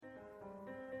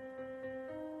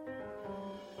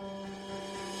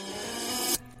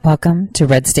Welcome to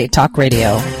Red State Talk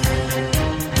Radio.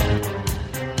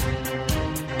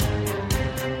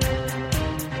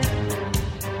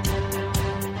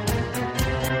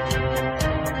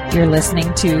 You're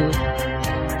listening to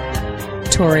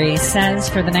Tori Says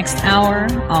for the next hour.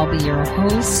 I'll be your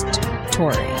host,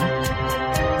 Tori.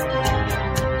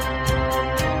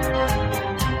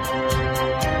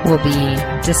 We'll be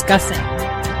discussing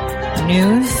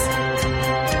news,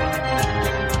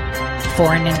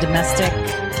 foreign and domestic,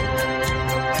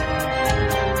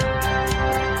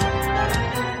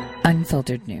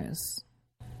 unfiltered news.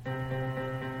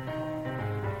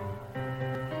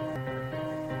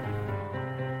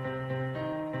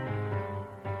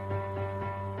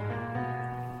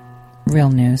 Real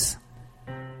news.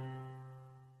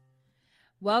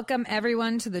 Welcome,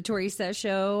 everyone, to the Tori Says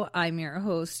Show. I'm your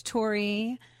host,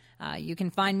 Tori. You can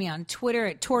find me on Twitter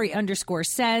at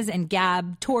Tori_says and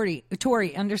Gab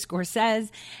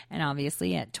Tori_says, and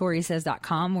obviously at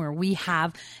ToriSays.com, where we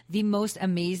have the most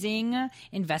amazing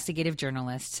investigative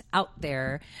journalists out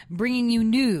there bringing you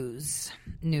news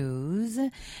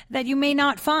that you may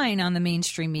not find on the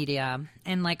mainstream media.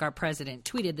 And like our president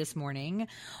tweeted this morning,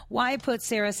 why put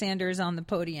Sarah Sanders on the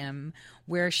podium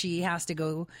where she has to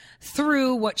go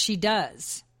through what she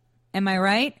does? Am I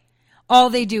right? All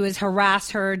they do is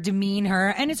harass her, demean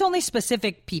her, and it's only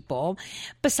specific people.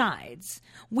 Besides,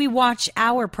 we watch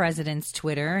our president's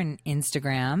Twitter and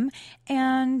Instagram,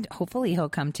 and hopefully he'll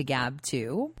come to Gab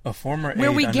too. A former aide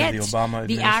where we under get the Obama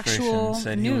the administration actual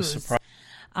said news he was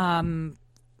surprised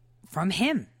from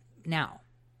him. Now,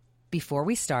 before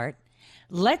we start,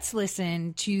 let's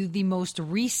listen to the most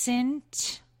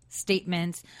recent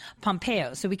statements,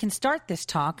 Pompeo, so we can start this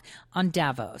talk on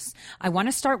Davos. I want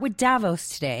to start with Davos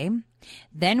today.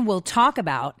 Then we'll talk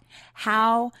about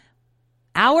how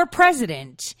our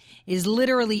president is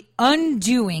literally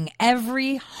undoing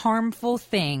every harmful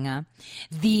thing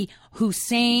the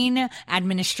Hussein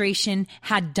administration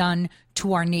had done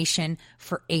to our nation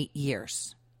for 8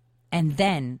 years. And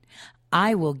then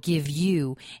I will give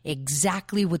you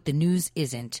exactly what the news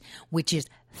isn't, which is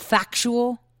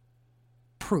factual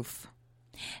proof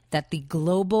that the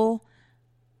global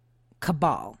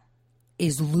cabal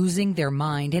is losing their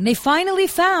mind. And they finally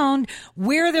found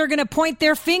where they're going to point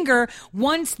their finger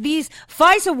once these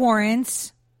FISA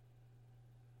warrants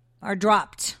are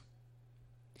dropped.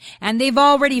 And they've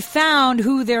already found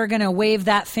who they're going to wave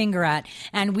that finger at.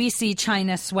 And we see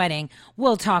China sweating.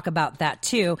 We'll talk about that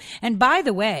too. And by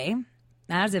the way,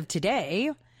 as of today,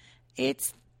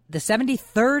 it's the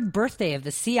 73rd birthday of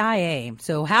the CIA.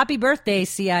 So happy birthday,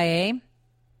 CIA.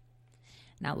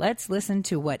 Now let's listen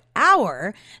to what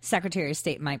our Secretary of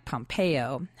State, Mike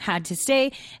Pompeo, had to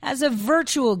say as a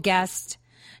virtual guest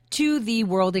to the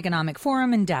World Economic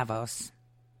Forum in Davos.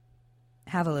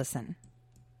 Have a listen.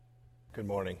 Good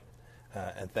morning,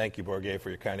 and thank you, Borge, for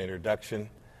your kind introduction.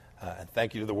 And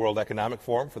thank you to the World Economic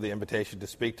Forum for the invitation to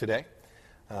speak today.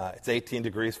 It's 18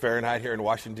 degrees Fahrenheit here in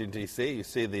Washington, D.C. You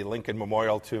see the Lincoln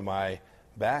Memorial to my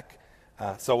back.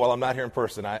 So while I'm not here in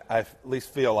person, I at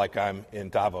least feel like I'm in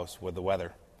Davos with the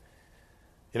weather.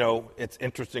 You know, it's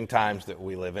interesting times that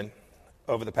we live in.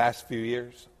 Over the past few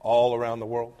years, all around the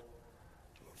world,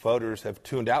 voters have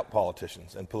tuned out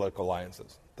politicians and political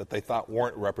alliances that they thought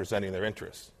weren't representing their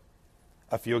interests.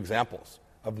 A few examples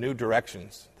of new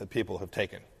directions that people have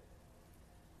taken.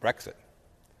 Brexit,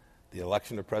 the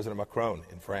election of President Macron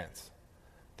in France,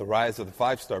 the rise of the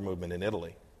Five-Star Movement in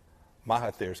Italy,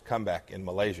 Mahathir's comeback in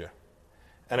Malaysia,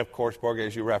 and of course, Borge,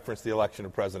 as you referenced, the election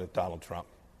of President Donald Trump.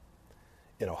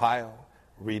 In Ohio,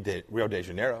 Rio de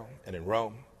Janeiro, and in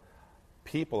Rome,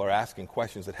 people are asking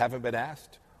questions that haven't been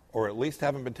asked, or at least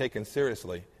haven't been taken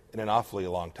seriously in an awfully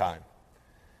long time.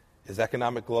 Is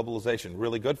economic globalization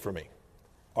really good for me?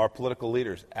 Are political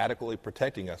leaders adequately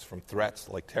protecting us from threats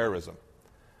like terrorism?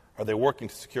 Are they working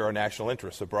to secure our national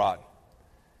interests abroad?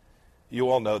 You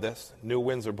all know this. New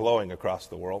winds are blowing across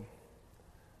the world.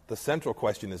 The central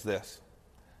question is this: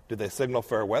 do they signal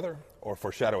fair weather or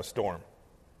foreshadow a storm?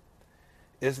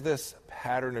 Is this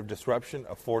pattern of disruption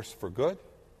a force for good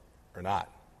or not?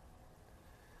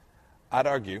 I'd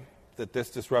argue that this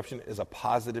disruption is a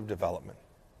positive development.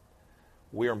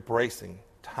 We are embracing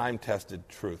time-tested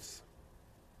truths.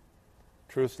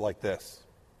 Truths like this: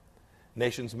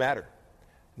 nations matter.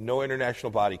 No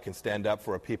international body can stand up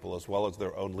for a people as well as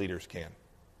their own leaders can.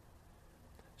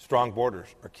 Strong borders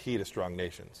are key to strong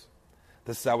nations.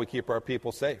 This is how we keep our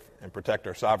people safe and protect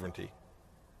our sovereignty.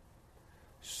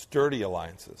 Sturdy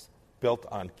alliances built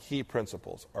on key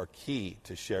principles are key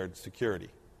to shared security.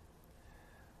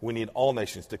 We need all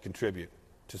nations to contribute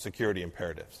to security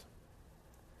imperatives.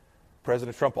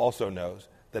 President Trump also knows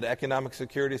that economic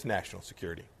security is national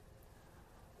security.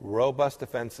 Robust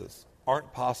defenses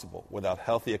aren't possible without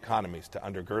healthy economies to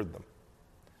undergird them.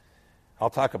 I'll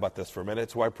talk about this for a minute.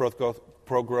 It's why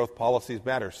pro-growth policies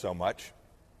matter so much.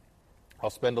 I'll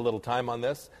spend a little time on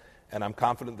this, and I'm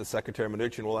confident that Secretary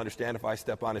Mnuchin will understand if I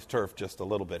step on his turf just a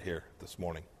little bit here this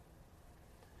morning.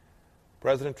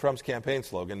 President Trump's campaign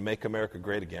slogan, "Make America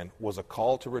Great Again," was a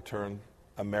call to return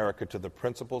America to the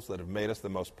principles that have made us the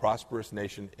most prosperous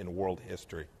nation in world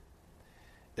history.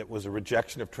 It was a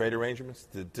rejection of trade arrangements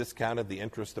that discounted the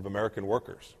interest of American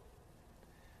workers.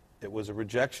 It was a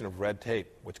rejection of red tape,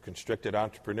 which constricted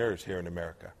entrepreneurs here in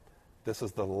America. This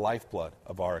is the lifeblood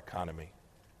of our economy.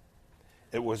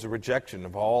 It was a rejection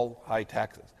of all high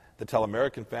taxes that tell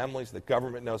American families that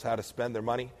government knows how to spend their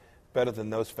money better than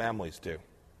those families do.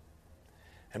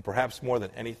 And perhaps more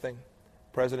than anything,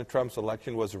 President Trump's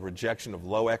election was a rejection of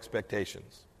low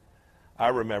expectations. I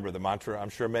remember the mantra, I'm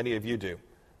sure many of you do,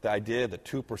 the idea that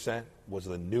 2% was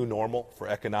the new normal for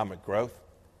economic growth.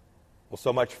 Well,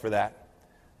 so much for that.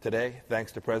 Today,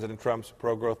 thanks to President Trump's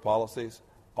pro-growth policies,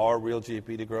 our real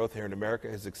GDP growth here in America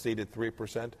has exceeded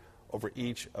 3% over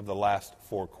each of the last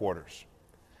 4 quarters.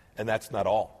 And that's not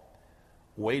all.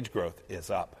 Wage growth is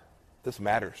up. This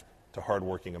matters to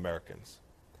hardworking Americans.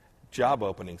 Job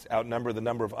openings outnumber the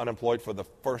number of unemployed for the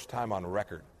first time on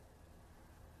record.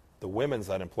 The women's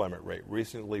unemployment rate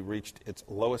recently reached its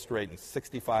lowest rate in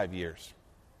 65 years.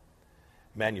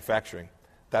 Manufacturing,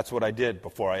 that's what I did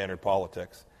before I entered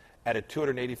politics, added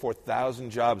 284,000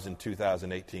 jobs in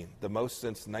 2018, the most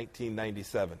since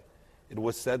 1997. It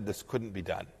was said this couldn't be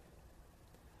done.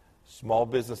 Small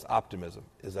business optimism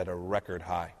is at a record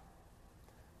high.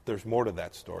 There's more to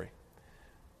that story.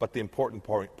 But the important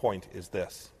point is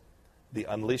this. The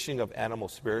unleashing of animal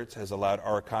spirits has allowed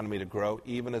our economy to grow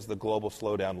even as the global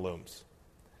slowdown looms.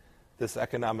 This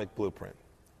economic blueprint,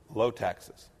 low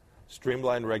taxes,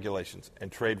 streamlined regulations, and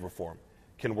trade reform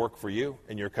can work for you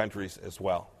and your countries as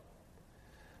well.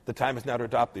 The time is now to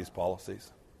adopt these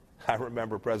policies. I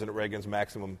remember President Reagan's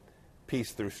maximum,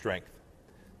 peace through strength.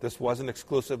 This wasn't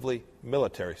exclusively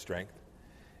military strength.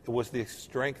 It was the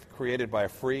strength created by a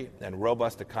free and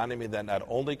robust economy that not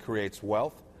only creates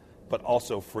wealth, but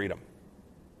also freedom.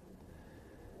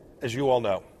 As you all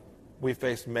know, we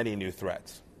face many new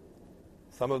threats.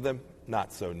 Some of them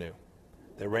not so new.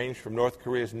 They range from North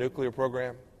Korea's nuclear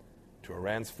program, to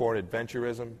Iran's foreign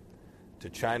adventurism, to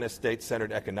China's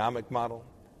state-centered economic model,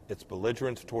 its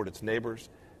belligerence toward its neighbors,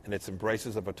 and its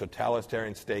embraces of a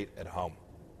totalitarian state at home.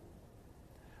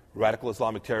 Radical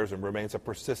Islamic terrorism remains a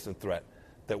persistent threat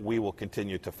that we will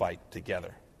continue to fight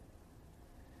together.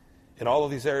 In all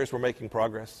of these areas, we're making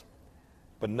progress,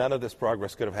 but none of this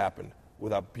progress could have happened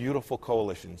without beautiful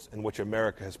coalitions in which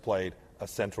America has played a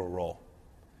central role.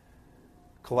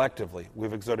 Collectively,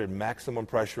 we've exerted maximum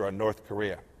pressure on North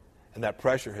Korea, and that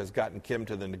pressure has gotten Kim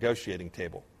to the negotiating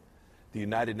table. The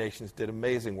United Nations did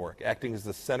amazing work, acting as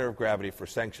the center of gravity for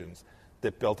sanctions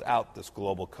that built out this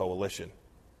global coalition.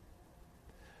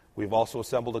 We've also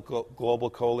assembled a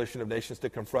global coalition of nations to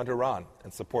confront Iran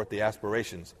and support the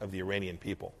aspirations of the Iranian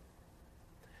people.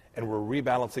 And we're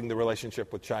rebalancing the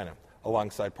relationship with China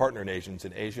alongside partner nations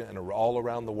in Asia and all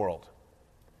around the world.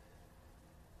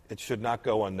 It should not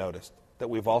go unnoticed that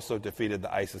we've also defeated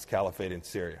the ISIS caliphate in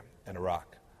Syria and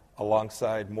Iraq,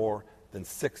 alongside more than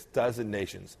 6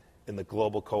 nations in the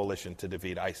global coalition to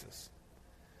defeat ISIS.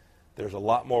 There's a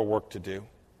lot more work to do,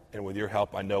 and with your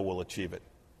help, I know we'll achieve it.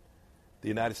 The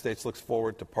United States looks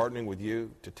forward to partnering with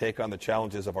you to take on the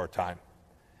challenges of our time.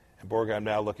 And Borge, I'm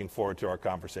now looking forward to our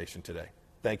conversation today.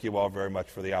 Thank you all very much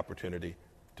for the opportunity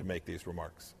to make these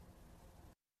remarks.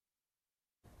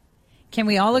 Can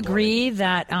we all agree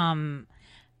that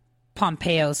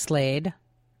Pompeo slayed?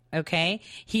 Okay?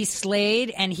 He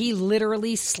slayed, and he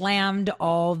literally slammed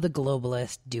all the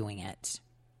globalists doing it.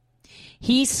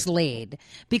 He slayed.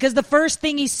 Because the first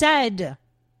thing he said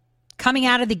coming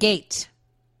out of the gate,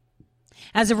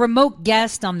 as a remote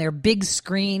guest on their big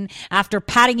screen, after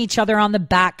patting each other on the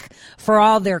back for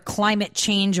all their climate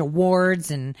change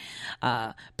awards and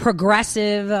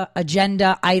progressive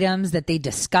agenda items that they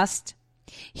discussed,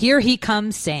 here he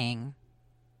comes saying,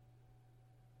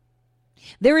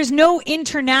 there is no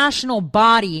international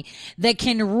body that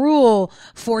can rule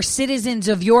for citizens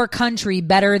of your country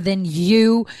better than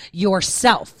you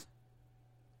yourself.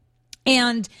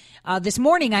 And this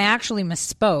morning, I actually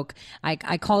misspoke.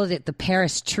 I called it the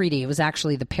Paris Treaty. It was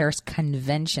actually the Paris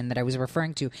Convention that I was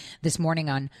referring to this morning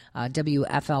on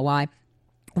WFLY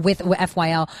with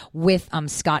FYL with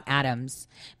Scott Adams.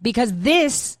 Because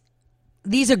these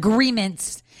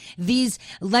agreements,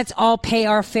 let's all pay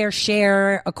our fair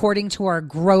share according to our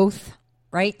growth,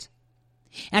 right?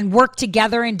 and work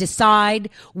together and decide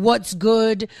what's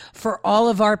good for all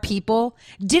of our people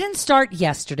didn't start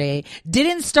yesterday,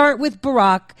 didn't start with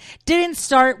Barack, didn't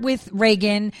start with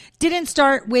Reagan, didn't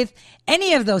start with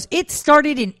any of those. It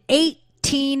started in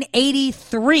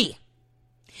 1883.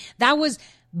 That was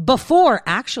before,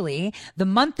 actually, the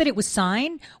month that it was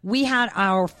signed, we had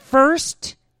our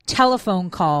first telephone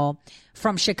call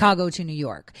from Chicago to New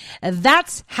York.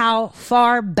 That's how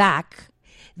far back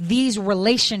these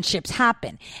relationships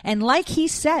happen. And like he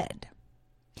said,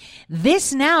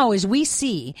 this now, as we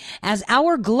see, as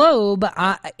our globe,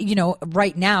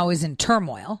 right now is in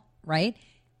turmoil, right,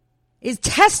 is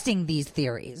testing these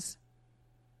theories.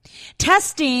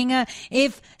 Testing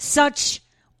if such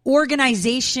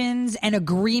organizations and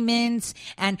agreements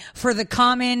and for the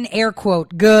common, air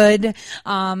quote, good,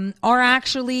 are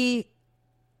actually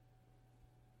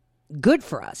good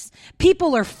for us.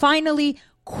 People are finally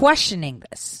questioning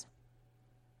this.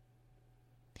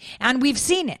 And we've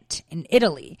seen it in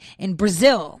Italy, in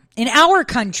Brazil, in our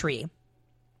country,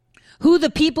 who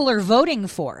the people are voting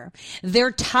for.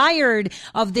 They're tired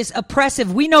of this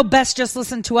oppressive, we know best, just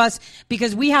listen to us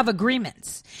because we have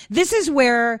agreements. This is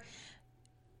where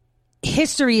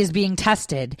history is being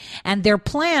tested, and their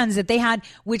plans that they had,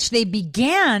 which they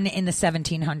began in the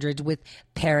 1700s with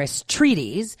Paris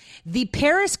treaties, the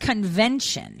Paris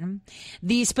Convention,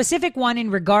 the specific one in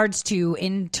regards to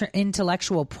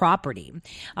intellectual property,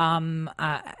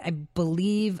 I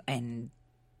believe, and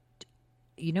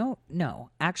no,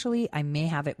 actually, I may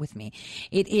have it with me.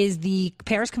 It is the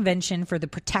Paris Convention for the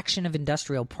Protection of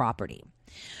Industrial Property.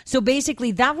 So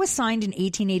basically, that was signed in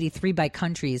 1883 by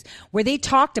countries where they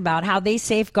talked about how they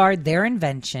safeguard their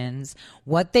inventions,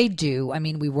 what they do. I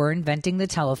mean, we were inventing the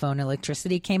telephone,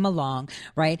 electricity came along,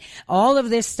 right? All of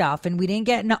this stuff, and we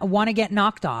didn't want to get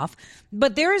knocked off.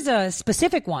 But there is a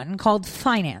specific one called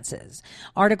finances,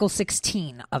 Article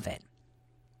 16 of it,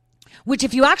 which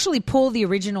if you actually pull the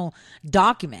original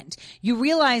document, you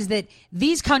realize that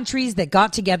these countries that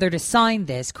got together to sign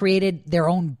this created their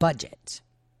own budget.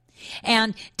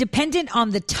 And dependent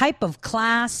on the type of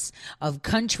class of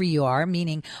country you are,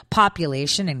 meaning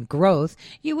population and growth,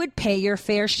 you would pay your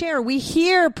fair share. We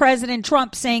hear President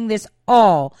Trump saying this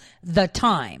all the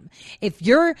time. If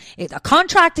a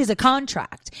contract is a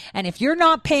contract, and if you're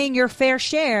not paying your fair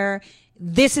share,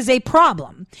 this is a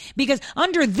problem. Because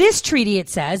under this treaty, it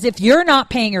says, if you're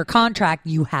not paying your contract,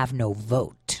 you have no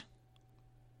vote.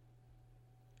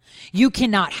 You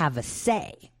cannot have a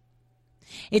say.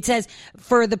 It says,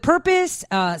 for the purpose,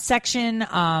 Article 16,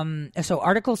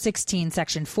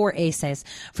 Section 4A says,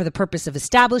 for the purpose of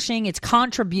establishing its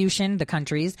contribution, the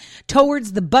countries,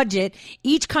 towards the budget,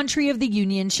 each country of the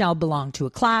Union shall belong to a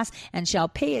class and shall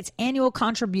pay its annual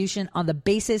contribution on the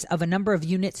basis of a number of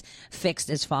units fixed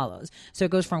as follows. So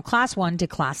it goes from Class 1 to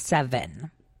Class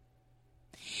 7.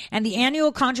 And the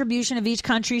annual contribution of each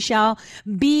country shall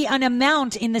be an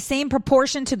amount in the same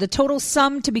proportion to the total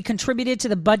sum to be contributed to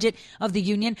the budget of the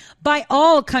Union by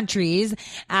all countries,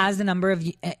 as the number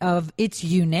of its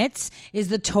units is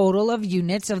the total of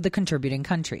units of the contributing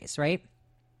countries, right?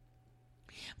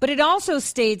 But it also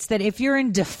states that if you're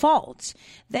in default,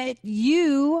 that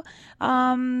you,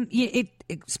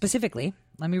 specifically,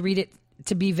 let me read it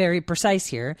to be very precise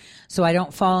here, so I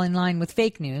don't fall in line with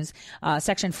fake news.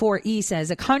 Section 4E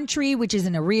says, a country which is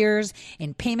in arrears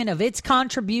in payment of its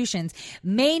contributions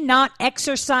may not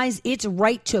exercise its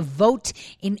right to vote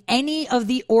in any of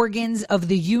the organs of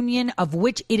the Union of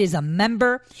which it is a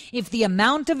member if the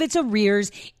amount of its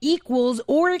arrears equals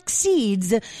or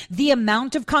exceeds the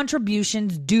amount of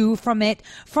contributions due from it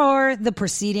for the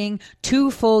preceding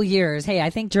 2 full years. Hey, I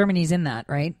think Germany's in that,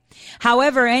 right?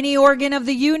 However, any organ of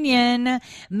the Union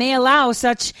may allow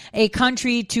such a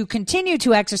country to continue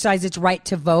to exercise its right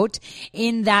to vote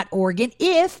in that organ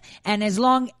if and as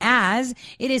long as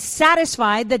it is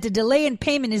satisfied that the delay in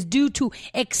payment is due to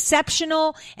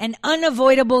exceptional and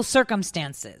unavoidable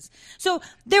circumstances. So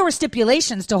there were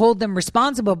stipulations to hold them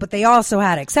responsible, but they also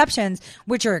had exceptions,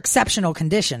 which are exceptional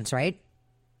conditions, right?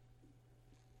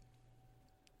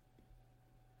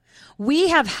 We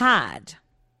have had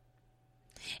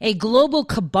a global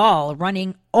cabal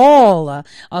running all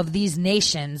of these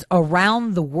nations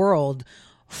around the world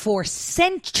for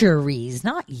centuries,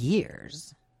 not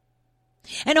years.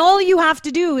 And all you have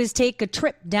to do is take a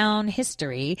trip down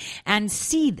history and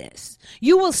see this.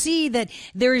 You will see that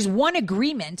there is one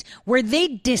agreement where they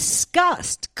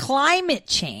discussed climate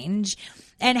change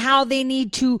and how they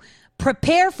need to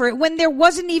prepare for it when there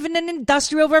wasn't even an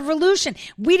industrial revolution.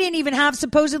 We didn't even have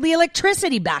supposedly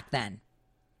electricity back then.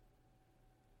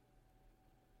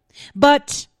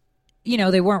 But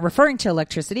they weren't referring to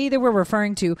electricity. They were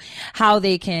referring to how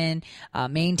they can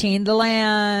maintain the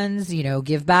lands,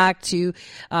 give back to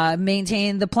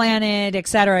maintain the planet, et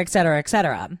cetera, et cetera, et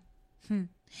cetera.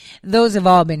 Those have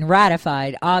all been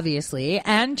ratified, obviously,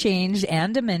 and changed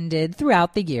and amended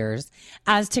throughout the years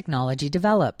as technology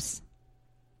develops.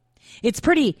 It's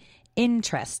pretty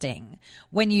interesting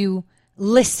when you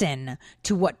listen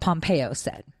to what Pompeo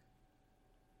said.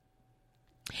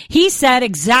 He said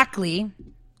exactly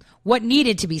what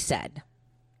needed to be said.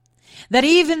 That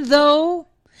even though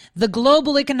the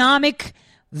global economic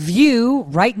view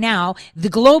right now, the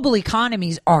global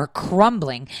economies are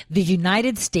crumbling, the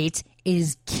United States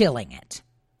is killing it.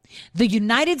 The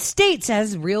United States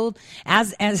as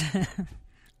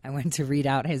I went to read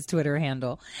out his Twitter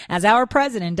handle. As our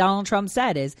president, Donald Trump,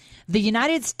 said, is the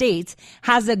United States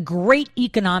has a great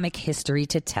economic history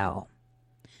to tell.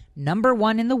 Number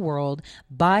one in the world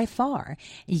by far.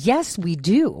 Yes, we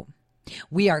do.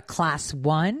 We are class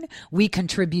one. We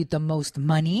contribute the most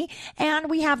money, and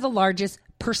we have the largest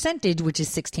percentage, which is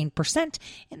 16%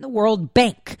 in the World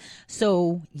Bank.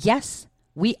 So yes,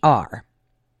 we are.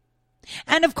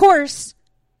 And of course,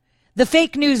 the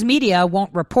fake news media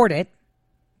won't report it.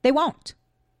 They won't.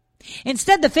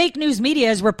 Instead, the fake news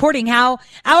media is reporting how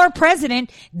our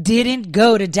president didn't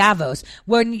go to Davos.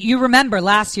 When you remember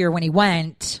last year when he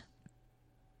went,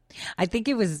 I think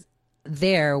it was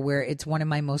there where it's one of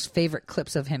my most favorite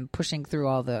clips of him pushing through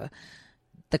all the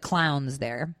clowns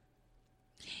there.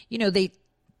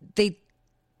 They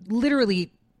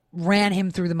literally ran him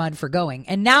through the mud for going.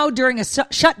 And now during a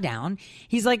shutdown,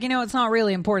 he's like, it's not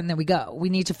really important that we go. We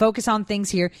need to focus on things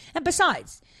here. And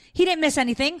besides, he didn't miss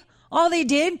anything. All they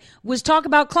did was talk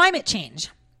about climate change,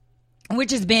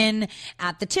 which has been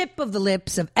at the tip of the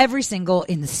lips of every single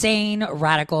insane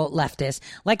radical leftist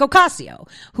like Ocasio,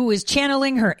 who is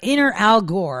channeling her inner Al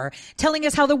Gore, telling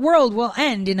us how the world will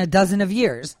end in a dozen of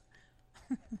years.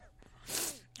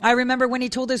 I remember when he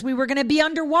told us we were going to be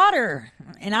underwater,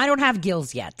 and I don't have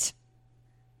gills yet.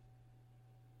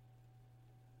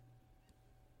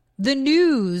 The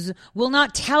news will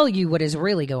not tell you what is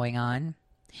really going on.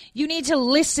 You need to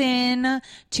listen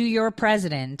to your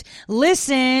president.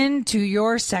 Listen to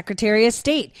your Secretary of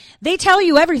State. They tell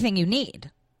you everything you need.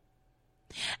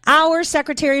 Our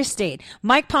Secretary of State,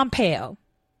 Mike Pompeo,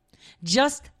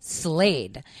 just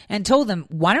slayed and told them,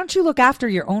 why don't you look after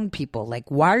your own people?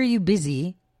 Like, why are you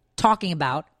busy talking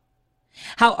about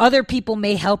how other people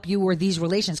may help you or these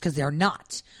relations? Because they're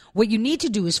not. What you need to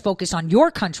do is focus on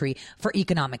your country for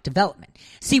economic development.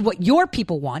 See what your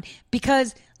people want,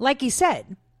 because like he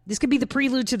said, this could be the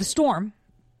prelude to the storm.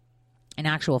 In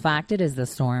actual fact, it is the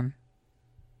storm.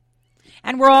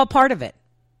 And we're all part of it.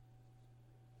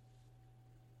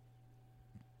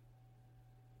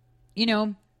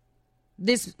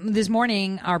 This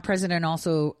morning, our president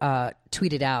also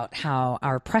tweeted out how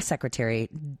our press secretary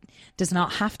does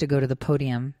not have to go to the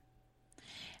podium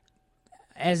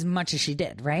as much as she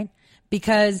did, right?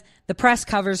 Because the press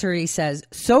covers her, he says,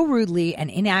 so rudely and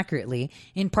inaccurately,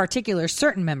 in particular,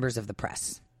 certain members of the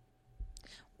press.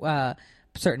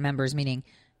 Certain members meaning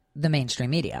the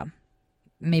mainstream media.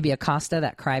 Maybe Acosta,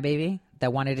 that crybaby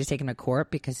that wanted to take him to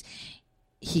court because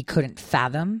he couldn't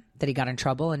fathom that he got in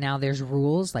trouble. And now there's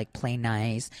rules like play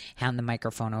nice, hand the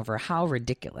microphone over. How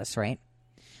ridiculous, right?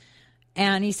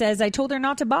 And he says, I told her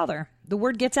not to bother. The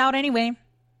word gets out anyway.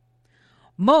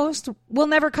 Most will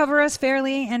never cover us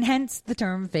fairly, and hence the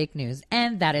term fake news.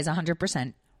 And that is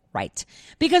 100% right.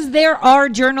 Because there are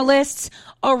journalists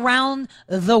around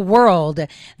the world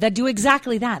that do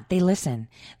exactly that. They listen.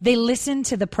 They listen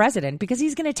to the president because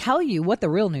he's going to tell you what the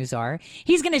real news are.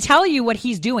 He's going to tell you what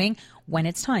he's doing when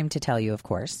it's time to tell you, of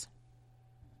course.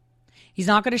 He's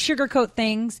not going to sugarcoat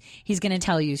things. He's going to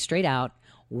tell you straight out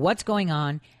what's going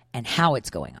on and how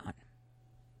it's going on.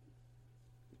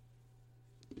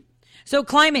 So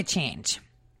climate change.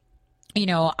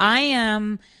 I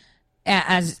am,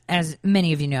 as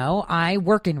many of you know, I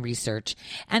work in research.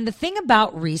 And the thing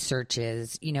about research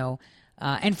is,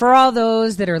 and for all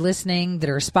those that are listening, that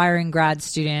are aspiring grad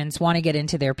students, want to get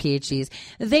into their PhDs,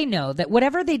 they know that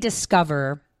whatever they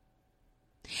discover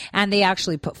and they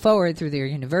actually put forward through their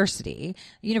university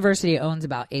owns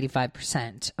about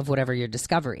 85% of whatever your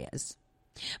discovery is.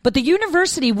 But the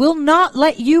university will not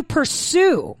let you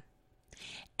pursue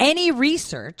any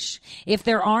research if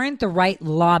there aren't the right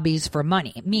lobbies for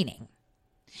money, meaning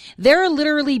there are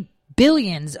literally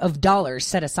billions of dollars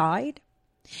set aside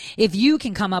if you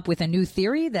can come up with a new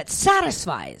theory that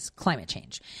satisfies climate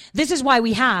change. This is why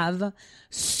we have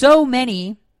so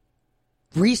many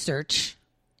research,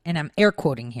 and I'm air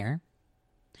quoting here,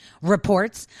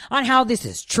 reports on how this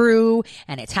is true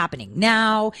and it's happening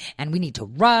now and we need to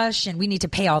rush and we need to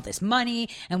pay all this money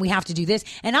and we have to do this.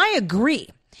 And I agree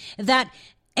that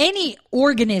any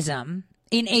organism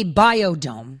in a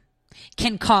biodome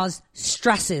can cause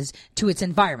stresses to its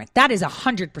environment. That is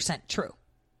 100% true.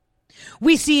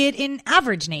 We see it in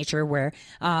average nature where,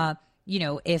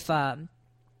 if a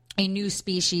new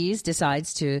species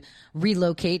decides to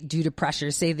relocate due to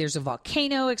pressure, say there's a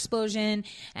volcano explosion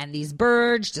and these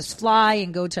birds just fly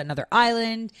and go to another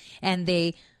island and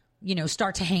they,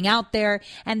 start to hang out there.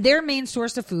 And their main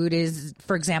source of food is,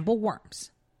 for example, worms.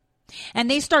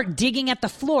 And they start digging at the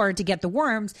floor to get the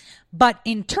worms, but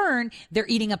in turn, they're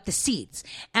eating up the seeds.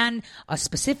 And a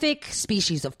specific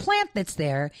species of plant that's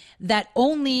there that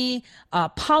only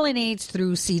pollinates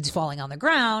through seeds falling on the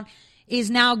ground is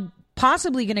now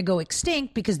possibly going to go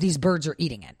extinct because these birds are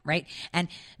eating it, right? And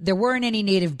there weren't any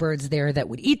native birds there that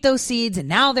would eat those seeds, and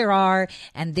now there are.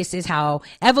 And this is how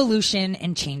evolution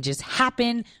and changes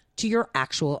happen to your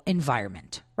actual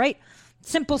environment, right?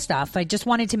 Simple stuff. I just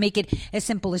wanted to make it as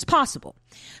simple as possible.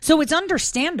 So it's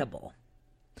understandable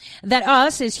that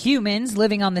us as humans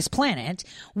living on this planet,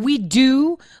 we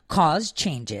do cause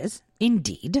changes,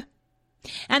 indeed,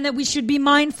 and that we should be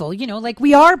mindful, like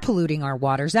we are polluting our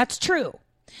waters. That's true.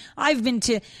 I've been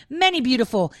to many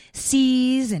beautiful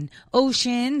seas and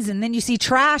oceans, and then you see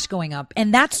trash going up,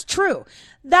 and that's true.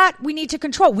 That we need to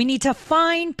control. We need to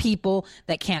find people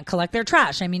that can't collect their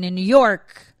trash. I mean, in New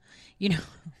York,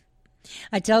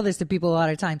 I tell this to people a lot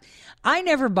of times. I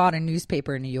never bought a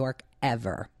newspaper in New York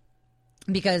ever.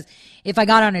 Because if I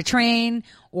got on a train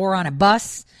or on a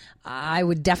bus, I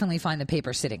would definitely find the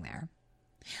paper sitting there.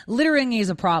 Littering is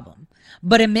a problem,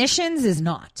 but emissions is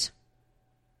not.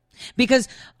 Because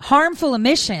harmful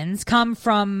emissions come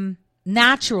from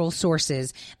natural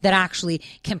sources that actually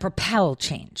can propel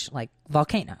change, like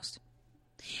volcanoes.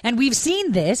 And we've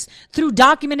seen this through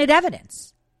documented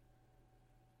evidence.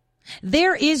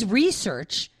 There is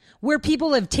research where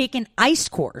people have taken ice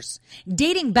cores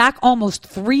dating back almost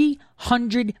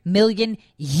 300 million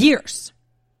years.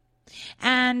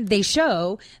 And they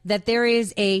show that there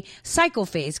is a cycle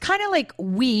phase, kind of like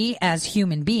we as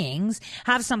human beings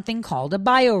have something called a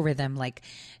biorhythm, like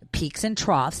peaks and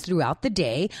troughs throughout the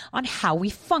day on how we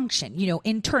function,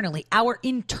 internally, our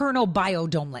internal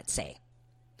biodome, let's say.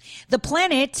 The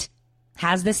planet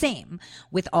has the same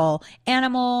with all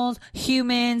animals,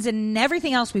 humans, and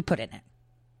everything else we put in it,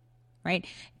 right?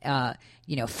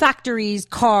 Factories,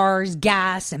 cars,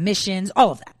 gas, emissions,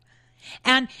 all of that.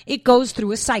 And it goes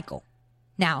through a cycle.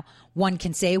 Now, one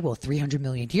can say, well, 300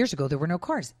 million years ago, there were no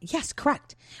cars. Yes,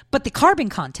 correct. But the carbon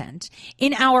content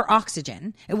in our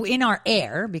oxygen, in our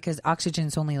air, because oxygen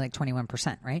is only like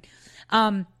 21%, right?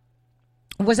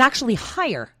 Was actually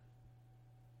higher.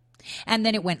 And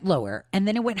then it went lower, and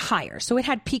then it went higher. So it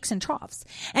had peaks and troughs.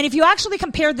 And if you actually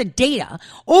compare the data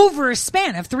over a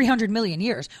span of 300 million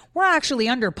years, we're actually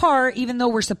under par, even though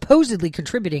we're supposedly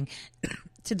contributing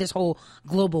to this whole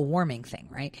global warming thing,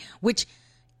 right? Which,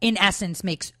 in essence,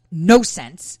 makes no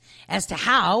sense as to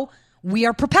how we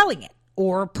are propelling it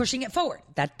or pushing it forward.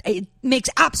 That it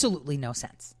makes absolutely no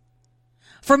sense.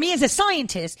 For me as a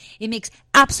scientist, it makes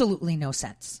absolutely no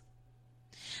sense.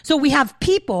 So we have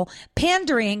people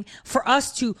pandering for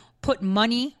us to put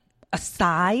money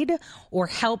aside or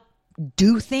help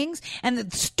do things. And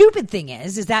the stupid thing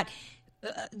is that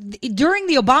during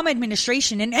the Obama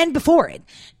administration and before it,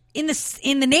 in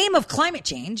the name of climate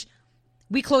change,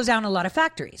 we close down a lot of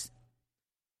factories.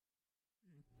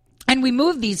 And we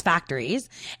move these factories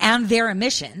and their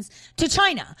emissions to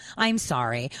China. I'm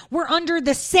sorry. We're under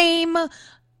the same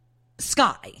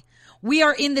sky. We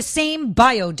are in the same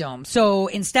biodome. So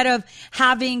instead of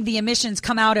having the emissions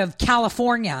come out of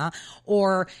California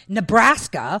or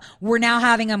Nebraska, we're now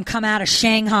having them come out of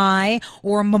Shanghai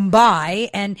or Mumbai.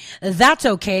 And that's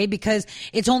okay because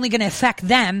it's only going to affect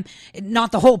them,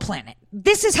 not the whole planet.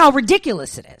 This is how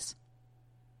ridiculous it is.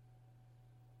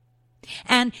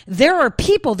 And there are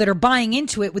people that are buying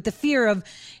into it with the fear of,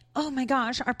 oh my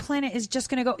gosh, our planet is just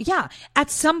going to go. Yeah, at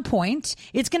some point,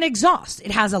 it's going to exhaust.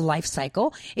 It has a life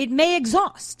cycle. It may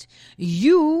exhaust.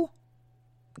 You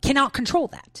cannot control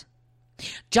that.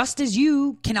 Just as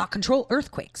you cannot control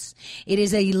earthquakes. It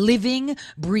is a living,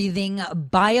 breathing,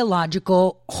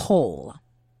 biological whole.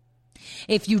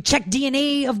 If you check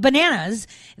DNA of bananas,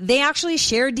 they actually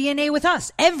share DNA with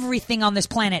us. Everything on this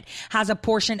planet has a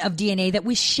portion of DNA that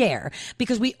we share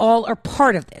because we all are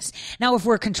part of this. Now, if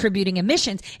we're contributing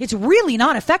emissions, it's really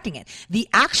not affecting it. The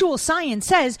actual science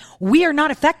says we are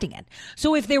not affecting it.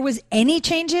 So if there was any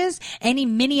changes, any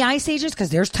mini ice ages, because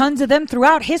there's tons of them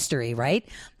throughout history, right?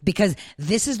 Because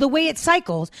this is the way it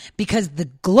cycles, because the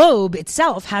globe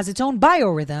itself has its own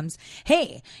biorhythms.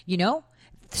 Hey,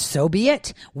 so be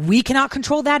it. We cannot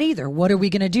control that either. What are we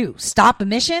going to do? Stop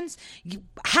emissions?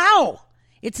 How?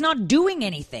 It's not doing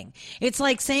anything. It's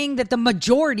like saying that the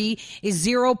majority is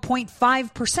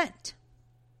 0.5%.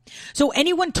 So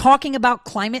anyone talking about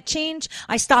climate change,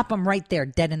 I stop them right there,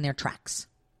 dead in their tracks.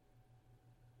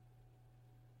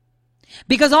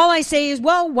 Because all I say is,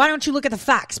 well, why don't you look at the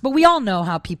facts? But we all know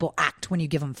how people act when you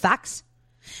give them facts.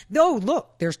 Oh,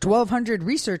 look, there's 1,200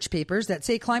 research papers that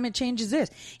say climate change is this.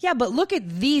 Yeah, but look at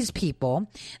these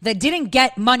people that didn't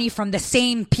get money from the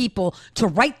same people to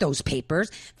write those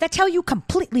papers that tell you a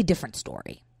completely different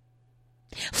story.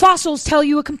 Fossils tell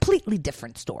you a completely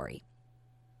different story.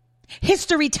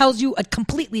 History tells you a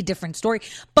completely different story,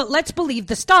 but let's believe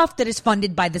the stuff that is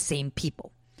funded by the same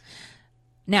people.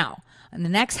 Now, in the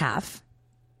next half,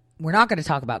 we're not going to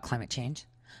talk about climate change,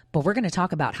 but we're going to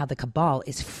talk about how the cabal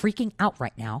is freaking out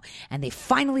right now, and they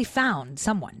finally found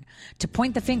someone to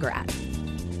point the finger at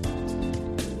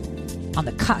on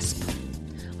the cusp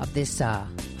of this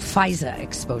FISA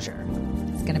exposure.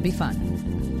 It's going to be fun.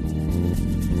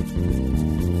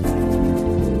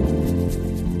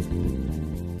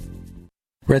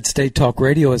 Red State Talk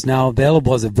Radio is now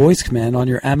available as a voice command on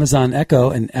your Amazon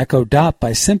Echo and Echo Dot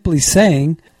by simply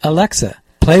saying, Alexa,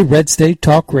 play Red State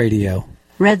Talk Radio.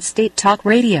 Red State Talk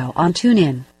Radio on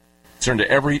TuneIn. Concern to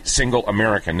every single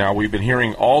American. Now, we've been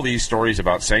hearing all these stories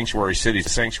about sanctuary cities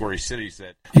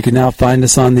that... You can now find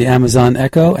us on the Amazon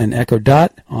Echo and Echo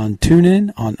Dot, on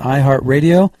TuneIn, on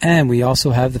iHeartRadio, and we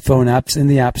also have the phone apps in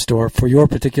the App Store for your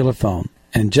particular phone.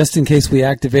 And just in case we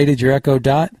activated your Echo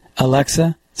Dot,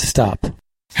 Alexa, stop.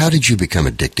 How did you become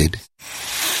addicted?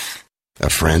 A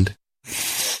friend?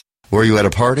 Were you at a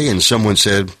party and someone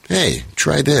said, hey,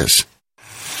 try this?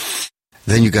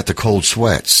 Then you got the cold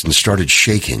sweats and started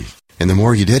shaking. And the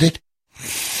more you did it,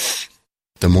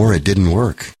 the more it didn't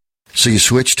work. So you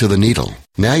switched to the needle.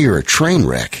 Now you're a train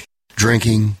wreck.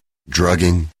 Drinking,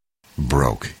 drugging,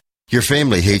 broke. Your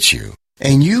family hates you.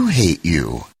 And you hate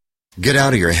you. Get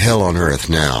out of your hell on earth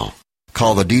now.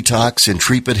 Call the Detox and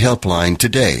Treatment Helpline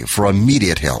today for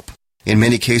immediate help. In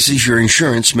many cases, your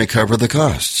insurance may cover the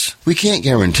costs. We can't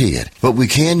guarantee it, but we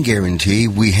can guarantee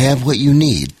we have what you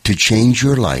need to change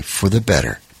your life for the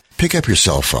better. Pick up your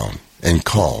cell phone and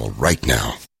call right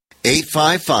now.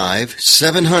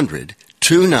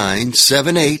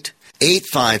 855-700-2978.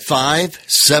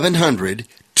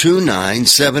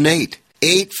 855-700-2978.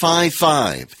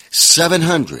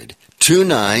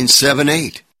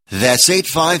 855-700-2978. That's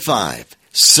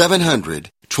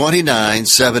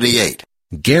 855-700-2978.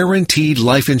 Guaranteed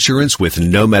life insurance with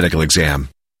no medical exam.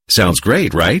 Sounds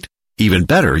great, right? Even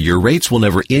better, your rates will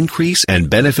never increase and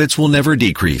benefits will never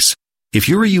decrease. If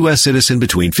you're a U.S. citizen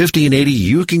between 50 and 80,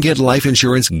 you can get life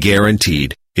insurance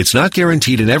guaranteed. It's not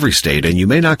guaranteed in every state, and you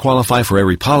may not qualify for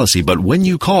every policy, but when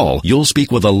you call, you'll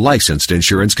speak with a licensed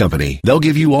insurance company. They'll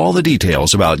give you all the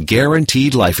details about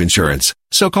guaranteed life insurance.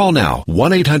 So call now,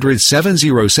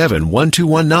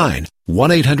 1-800-707-1219,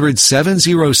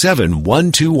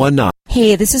 1-800-707-1219.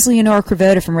 Hey, this is Leonora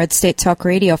Cravota from Red State Talk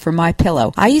Radio for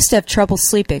MyPillow. I used to have trouble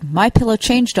sleeping. MyPillow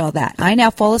changed all that. I now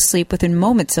fall asleep within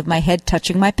moments of my head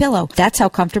touching my pillow. That's how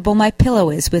comfortable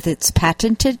MyPillow is with its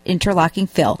patented interlocking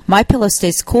fill. MyPillow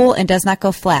stays cool and does not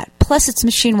go flat. Plus, it's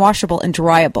machine washable and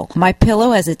dryable.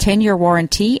 MyPillow has a 10-year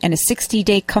warranty and a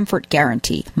 60-day comfort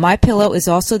guarantee. MyPillow is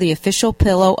also the official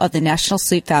pillow of the National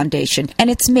Sleep Foundation, and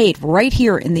it's made right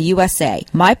here in the USA.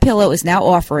 MyPillow is now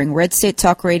offering Red State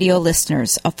Talk Radio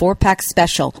listeners a 4-pack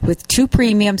special with 2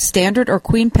 premium standard or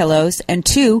queen pillows and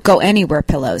 2 go anywhere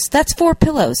pillows. That's 4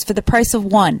 pillows for the price of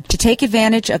 1. To take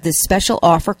advantage of this special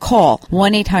offer, call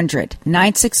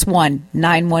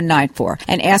 1-800-961-9194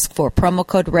 and ask for promo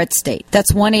code RedState.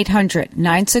 That's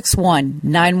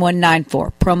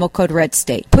 1-800-961-9194, promo code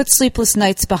RedState. Put sleepless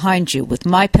nights behind you with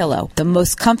MyPillow, the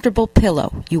most comfortable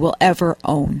pillow you will ever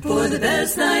own. For the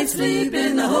best night's sleep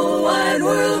in the whole wide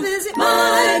world, visit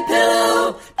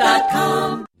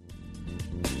MyPillow.com.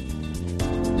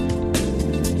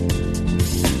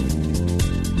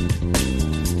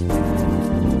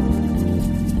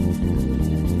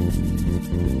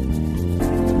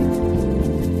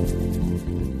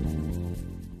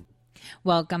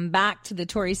 Welcome back to the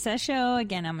Tori Says Show.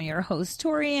 Again, I'm your host,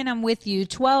 Tori, and I'm with you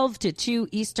 12 to 2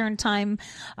 Eastern Time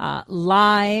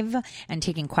live and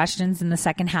taking questions in the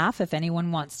second half if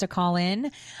anyone wants to call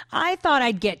in. I thought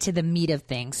I'd get to the meat of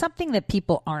things, something that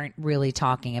people aren't really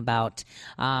talking about.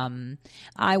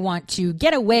 I want to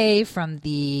get away from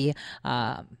the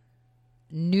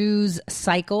news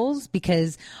cycles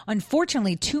because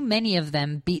unfortunately too many of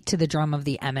them beat to the drum of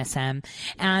the MSM,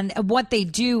 and what they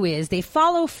do is they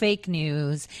follow fake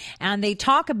news and they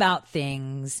talk about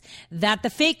things that the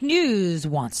fake news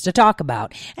wants to talk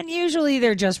about, and usually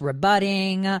they're just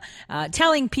rebutting,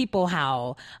 telling people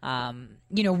how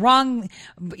wrong,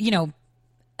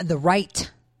 the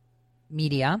right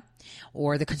media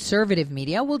or the conservative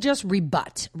media will just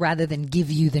rebut rather than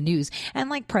give you the news. And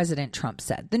like President Trump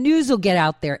said, the news will get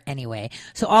out there anyway.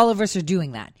 So all of us are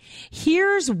doing that.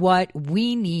 Here's what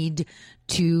we need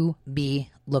to be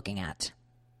looking at.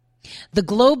 The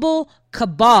global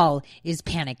cabal is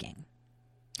panicking.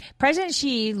 President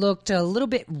Xi looked a little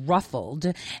bit ruffled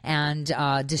and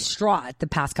distraught the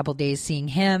past couple of days, seeing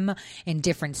him in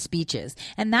different speeches.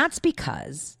 And that's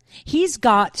because he's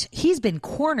been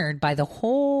cornered by the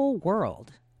whole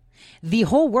world. The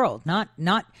whole world, not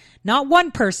one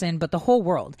person, but the whole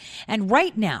world. And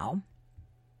right now,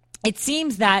 it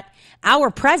seems that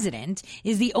our president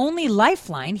is the only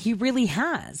lifeline he really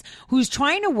has, who's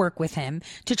trying to work with him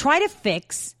to try to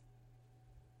fix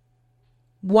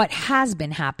what has been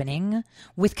happening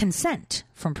with consent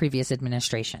from previous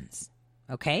administrations.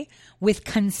 Okay? With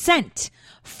consent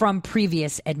from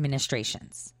previous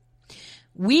administrations.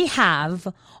 We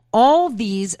have all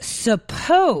these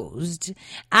supposed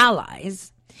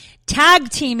allies tag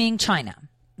teaming China.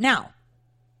 Now,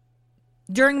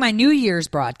 during my New Year's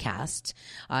broadcast,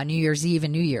 New Year's Eve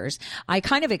and New Year's, I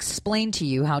kind of explained to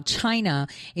you how China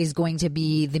is going to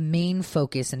be the main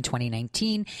focus in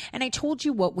 2019. And I told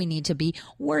you what we need to be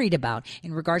worried about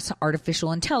in regards to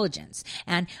artificial intelligence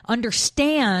and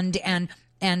understand and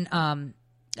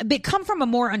come from a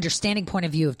more understanding point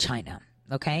of view of China.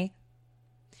 Okay?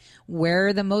 Where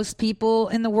are the most people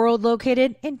in the world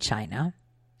located? In China.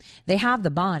 They have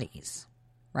the bodies.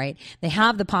 Right? They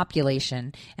have the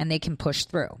population and they can push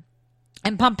through.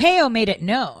 And Pompeo made it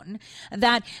known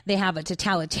that they have a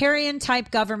totalitarian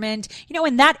type government,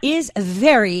 and that is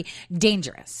very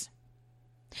dangerous.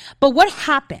 But what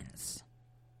happens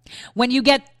when you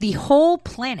get the whole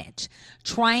planet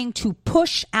trying to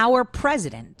push our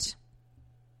president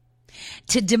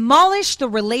to demolish the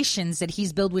relations that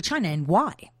he's built with China? And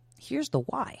why? Here's the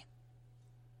why.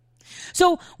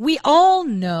 So we all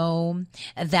know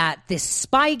that this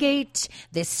Spygate,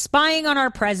 this spying on our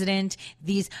president,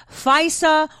 these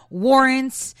FISA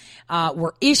warrants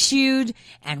were issued,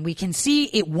 and we can see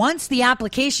it once the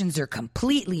applications are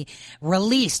completely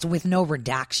released with no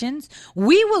redactions.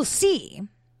 We will see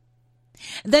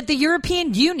that the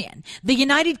European Union, the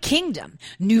United Kingdom,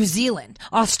 New Zealand,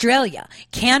 Australia,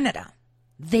 Canada,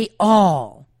 they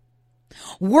all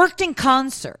worked in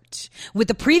concert with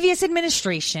the previous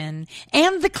administration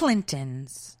and the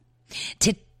Clintons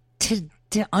to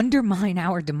undermine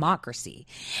our democracy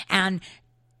and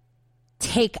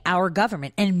take our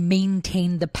government and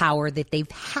maintain the power that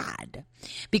they've had,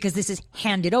 because this is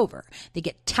handed over. They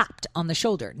get tapped on the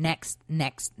shoulder. Next.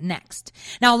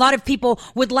 Now, a lot of people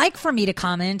would like for me to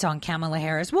comment on Kamala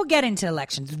Harris. We'll get into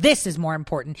elections. This is more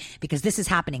important because this is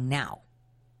happening now.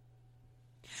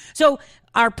 So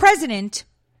our president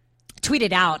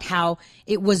tweeted out how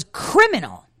it was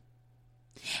criminal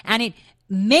and it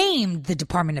maimed the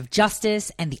Department of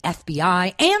Justice and the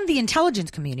FBI and the intelligence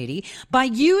community by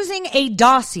using a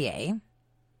dossier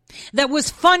that was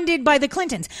funded by the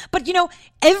Clintons. But,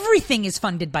 everything is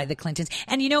funded by the Clintons.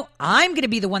 And, I'm going to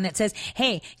be the one that says,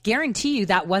 hey, guarantee you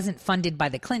that wasn't funded by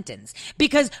the Clintons.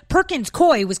 Because Perkins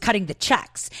Coie was cutting the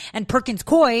checks. And Perkins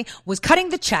Coie was cutting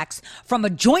the checks from a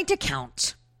joint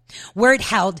account where it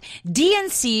held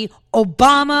DNC,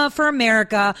 Obama for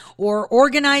America, or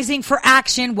Organizing for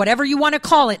Action, whatever you want to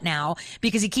call it now,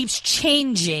 because he keeps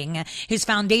changing his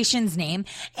foundation's name,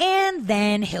 and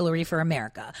then Hillary for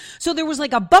America. So there was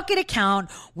like a bucket account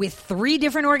with 3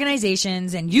 different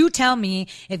organizations, and you tell me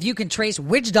if you can trace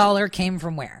which dollar came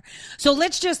from where. So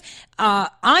let's just,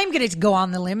 I'm going to go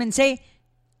on the limb and say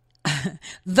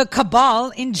the cabal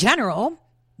in general,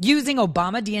 using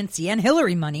Obama, DNC, and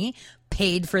Hillary money,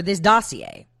 paid for this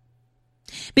dossier.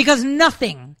 Because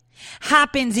nothing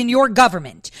happens in your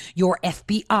government, your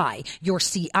FBI, your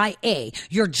CIA,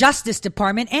 your Justice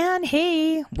Department, and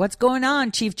hey, what's going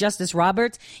on, Chief Justice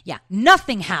Roberts? Yeah,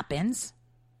 nothing happens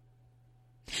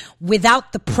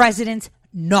without the president's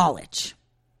knowledge.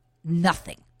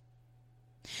 Nothing.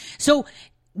 So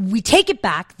we take it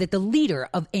back that the leader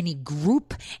of any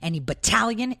group, any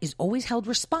battalion, is always held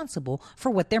responsible for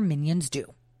what their minions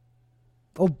do.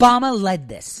 Obama led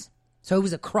this, so it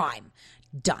was a crime.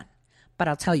 Done. But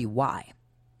I'll tell you why.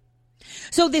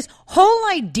 So this whole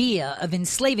idea of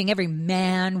enslaving every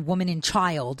man, woman, and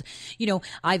child,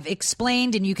 I've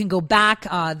explained, and you can go back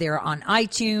there on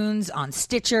iTunes, on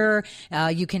Stitcher.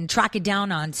 You can track it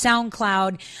down on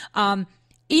SoundCloud.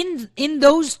 In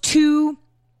those two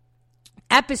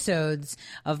episodes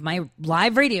of my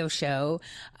live radio show,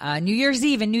 New Year's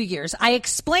Eve and New Year's, I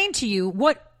explained to you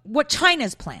what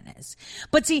China's plan is.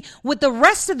 But see, what the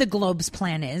rest of the globe's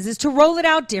plan is to roll it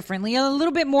out differently, a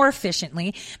little bit more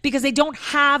efficiently, because they don't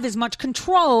have as much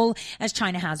control as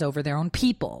China has over their own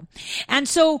people. And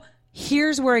so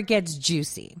here's where it gets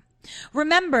juicy.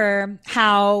 Remember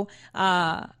how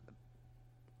Barack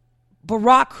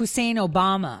Hussein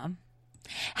Obama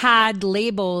had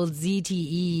labeled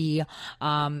ZTE,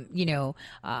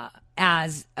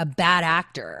 as a bad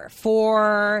actor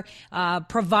for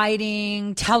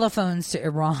providing telephones to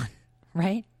Iran,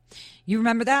 right? You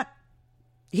remember that?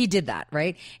 He did that,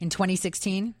 right? In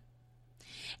 2016.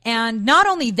 And not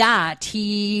only that,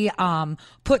 he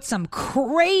put some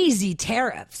crazy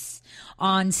tariffs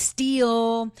on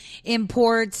steel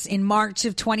imports in March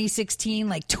of 2016,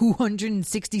 like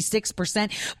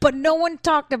 266%. But no one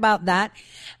talked about that.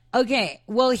 Okay,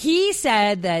 well, he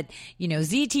said that,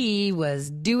 ZTE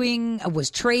was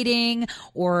trading,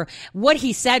 or what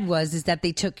he said is that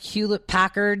they took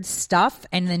Hewlett-Packard stuff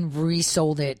and then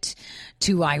resold it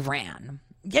to Iran.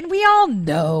 And we all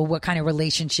know what kind of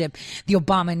relationship the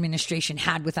Obama administration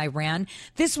had with Iran.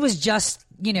 This was just,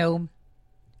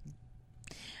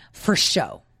 for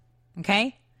show.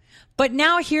 Okay? But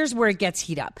now here's where it gets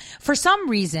heat up. For some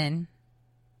reason,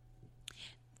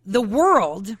 the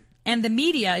world and the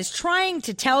media is trying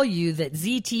to tell you that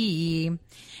ZTE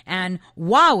and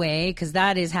Huawei, because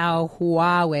that is how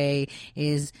Huawei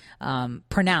is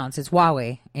pronounced. It's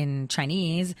Huawei in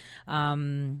Chinese.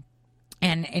 And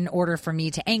in order for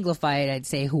me to anglify it, I'd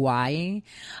say Hawaii.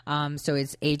 So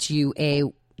it's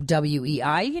Huawei,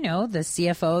 the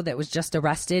CFO that was just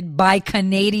arrested by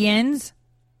Canadians.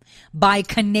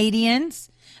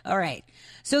 All right.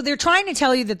 So they're trying to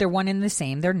tell you that they're one and the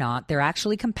same. They're not. They're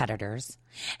actually competitors.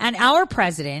 And our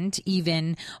president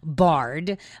even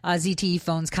barred ZTE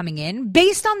phones coming in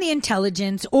based on the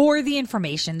intelligence or the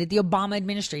information that the Obama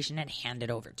administration had handed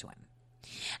over to him.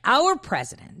 Our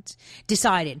president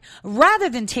decided, rather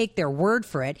than take their word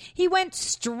for it, he went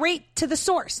straight to the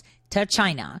source, to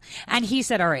China. And he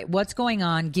said, all right, what's going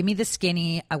on? Give me the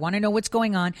skinny. I want to know what's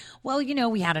going on. Well,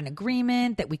 we had an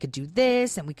agreement that we could do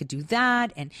this and we could do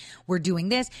that. And we're doing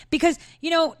this because,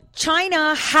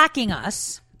 China hacking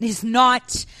us is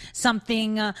not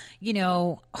something,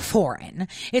 foreign.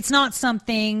 It's not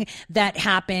something that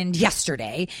happened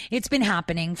yesterday. It's been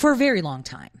happening for a very long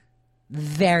time.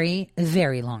 Very,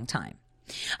 very long time.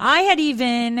 I had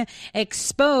even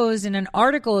exposed in an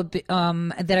article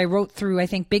that I wrote through, I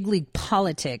think, Big League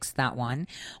Politics, that one,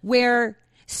 where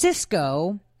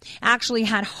Cisco actually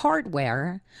had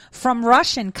hardware from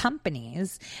Russian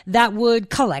companies that would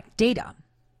collect data.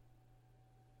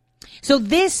 So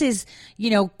this is,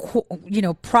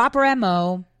 proper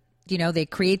MO. They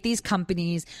create these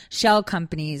companies, shell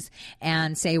companies,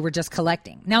 and say we're just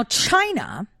collecting. Now,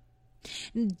 China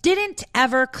didn't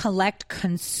ever collect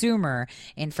consumer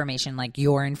information like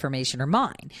your information or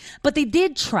mine, but they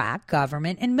did track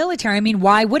government and military. I mean,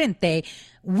 why wouldn't they?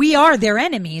 We are their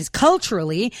enemies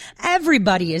culturally.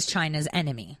 Everybody is China's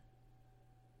enemy.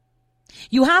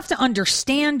 You have to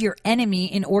understand your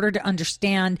enemy in order to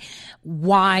understand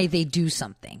why they do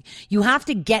something. You have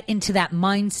to get into that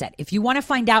mindset. If you want to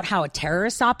find out how a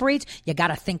terrorist operates, you got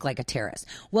to think like a terrorist.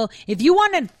 Well, if you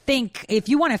want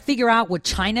to figure out what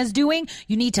China's doing,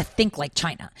 you need to think like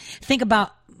China. Think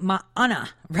about Ma'ana,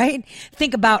 right?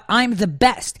 Think about I'm the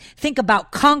best. Think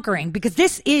about conquering, because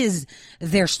this is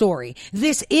their story.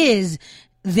 This is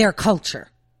their culture.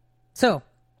 So,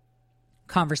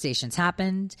 conversations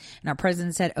happened, and our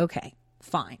president said, okay,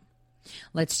 fine.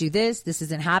 Let's do this. This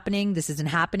isn't happening. This isn't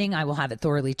happening. I will have it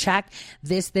thoroughly checked.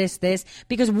 This,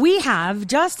 because we have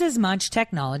just as much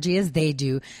technology as they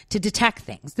do to detect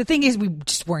things. The thing is, we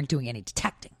just weren't doing any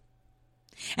detecting.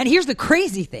 And here's the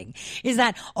crazy thing is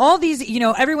that all these,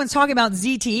 everyone's talking about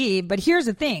ZTE, but here's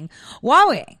the thing.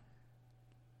 Huawei,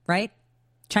 right?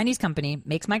 Chinese company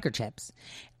makes microchips,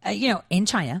 in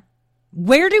China.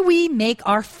 Where do we make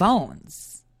our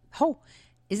phones? Oh,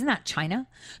 isn't that China?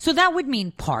 So that would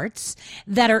mean parts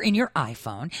that are in your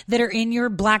iPhone, that are in your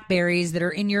Blackberries, that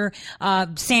are in your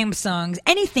Samsungs.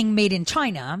 Anything made in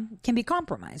China can be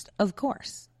compromised, of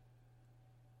course.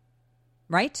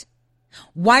 right?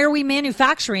 Why are we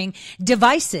manufacturing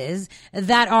devices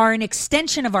that are an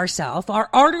extension of ourselves, our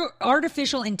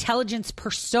artificial intelligence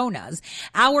personas,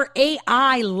 our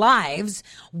AI lives?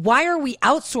 Why are we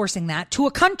outsourcing that to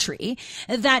a country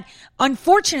that,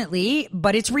 unfortunately,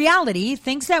 but it's reality,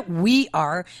 thinks that we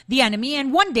are the enemy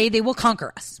and one day they will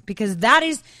conquer us, because that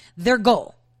is their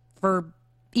goal for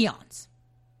eons?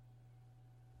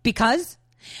 Because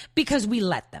we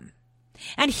let them.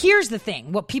 And here's the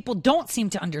thing, what people don't seem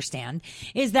to understand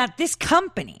is that this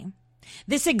company,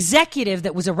 this executive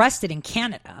that was arrested in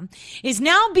Canada, is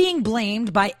now being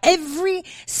blamed by every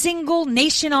single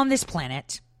nation on this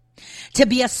planet to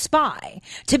be a spy,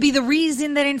 to be the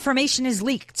reason that information is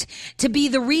leaked, to be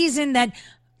the reason that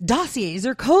dossiers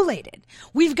are collated.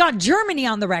 We've got Germany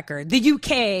on the record, the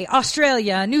UK,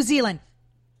 Australia, New Zealand,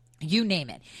 you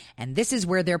name it. And this is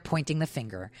where they're pointing the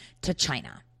finger to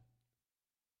China.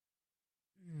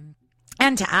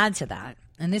 And to add to that,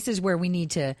 and this is where we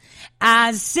need to,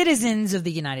 as citizens of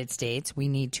the United States, we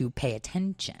need to pay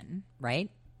attention,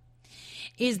 right?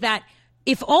 Is that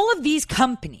if all of these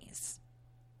companies,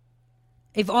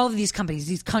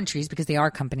 these countries, because they are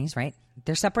companies, right?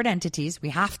 They're separate entities. We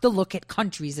have to look at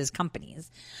countries as companies.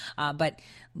 But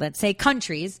let's say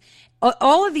countries,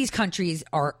 all of these countries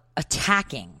are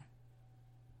attacking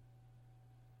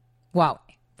Huawei,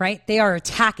 right? They are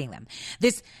attacking them.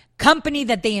 This company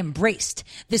that they embraced,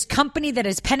 this company that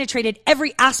has penetrated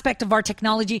every aspect of our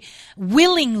technology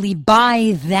willingly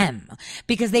by them,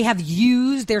 because they have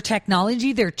used their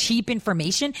technology, their cheap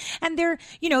information, and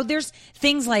there's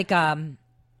things like, in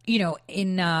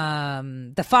the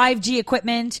 5G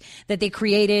equipment that they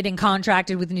created and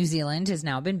contracted with New Zealand has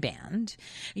now been banned.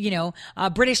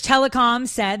 British Telecom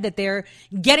said that they're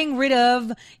getting rid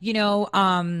of,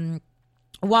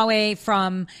 Huawei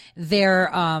from their,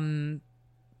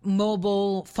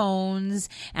 mobile phones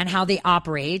and how they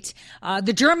operate.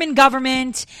 The German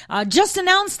government just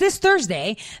announced this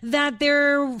Thursday that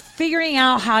they're figuring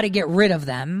out how to get rid of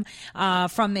them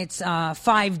from its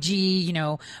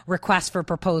 5G, request for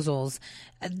proposals.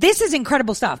 This is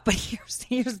incredible stuff, but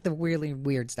here's the really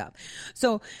weird stuff.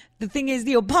 So the thing is,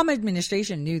 the Obama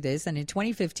administration knew this, and in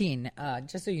 2015,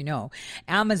 just so you know,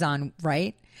 Amazon,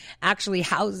 right, actually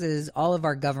houses all of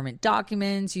our government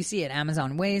documents. You see it,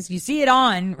 Amazon Ways. You see it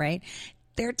on, right?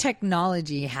 Their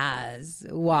technology has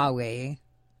Huawei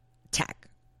tech.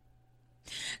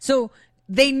 So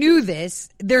they knew this.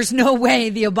 There's no way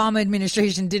the Obama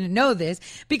administration didn't know this,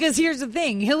 because here's the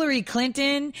thing. Hillary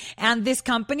Clinton and this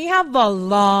company have a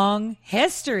long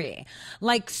history,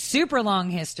 like super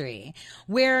long history,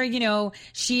 where,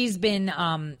 she's been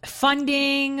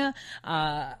funding,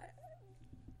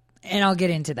 and I'll get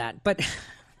into that. But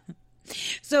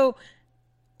so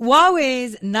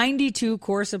Huawei's 92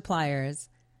 core suppliers,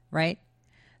 right?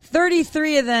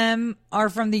 33 of them are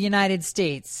from the United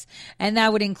States. And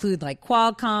that would include like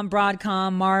Qualcomm,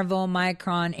 Broadcom, Marvell,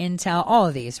 Micron, Intel, all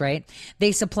of these, right?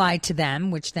 They supply to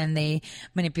them, which then they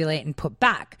manipulate and put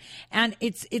back. And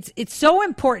it's so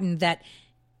important that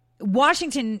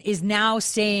Washington is now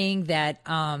saying that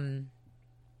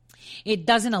it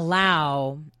doesn't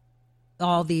allow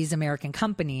all these American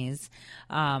companies,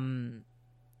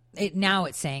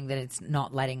 it's saying that it's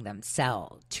not letting them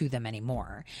sell to them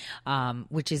anymore,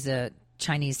 which is a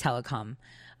Chinese telecom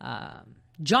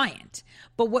giant.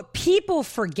 But what people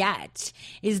forget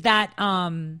is that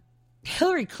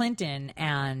Hillary Clinton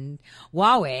and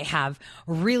Huawei have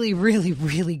really, really,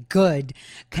 really good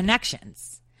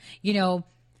connections,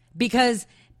 because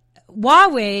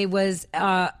Huawei was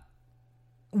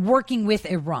working with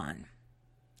Iran.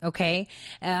 Okay.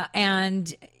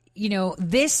 And,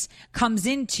 this comes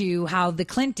into how the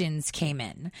Clintons came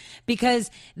in, because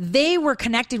they were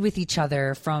connected with each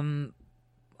other from,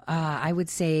 I would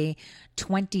say,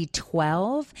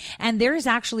 2012. And there's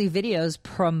actually videos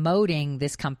promoting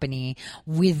this company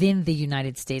within the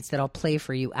United States that I'll play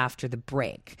for you after the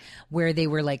break, where they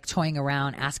were like toying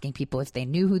around, asking people if they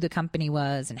knew who the company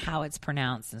was and how it's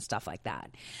pronounced and stuff like that.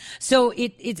 So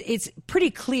it's pretty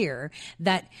clear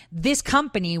that this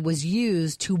company was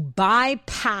used to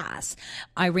bypass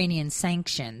Iranian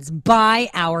sanctions by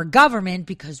our government,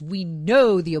 because we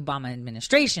know the Obama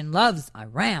administration loves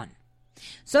Iran.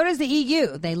 So does the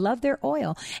EU. They love their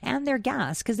oil and their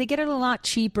gas because they get it a lot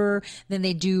cheaper than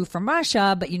they do from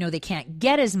Russia. But, they can't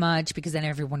get as much, because then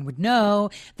everyone would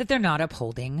know that they're not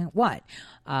upholding what?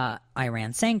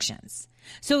 Iran sanctions.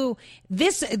 So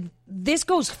this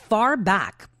goes far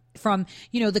back from,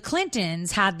 the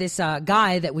Clintons had this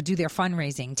guy that would do their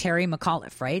fundraising, Terry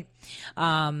McAuliffe, right?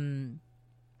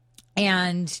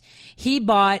 And he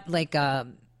bought like a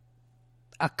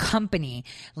a company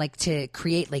like to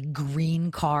create like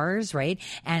green cars, right?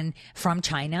 And from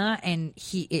China, and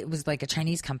it was like a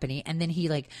Chinese company, and then he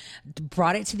like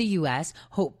brought it to the US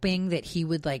hoping that he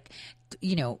would like,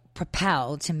 you know,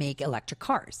 propel to make electric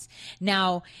cars.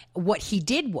 Now, what he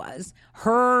did was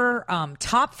her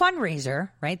top fundraiser,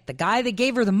 right? The guy that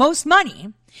gave her the most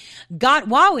money got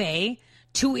Huawei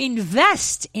to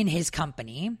invest in his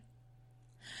company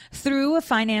through a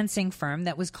financing firm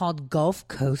that was called Gulf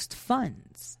Coast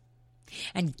Funds.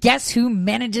 And guess who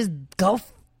manages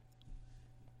Gulf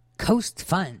Coast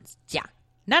Funds? Yeah,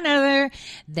 none other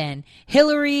than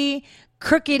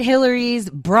Crooked Hillary's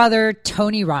brother,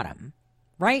 Tony Rodham,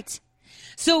 right?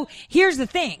 So here's the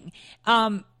thing.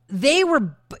 They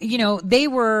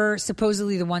were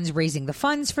supposedly the ones raising the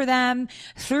funds for them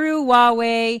through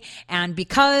Huawei. And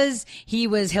because he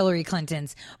was Hillary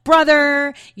Clinton's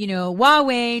brother, you know,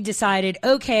 Huawei decided,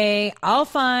 okay, I'll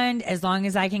fund as long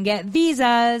as I can get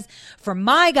visas for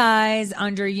my guys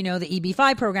under, you know, the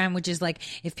EB-5 program, which is like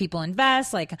if people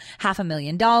invest like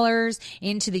 $500,000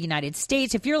 into the United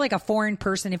States. If you're like a foreign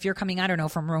person, if you're coming, I don't know,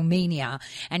 from Romania,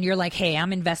 and you're like, hey,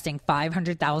 I'm investing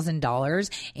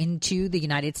 $500,000 into the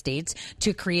United States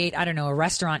to create, I don't know, a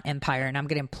restaurant empire, and I'm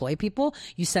going to employ people,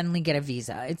 you suddenly get a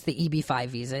visa. It's the EB-5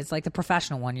 visa. It's like the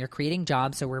professional one. You're creating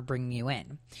jobs, so we're bringing you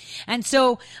in. And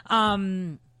so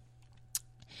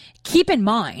keep in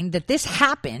mind that this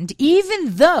happened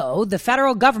even though the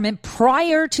federal government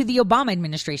prior to the Obama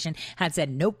administration had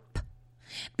said nope,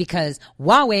 because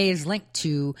Huawei is linked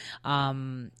to,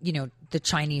 you know, the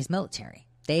Chinese military.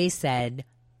 They said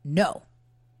no.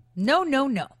 No, no,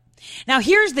 no. Now,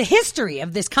 here's the history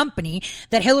of this company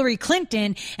that Hillary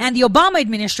Clinton and the Obama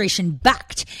administration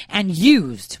backed and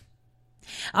used.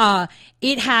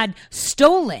 It had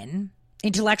stolen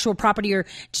intellectual property or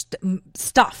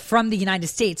stuff from the United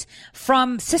States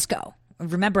from Cisco.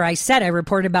 Remember, I said I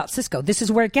reported about Cisco. This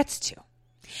is where it gets to.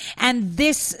 And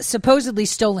this supposedly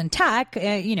stolen tech,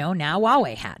 you know, now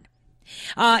Huawei had.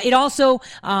 It also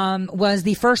was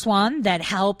the first one that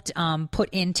helped put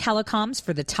in telecoms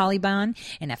for the Taliban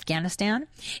in Afghanistan.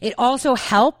 It also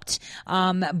helped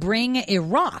bring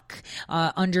Iraq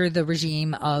under the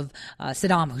regime of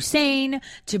Saddam Hussein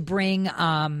to bring,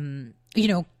 you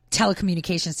know,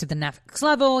 telecommunications to the next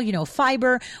level, you know,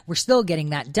 fiber. We're still getting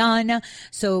that done.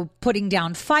 So putting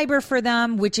down fiber for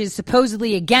them, which is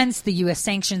supposedly against the U.S.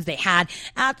 sanctions they had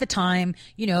at the time,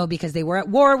 you know, because they were at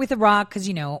war with Iraq because,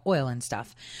 you know, oil and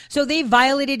stuff. So they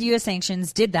violated U.S.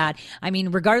 sanctions, did that. I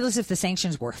mean, regardless if the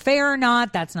sanctions were fair or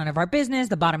not, that's none of our business.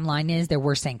 The bottom line is there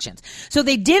were sanctions. So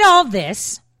they did all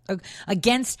this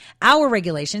against our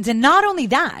regulations. And not only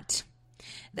that,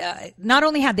 not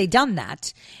only had they done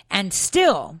that, and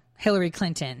still Hillary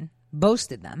Clinton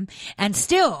boasted them, and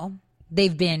still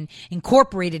they've been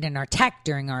incorporated in our tech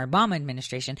during our Obama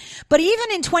administration. But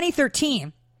even in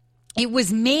 2013, it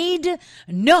was made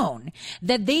known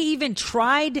that they even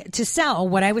tried to sell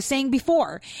what I was saying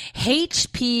before,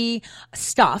 HP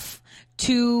stuff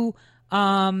to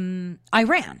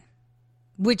Iran,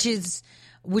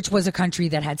 which was a country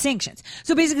that had sanctions.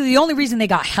 So basically the only reason they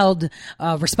got held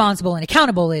responsible and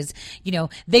accountable is, you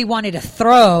know, they wanted to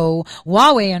throw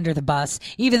Huawei under the bus,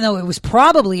 even though it was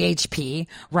probably HP,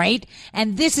 right?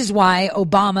 And this is why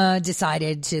Obama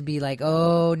decided to be like,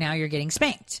 oh, now you're getting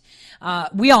spanked.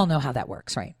 We all know how that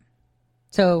works, right?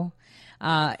 So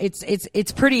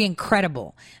it's pretty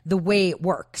incredible the way it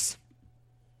works.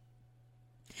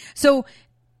 So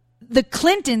the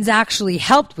Clintons actually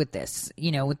helped with this,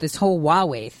 you know, with this whole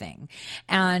Huawei thing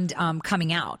and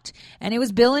coming out. And it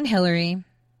was Bill and Hillary,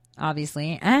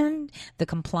 obviously, and the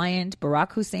compliant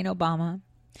Barack Hussein Obama.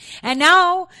 And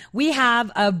now we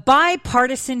have a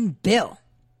bipartisan bill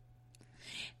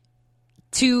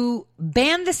to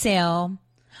ban the sale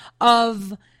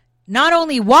of not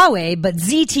only Huawei, but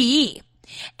ZTE.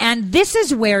 And this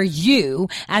is where you,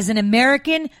 as an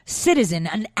American citizen,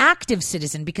 an active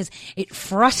citizen, because it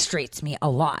frustrates me a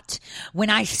lot when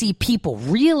I see people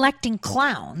re-electing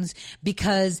clowns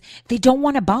because they don't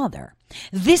want to bother.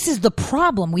 This is the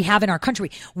problem we have in our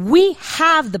country. We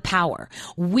have the power.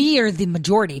 We are the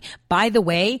majority. By the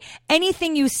way,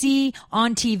 anything you see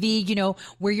on TV, you know,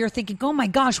 where you're thinking, oh my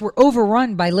gosh, we're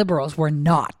overrun by liberals. We're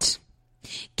not.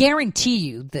 Guarantee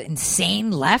you the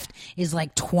insane left is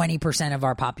like 20% of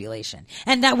our population.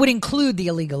 And that would include the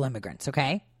illegal immigrants,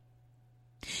 okay?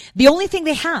 The only thing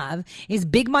they have is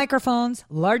big microphones,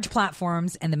 large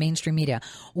platforms, and the mainstream media.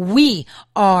 We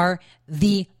are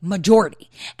the majority.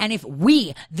 And if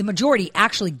we, the majority,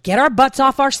 actually get our butts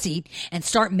off our seat and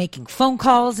start making phone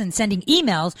calls and sending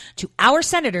emails to our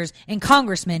senators and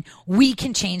congressmen, we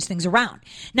can change things around.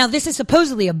 Now, this is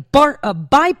supposedly a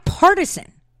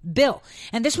bipartisan bill.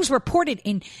 And this was reported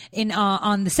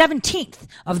on the 17th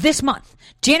of this month,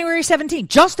 January 17th,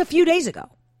 just a few days ago,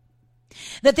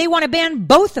 that they want to ban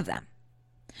both of them,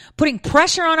 putting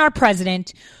pressure on our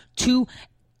president to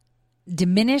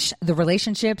diminish the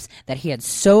relationships that he had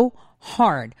so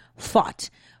hard fought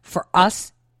for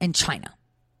us and China.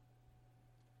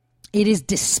 It is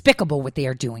despicable what they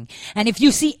are doing. And if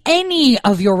you see any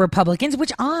of your Republicans,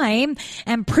 which I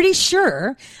am pretty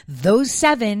sure those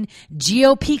 7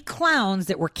 GOP clowns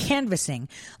that were canvassing,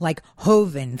 like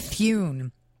Hoeven,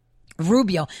 Thune,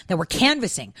 Rubio, that were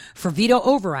canvassing for veto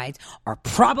overrides, are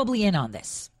probably in on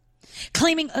this.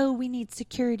 Claiming, oh, we need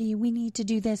security, we need to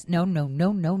do this.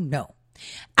 No.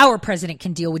 Our president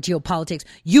can deal with geopolitics.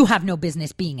 You have no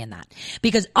business being in that,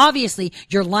 because obviously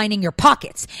you're lining your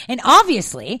pockets. And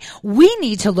obviously we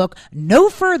need to look no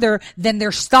further than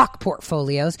their stock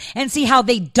portfolios and see how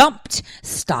they dumped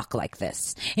stock like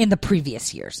this in the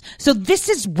previous years. So this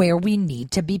is where we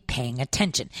need to be paying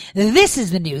attention. This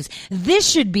is the news. This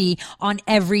should be on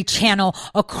every channel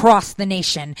across the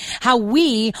nation. How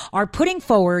we are putting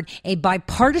forward a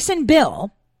bipartisan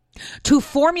bill to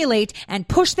formulate and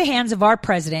push the hands of our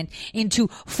president into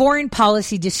foreign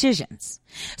policy decisions.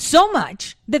 So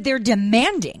much that they're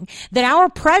demanding that our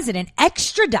president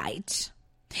extradite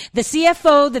the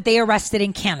CFO that they arrested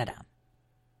in Canada.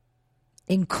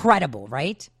 Incredible,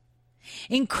 right?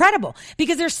 Incredible,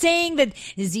 because they're saying that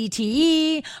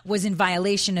ZTE was in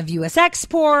violation of U.S.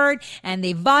 export and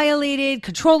they violated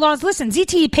control laws. Listen,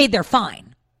 ZTE paid their fine.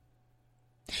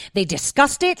 They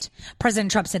discussed it. President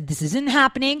Trump said this isn't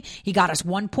happening. He got us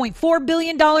 $1.4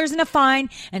 billion in a fine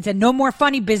and said no more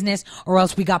funny business or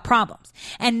else we got problems.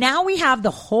 And now we have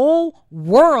the whole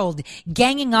world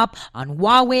ganging up on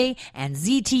Huawei and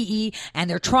ZTE, and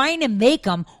they're trying to make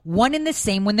them one and the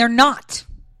same when they're not.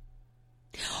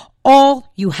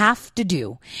 All you have to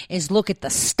do is look at the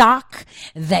stock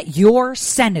that your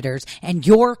senators and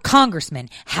your congressmen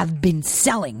have been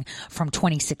selling from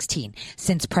 2016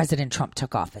 since President Trump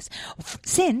took office.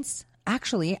 Since,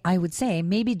 actually, I would say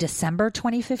maybe December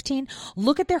 2015,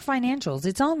 look at their financials.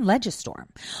 It's on Legistorm.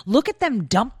 Look at them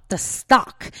dump the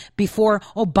stock before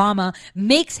Obama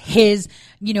makes his,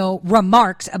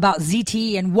 remarks about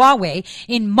ZTE and Huawei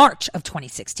in March of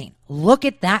 2016. Look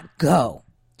at that go.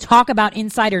 Talk about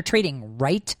insider trading,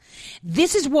 right?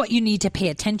 This is what you need to pay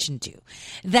attention to.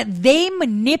 That they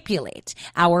manipulate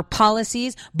our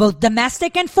policies, both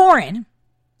domestic and foreign,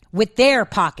 with their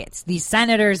pockets, these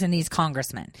senators and these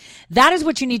congressmen. That is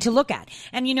what you need to look at.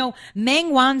 And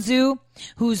Meng Wanzhou,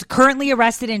 who's currently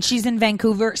arrested and she's in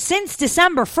Vancouver since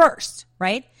December 1st,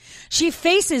 right? She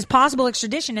faces possible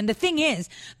extradition. And the thing is,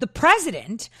 the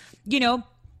president,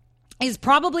 is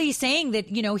probably saying that,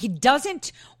 he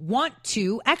doesn't want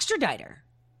to extradite her.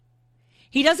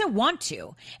 He doesn't want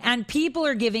to. And people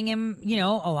are giving him,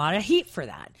 a lot of heat for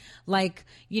that. Like,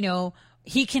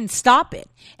 he can stop it.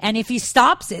 And if he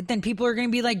stops it, then people are going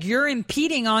to be like, you're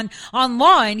impeding on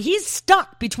law. And he's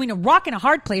stuck between a rock and a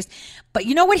hard place. But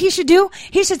you know what he should do?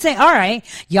 He should say, all right,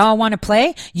 y'all want to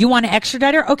play? You want to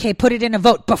extradite her? Okay, put it in a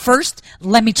vote. But first,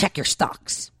 let me check your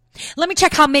stocks. Let me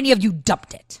check how many of you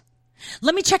dumped it.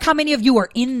 Let me check how many of you are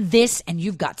in this and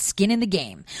you've got skin in the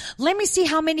game. Let me see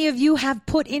how many of you have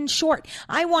put in short.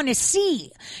 I want to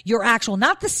see your actual,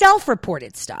 not the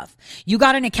self-reported stuff. You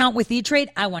got an account with E-Trade?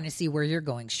 I want to see where you're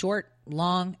going short,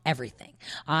 long, everything.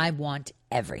 I want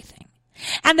everything.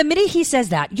 And the minute he says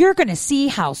that, you're going to see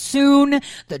how soon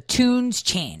the tunes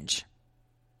change.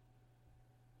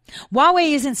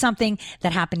 Huawei isn't something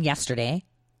that happened yesterday.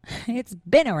 It's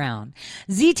been around.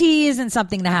 ZTE isn't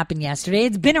something that happened yesterday.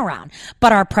 It's been around.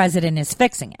 But our president is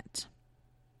fixing it.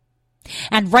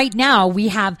 And right now, we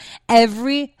have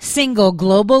every single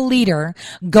global leader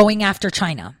going after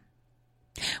China,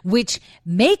 which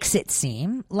makes it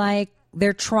seem like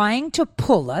they're trying to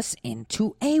pull us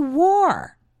into a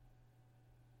war.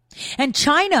 And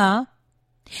China,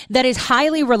 that is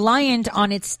highly reliant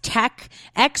on its tech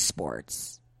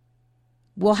exports,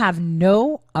 will have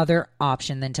no other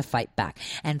option than to fight back.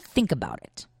 And think about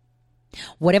it.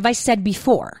 What have I said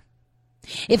before?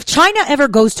 If China ever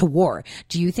goes to war,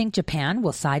 do you think Japan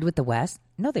will side with the West?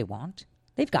 No, they won't.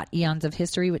 They've got eons of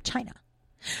history with China.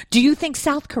 Do you think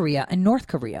South Korea and North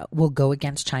Korea will go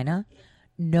against China?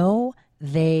 No,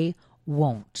 they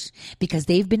won't, because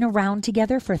they've been around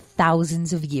together for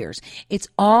thousands of years. It's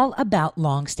all about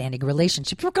long-standing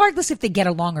relationships, regardless if they get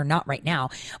along or not right now.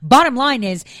 Bottom line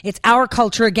is, it's our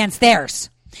culture against theirs.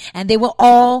 And they will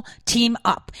all team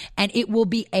up. And it will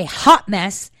be a hot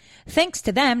mess, thanks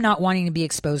to them not wanting to be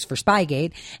exposed for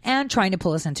Spygate and trying to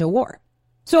pull us into a war.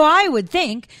 So I would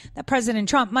think that President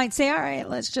Trump might say, all right,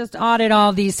 let's just audit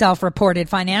all these self-reported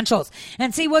financials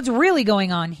and see what's really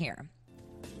going on here.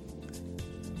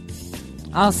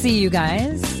 I'll see you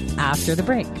guys after the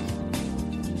break.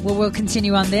 We'll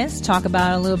continue on this, talk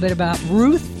about a little bit about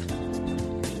Ruth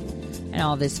and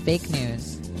all this fake news.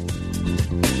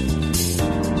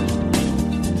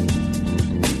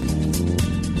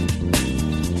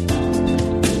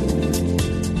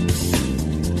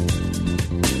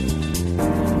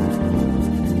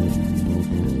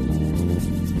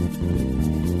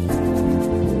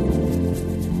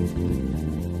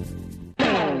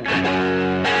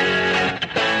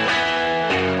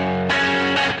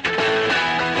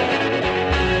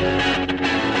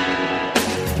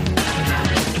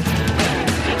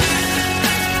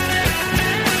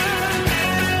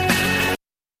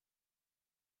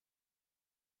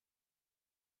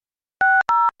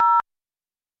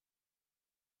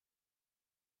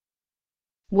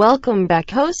 Welcome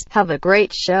back, host. Have a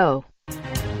great show.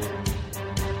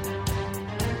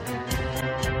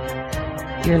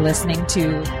 You're listening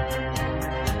to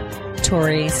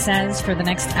Tori Says. For the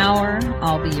next hour,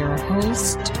 I'll be your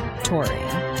host, Tori.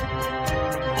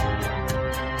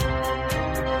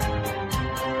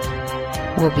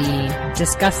 We'll be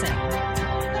discussing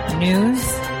news,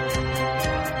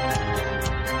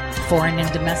 foreign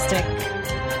and domestic,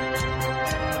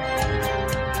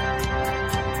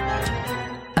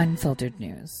 unfiltered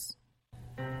news.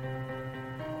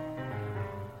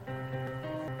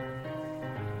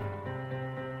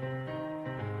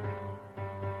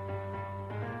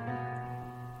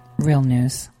 Real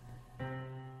news.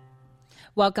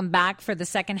 Welcome back for the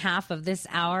second half of this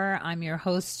hour. I'm your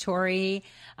host, Tori.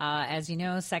 As you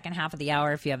know, second half of the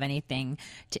hour, if you have anything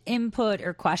to input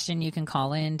or question, you can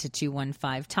call in to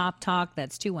 215-TOP-TALK.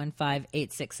 That's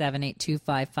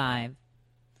 215-867-8255.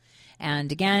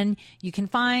 And again, you can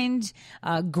find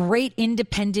great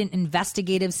independent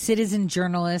investigative citizen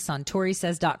journalists on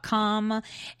ToriSays.com,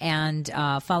 and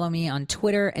follow me on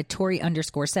Twitter at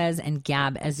Tori_says, and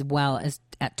Gab as well as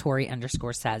at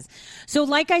Tori_says. So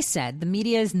like I said, the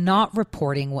media is not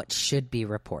reporting what should be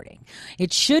reporting.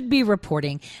 It should be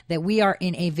reporting that we are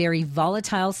in a very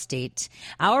volatile state.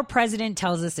 Our president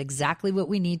tells us exactly what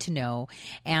we need to know.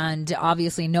 And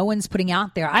obviously no one's putting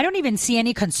out there. I don't even see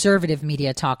any conservative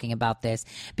media talking about this,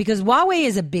 because Huawei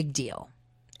is a big deal.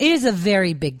 It is a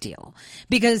very big deal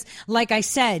because, like I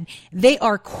said, they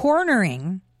are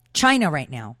cornering China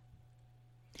right now.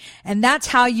 And that's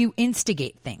how you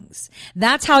instigate things.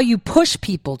 That's how you push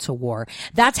people to war.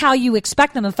 That's how you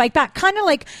expect them to fight back. Kind of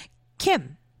like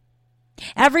Kim.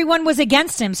 Everyone was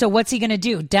against him, so what's he going to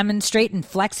do? Demonstrate and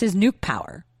flex his nuke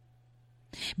power.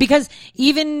 Because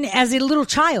even as a little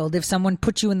child, if someone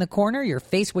put you in the corner, your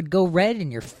face would go red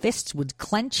and your fists would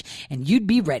clench and you'd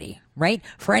be ready, right?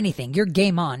 For anything. You're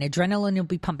game on. Adrenaline will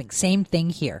be pumping. Same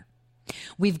thing here.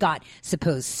 We've got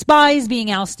supposed spies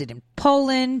being ousted in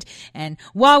Poland, and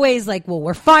Huawei's like, well,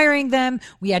 we're firing them.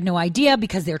 We had no idea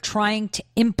because they're trying to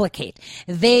implicate.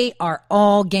 They are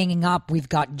all ganging up. We've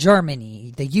got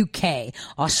Germany, the UK,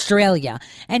 Australia,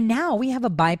 and now we have a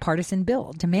bipartisan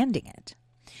bill demanding it,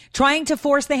 trying to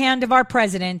force the hand of our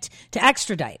president to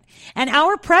extradite. And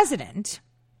our president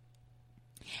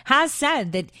has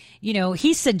said that, you know,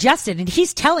 he suggested, and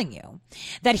he's telling you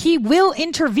that he will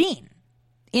intervene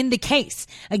in the case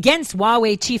against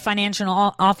Huawei Chief Financial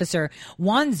Officer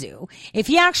Wang Zhu if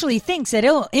he actually thinks that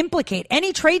it'll implicate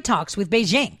any trade talks with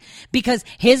Beijing, because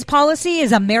his policy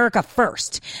is America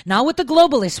first, not what the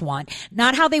globalists want,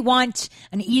 not how they want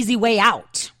an easy way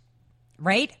out,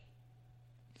 right?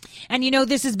 And, you know,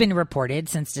 this has been reported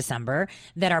since December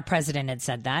that our president had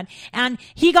said that. And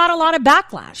he got a lot of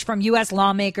backlash from U.S.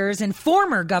 lawmakers and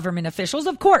former government officials,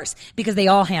 of course, because they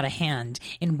all had a hand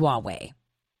in Huawei.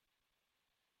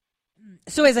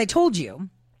 So as I told you,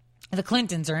 the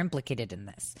Clintons are implicated in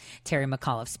this, Terry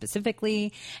McAuliffe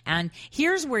specifically. And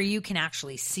here's where you can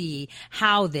actually see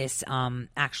how this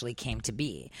actually came to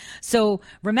be. So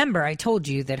remember, I told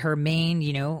you that her main,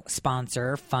 you know,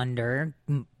 sponsor, funder,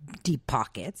 Deep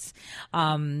Pockets,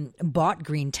 bought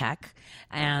Green Tech.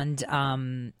 And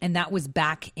that was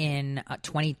back in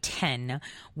 2010,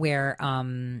 where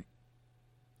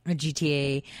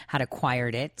GTA had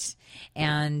acquired it,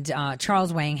 and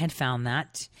Charles Wang had found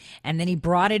that, and then he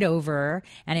brought it over,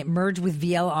 and it merged with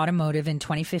VL Automotive in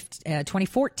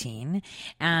 2014,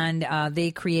 and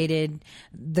they created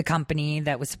the company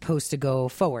that was supposed to go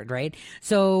forward, right?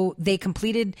 So they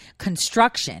completed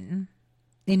construction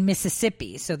in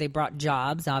Mississippi, so they brought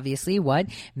jobs, obviously. What?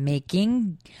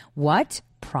 Making what?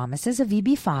 Promises of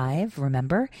EB-5,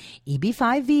 remember?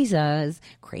 EB-5 visas,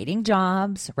 creating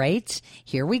jobs, right?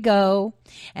 Here we go.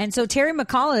 And so Terry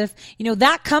McAuliffe,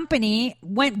 that company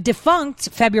went defunct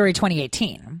February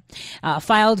 2018,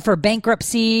 filed for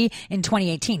bankruptcy in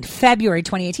 2018, February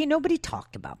 2018. Nobody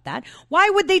talked about that. Why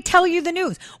would they tell you the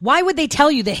news? Why would they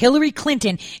tell you that Hillary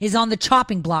Clinton is on the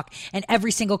chopping block and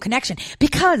every single connection?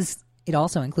 Because it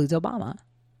also includes Obama.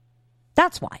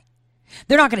 That's why.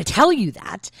 They're not going to tell you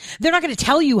that. They're not going to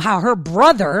tell you how her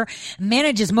brother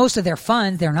manages most of their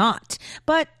funds. They're not.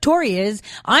 But Tori is.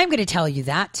 I'm going to tell you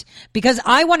that because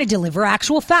I want to deliver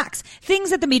actual facts. Things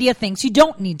that the media thinks you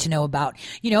don't need to know about.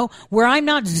 Where I'm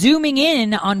not zooming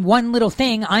in on one little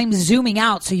thing, I'm zooming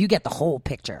out so you get the whole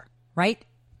picture, right?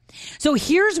 So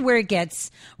here's where it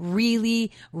gets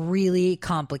really, really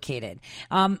complicated.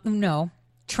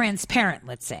 Transparent,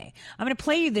 let's say. I'm going to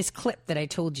play you this clip that I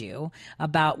told you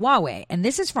about Huawei, and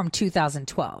this is from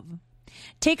 2012.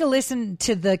 Take a listen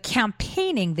to the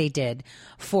campaigning they did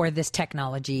for this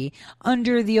technology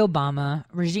under the Obama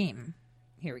regime.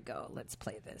 Here we go. Let's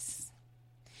play this.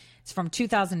 It's from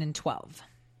 2012.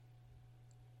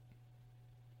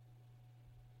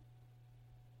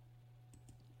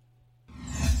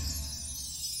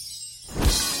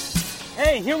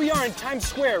 Hey, here we are in Times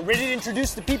Square, ready to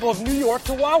introduce the people of New York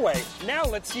to Huawei. Now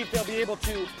let's see if they'll be able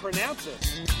to pronounce it.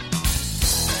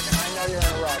 I know you're in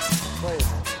a rush. Please.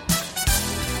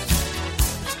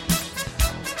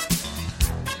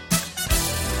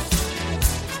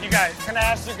 You guys, can I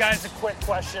ask you guys a quick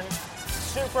question?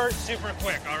 Super, super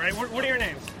quick, all right? What are your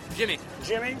names? Jimmy.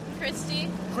 Jimmy? Christy.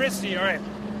 Christy, all right.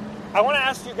 I want to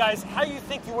ask you guys how you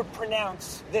think you would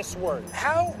pronounce this word.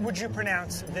 How would you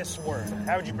pronounce this word?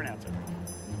 How would you pronounce it?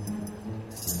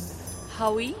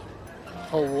 Hawaii.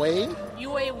 Hawaii.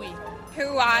 UAE.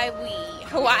 Hawaii.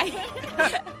 Hawaii.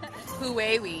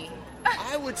 Huawei.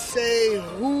 I would say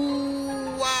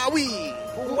Huawei.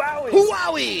 Huawei.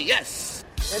 Huawei, yes.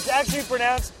 It's actually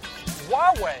pronounced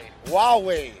Huawei.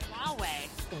 Huawei. Huawei.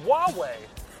 Huawei.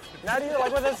 Now do you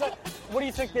like what do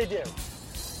you think they do?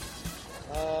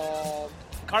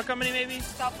 Car company, maybe?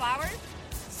 Sell flowers?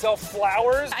 Sell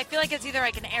flowers? I feel like it's either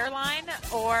like an airline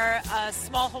or a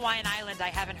small Hawaiian island I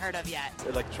haven't heard of yet.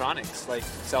 Electronics, like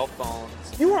cell phones.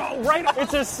 You were right.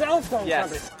 It's a cell phone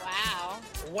company. Wow.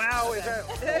 Wow. Is that?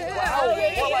 Wow.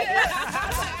 What like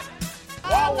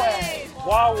Huawei.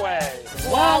 Huawei.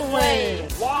 Huawei.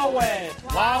 Huawei.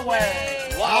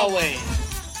 Huawei. Huawei.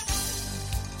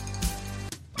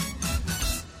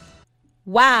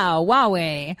 Wow,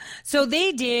 Huawei. So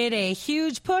they did a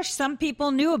huge push. Some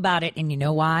people knew about it. And you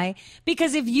know why?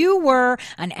 Because if you were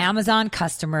an Amazon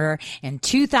customer in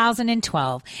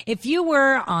 2012, if you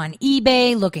were on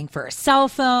eBay looking for a cell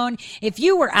phone, if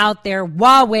you were out there,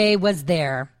 Huawei was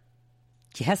there.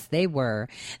 Yes, they were.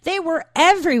 They were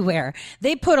everywhere.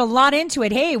 They put a lot into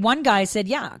it. Hey, one guy said,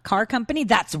 yeah, car company.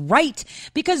 That's right.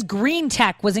 Because Green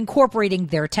Tech was incorporating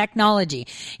their technology.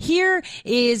 Here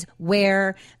is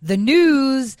where the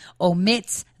news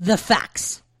omits the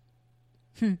facts.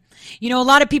 A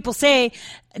lot of people say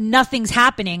nothing's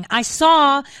happening. I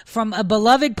saw from a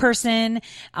beloved person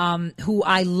who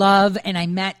I love and I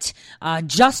met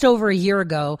just over a year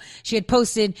ago. She had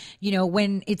posted,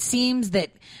 when it seems that,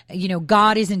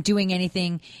 God isn't doing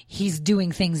anything, he's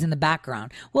doing things in the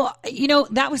background. Well,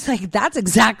 that was that's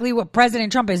exactly what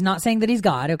President Trump is. Not saying that he's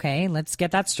God. Okay, let's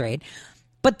get that straight.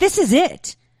 But this is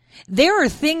it. There are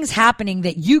things happening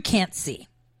that you can't see.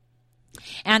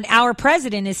 And our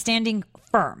president is standing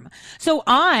firm. So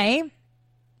I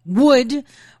would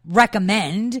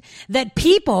recommend that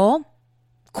people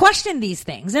question these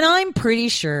things. And I'm pretty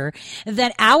sure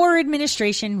that our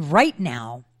administration right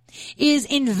now is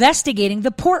investigating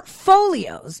the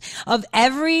portfolios of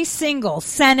every single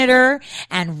senator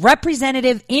and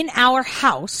representative in our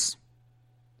House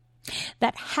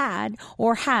that had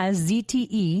or has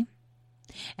ZTE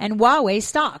and Huawei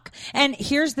stock. And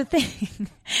here's the thing.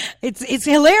 It's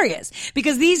hilarious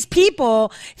because these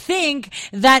people think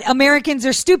that Americans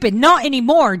are stupid. Not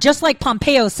anymore. Just like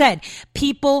Pompeo said,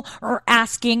 people are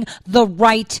asking the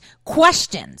right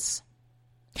questions.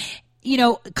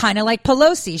 kind of like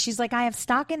Pelosi. She's like, I have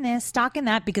stock in this, stock in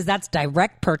that, because that's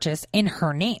direct purchase in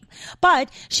her name. But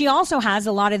she also has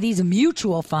a lot of these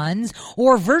mutual funds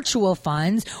or virtual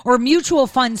funds or mutual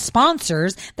fund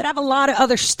sponsors that have a lot of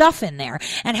other stuff in there,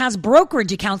 and has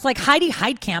brokerage accounts like Heidi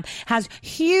Heitkamp has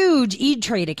huge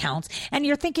E-Trade accounts. And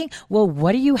you're thinking, well,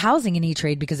 what are you housing in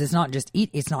E-Trade? Because it's not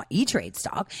E-Trade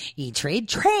stock. E-Trade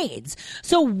trades.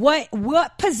 So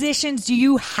what positions do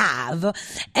you have?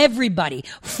 Everybody,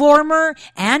 former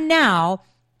and now,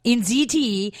 in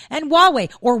ZTE and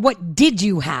Huawei? Or what did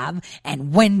you have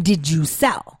and when did you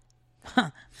sell?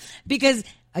 Because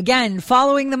again,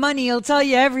 following the money will tell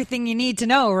you everything you need to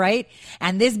know, right?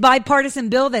 And this bipartisan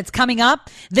bill that's coming up,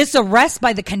 this arrest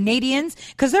by the Canadians,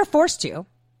 because they're forced to.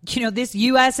 This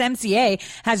USMCA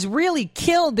has really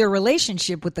killed their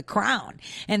relationship with the Crown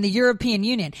and the European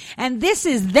Union. And this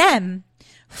is them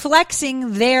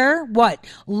flexing their,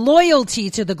 loyalty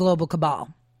to the global cabal.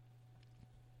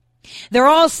 They're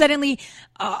all suddenly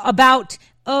about,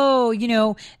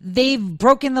 they've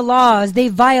broken the laws.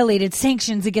 They've violated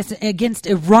sanctions against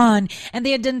Iran, and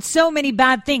they had done so many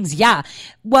bad things. Yeah.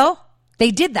 Well,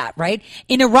 they did that, right?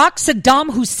 In Iraq,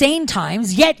 Saddam Hussein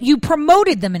times, yet you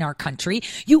promoted them in our country.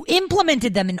 You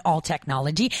implemented them in all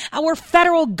technology. Our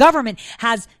federal government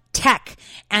has tech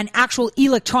and actual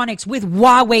electronics with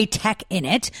Huawei tech in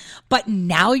it. But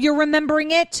now you're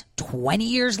remembering it 20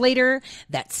 years later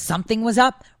that something was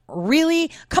up.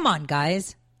 Really? Come on,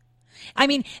 guys. I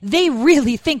mean, they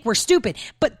really think we're stupid.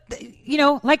 But,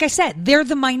 like I said, they're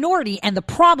the minority. And the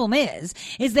problem is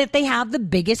that they have the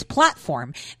biggest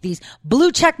platform. These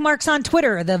blue check marks on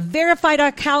Twitter, the verified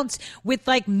accounts with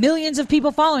millions of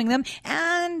people following them,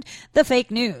 and the fake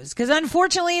news. Because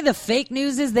unfortunately, the fake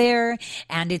news is there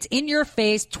and it's in your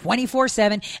face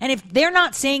 24/7. And if they're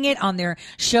not saying it on their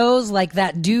shows like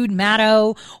that dude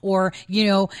Maddow or,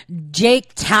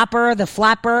 Jake Tapper, the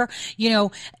flapper,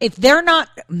 if they're not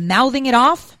mouthing it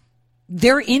off,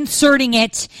 they're inserting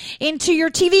it into your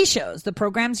TV shows, the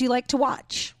programs you like to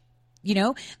watch.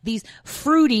 These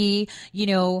fruity,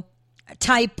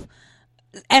 type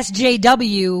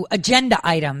SJW agenda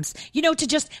items, to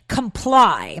just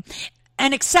comply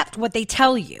and accept what they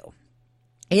tell you.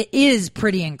 It is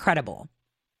pretty incredible.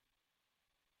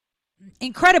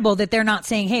 Incredible that they're not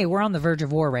saying, hey, we're on the verge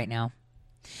of war right now.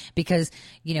 Because,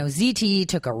 ZTE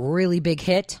took a really big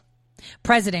hit.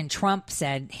 President Trump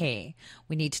said, hey,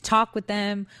 we need to talk with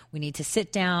them. We need to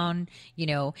sit down,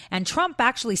 and Trump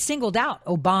actually singled out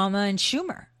Obama and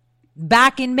Schumer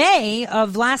back in May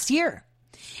of last year.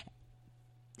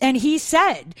 And he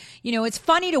said, it's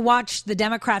funny to watch the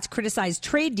Democrats criticize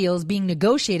trade deals being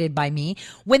negotiated by me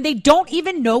when they don't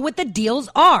even know what the deals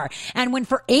are. And when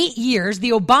for 8 years,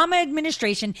 the Obama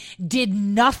administration did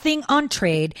nothing on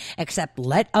trade except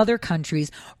let other countries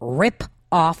rip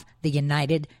off the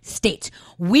United States.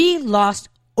 We lost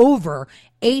over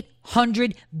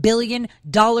 $800 billion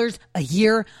a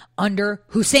year under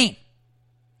Hussein.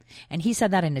 And he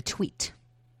said that in a tweet.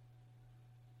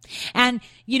 And,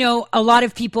 a lot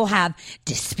of people have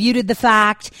disputed the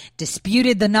fact,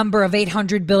 disputed the number of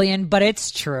 800 billion, but it's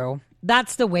true.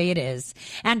 That's the way it is.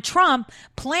 And Trump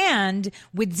planned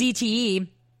with ZTE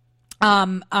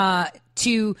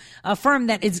to a firm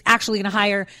that is actually going to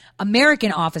hire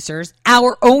American officers,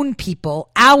 our own people,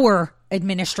 our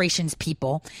administration's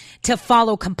people, to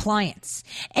follow compliance.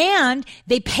 And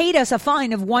they paid us a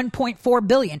fine of $1.4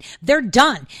 billion. They're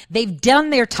done. They've done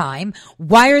their time.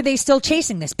 Why are they still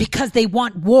chasing this? Because they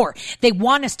want war. They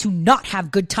want us to not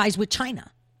have good ties with China.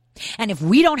 And if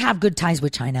we don't have good ties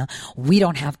with China, we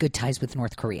don't have good ties with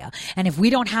North Korea. And if we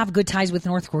don't have good ties with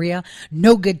North Korea,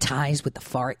 no good ties with the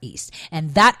Far East.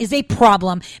 And that is a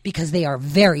problem because they are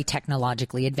very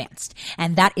technologically advanced.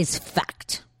 And that is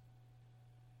fact.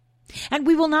 And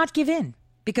we will not give in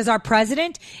because our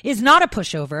president is not a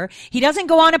pushover. He doesn't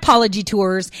go on apology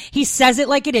tours. He says it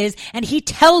like it is, and he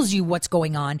tells you what's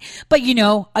going on. But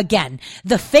again,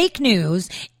 the fake news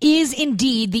is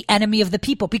indeed the enemy of the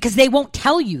people because they won't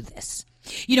tell you this.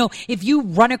 If you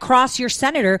run across your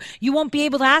senator, you won't be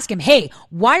able to ask him, hey,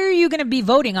 why are you going to be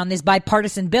voting on this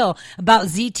bipartisan bill about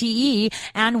ZTE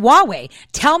and Huawei?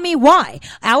 Tell me why.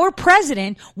 Our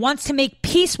president wants to make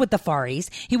peace with the Far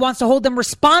East. He wants to hold them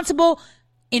responsible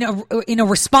in a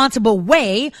responsible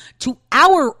way to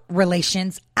our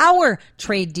relations, our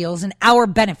trade deals, and our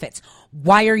benefits.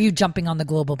 Why are you jumping on the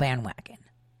global bandwagon?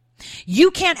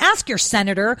 You can't ask your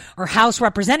senator or House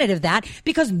representative that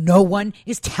because no one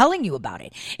is telling you about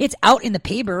it. It's out in the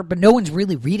paper, but no one's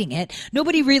really reading it.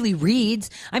 Nobody really reads.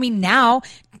 I mean, now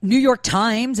New York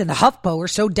Times and the HuffPo are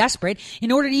so desperate.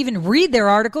 In order to even read their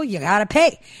article, you got to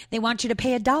pay. They want you to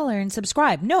pay $1 and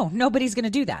subscribe. No, nobody's going to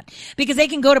do that because they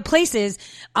can go to places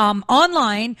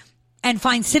online and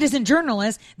find citizen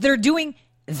journalists that are doing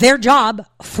their job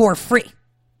for free.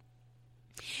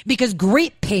 Because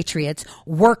great patriots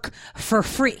work for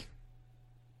free.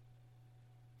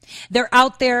 They're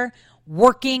out there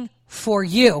working for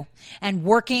you and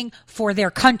working for their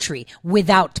country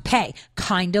without pay,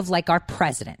 kind of like our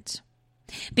president.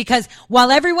 Because while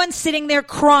everyone's sitting there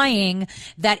crying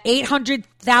that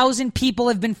 800,000 people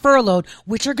have been furloughed,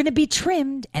 which are going to be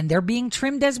trimmed, and they're being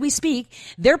trimmed as we speak,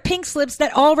 they're pink slips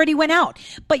that already went out.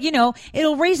 But, you know,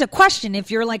 it'll raise a question if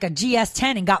you're like a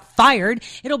GS10 and got fired.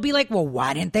 It'll be like, well,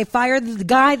 why didn't they fire the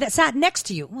guy that sat next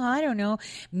to you? Well, I don't know.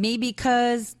 Maybe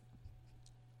because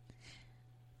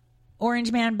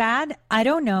Orange Man bad? I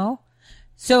don't know.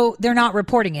 So they're not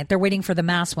reporting it. They're waiting for the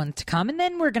mass one to come. And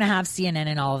then we're going to have CNN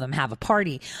and all of them have a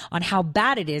party on how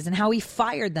bad it is and how he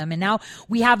fired them. And now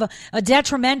we have a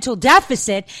detrimental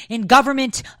deficit in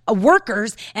government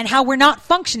workers and how we're not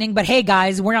functioning. But hey,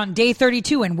 guys, we're on day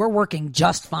 32 and we're working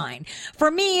just fine. For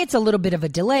me, it's a little bit of a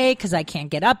delay because I can't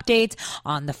get updates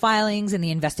on the filings and the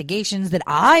investigations that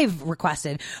I've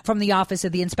requested from the Office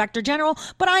of the Inspector General.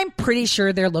 But I'm pretty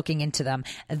sure they're looking into them.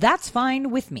 That's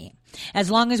fine with me, as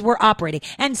long as we're operating.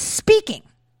 And speaking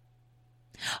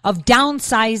of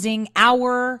downsizing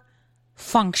our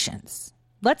functions,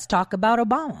 let's talk about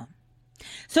Obama.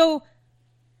 So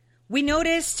we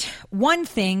noticed one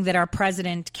thing that our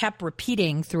president kept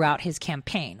repeating throughout his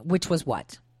campaign, which was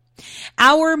what?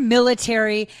 Our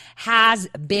military has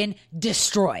been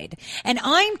destroyed. And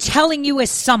I'm telling you, as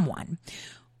someone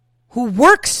who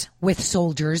works with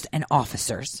soldiers and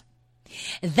officers,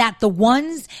 that the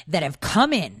ones that have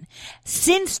come in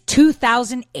since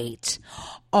 2008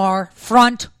 are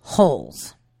front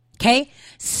holes, okay?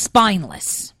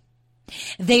 Spineless.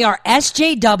 They are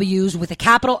SJWs with a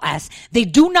capital S. They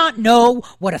do not know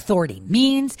what authority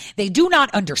means. They do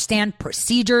not understand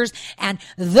procedures. And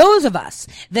those of us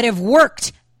that have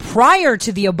worked prior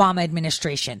to the Obama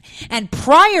administration and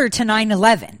prior to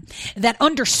 9/11 that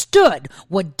understood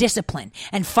what discipline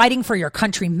and fighting for your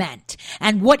country meant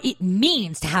and what it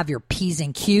means to have your P's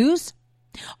and Q's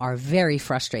are very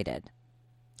frustrated.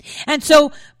 And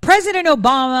so President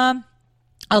Obama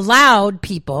allowed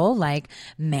people like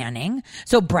Manning,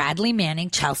 so Bradley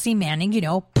Manning, Chelsea Manning, you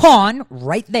know, pawn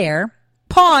right there,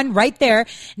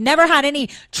 never had any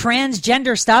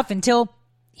transgender stuff until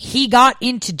he got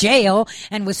into jail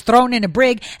and was thrown in a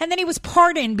brig, and then he was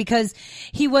pardoned because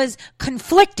he was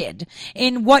conflicted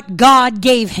in what God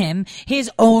gave him,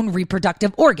 his own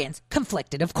reproductive organs.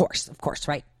 Conflicted, of course,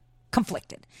 right?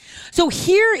 Conflicted. So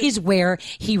here is where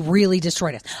he really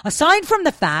destroyed us. Aside from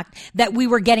the fact that we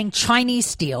were getting Chinese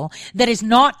steel that is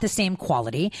not the same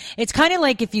quality, it's kind of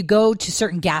like if you go to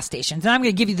certain gas stations, and I'm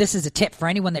going to give you this as a tip for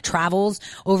anyone that travels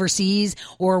overseas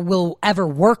or will ever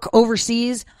work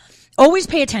overseas. Always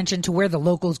pay attention to where the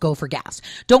locals go for gas.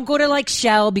 Don't go to like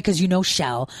Shell because you know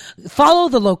Shell. Follow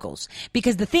the locals,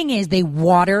 because the thing is they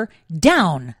water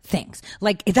down things.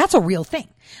 Like that's a real thing.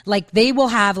 Like they will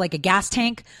have like a gas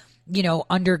tank, you know,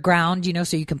 underground, you know,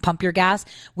 so you can pump your gas,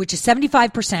 which is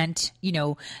 75%, you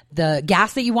know, the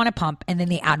gas that you want to pump, and then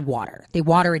they add water. They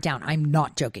water it down. I'm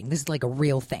not joking. This is like a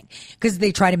real thing because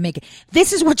they try to make it.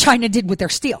 This is what China did with their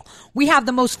steel. We have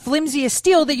the most flimsiest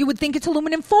steel that you would think it's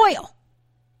aluminum foil.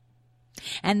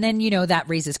 And then, you know, that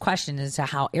raises questions as to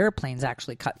how airplanes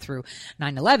actually cut through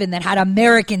 9/11 that had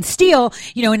American steel,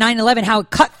 you know, in 9/11, how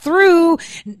it cut through,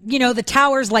 you know, the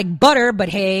towers like butter. But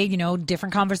hey, you know,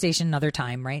 different conversation another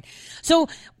time, right? So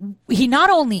he not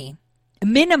only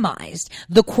minimized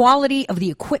the quality of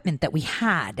the equipment that we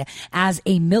had as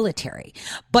a military,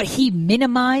 but he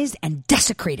minimized and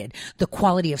desecrated the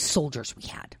quality of soldiers we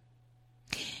had.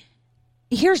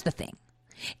 Here's the thing.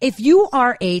 If you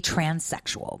are a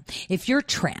transsexual, if you're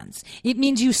trans, it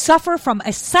means you suffer from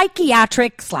a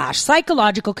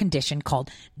psychiatric/psychological condition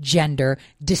called gender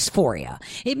dysphoria.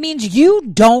 It means you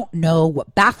don't know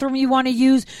what bathroom you want to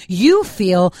use. You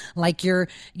feel like you're,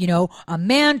 you know, a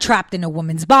man trapped in a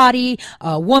woman's body,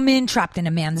 a woman trapped in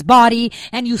a man's body,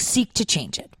 and you seek to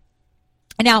change it.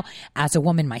 Now, as a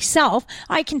woman myself,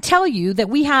 I can tell you that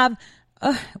we have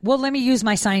well, let me use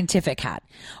my scientific hat.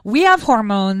 We have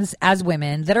hormones as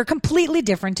women that are completely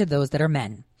different to those that are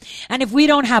men. And if we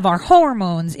don't have our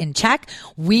hormones in check,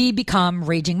 we become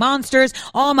raging monsters.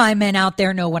 All my men out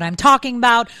there know what I'm talking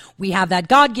about. We have that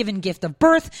God-given gift of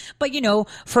birth, but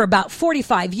for about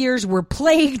 45 years, we're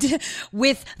plagued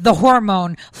with the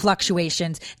hormone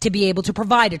fluctuations to be able to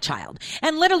provide a child.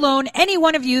 And let alone any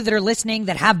one of you that are listening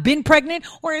that have been pregnant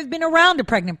or have been around a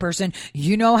pregnant person,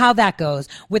 you know how that goes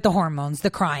with the hormones, the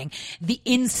crying, the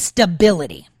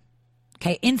instability.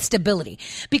 Okay, instability.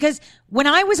 Because when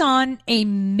I was on a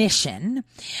mission,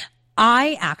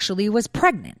 I actually was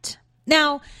pregnant.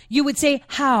 Now, you would say,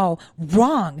 how?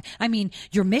 Wrong. I mean,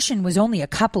 your mission was only a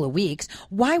couple of weeks.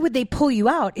 Why would they pull you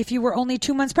out if you were only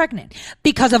 2 months pregnant?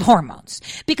 Because of hormones.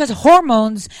 Because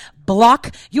hormones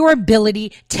block your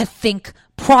ability to think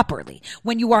properly.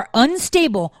 When you are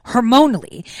unstable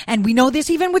hormonally, and we know this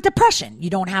even with depression, you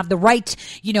don't have the right,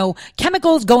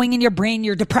 chemicals going in your brain,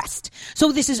 you're depressed.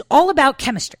 So this is all about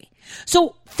chemistry.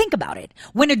 So think about it.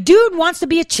 When a dude wants to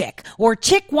be a chick or a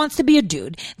chick wants to be a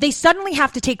dude, they suddenly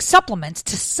have to take supplements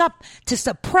to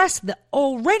suppress the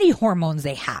already hormones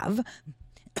they have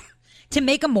to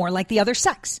make them more like the other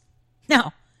sex.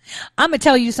 Now, I'm going to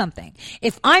tell you something.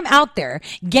 If I'm out there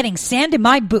getting sand in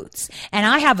my boots and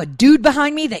I have a dude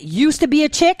behind me that used to be a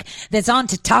chick that's on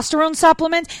testosterone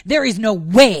supplements, there is no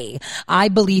way I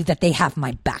believe that they have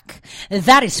my back.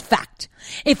 That is fact.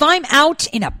 If I'm out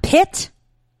in a pit,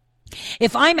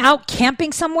 if I'm out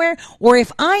camping somewhere, or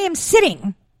if I am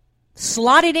sitting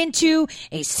slotted into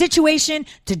a situation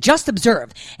to just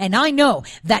observe, and I know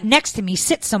that next to me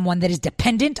sits someone that is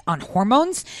dependent on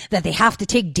hormones that they have to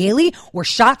take daily or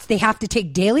shots they have to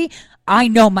take daily, I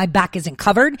know my back isn't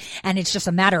covered, and it's just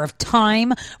a matter of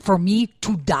time for me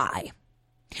to die.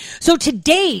 So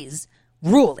today's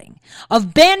ruling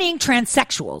of banning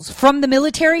transsexuals from the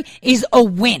military is a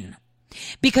win.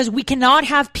 Because we cannot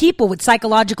have people with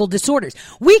psychological disorders.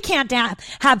 We can't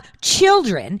have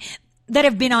children that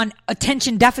have been on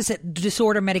attention deficit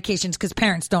disorder medications because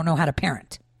parents don't know how to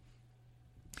parent.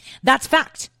 That's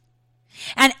fact.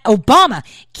 And Obama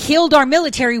killed our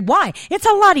military. Why? It's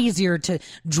a lot easier to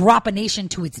drop a nation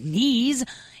to its knees.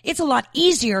 It's a lot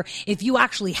easier if you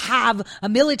actually have a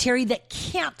military that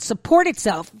can't support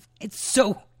itself. It's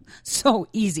so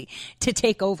easy to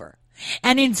take over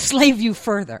and enslave you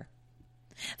further.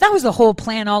 That was the whole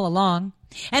plan all along.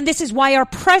 And this is why our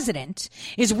president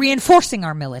is reinforcing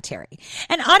our military.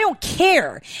 And I don't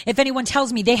care if anyone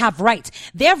tells me they have rights.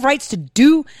 They have rights to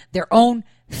do their own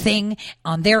thing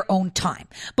on their own time.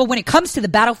 But when it comes to the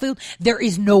battlefield, there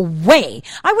is no way.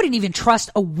 I wouldn't even trust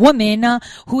a woman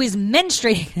who is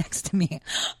menstruating next to me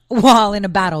while in a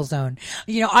battle zone.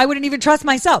 I wouldn't even trust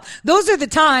myself. Those are the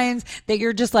times that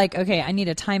you're just like, okay, I need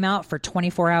a timeout for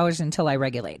 24 hours until I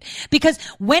regulate. Because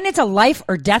when it's a life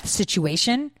or death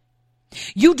situation,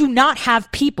 you do not have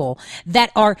people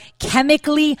that are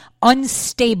chemically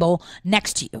unstable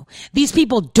next to you. These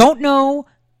people don't know.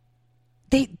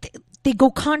 They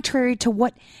go contrary to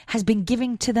what has been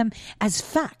given to them as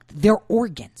fact, their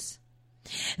organs.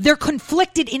 They're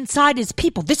conflicted inside as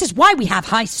people. This is why we have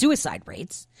high suicide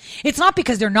rates. It's not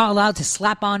because they're not allowed to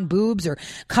slap on boobs or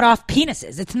cut off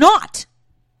penises. It's not.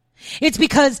 It's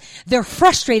because they're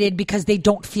frustrated because they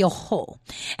don't feel whole.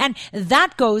 And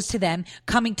that goes to them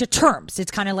coming to terms. It's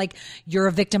kind of like you're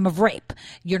a victim of rape.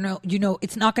 You know,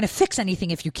 it's not going to fix anything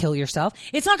if you kill yourself.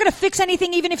 It's not going to fix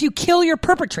anything even if you kill your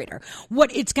perpetrator.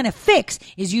 What it's going to fix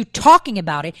is you talking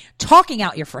about it, talking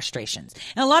out your frustrations.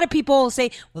 And a lot of people will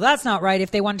say, well, that's not right if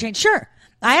they want to change. Sure.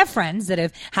 I have friends that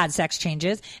have had sex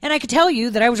changes, and I could tell you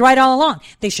that I was right all along.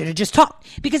 They should have just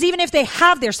talked. Because even if they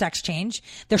have their sex change,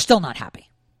 they're still not happy.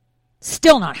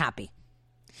 Still not happy.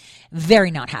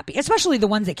 Very not happy. Especially the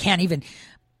ones that can't even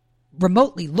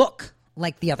remotely look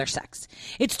like the other sex.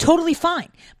 It's totally fine.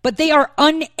 But they are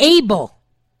unable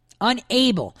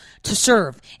to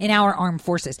serve in our armed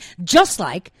forces. Just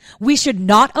like we should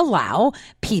not allow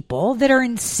people that are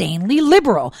insanely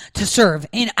liberal to serve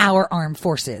in our armed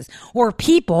forces. Or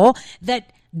people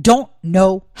that don't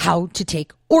know how to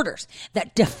take orders,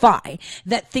 that defy,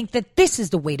 that think that this is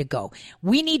the way to go.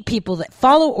 We need people that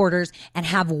follow orders and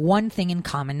have one thing in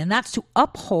common, and that's to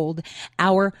uphold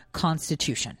our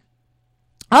Constitution.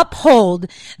 Uphold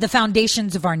the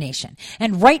foundations of our nation.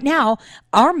 And right now,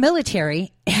 our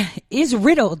military is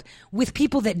riddled with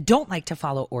people that don't like to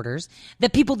follow orders,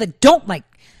 that people that don't like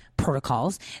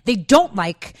protocols. They don't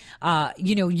like,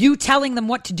 you telling them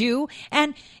what to do.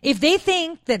 And if they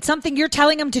think that something you're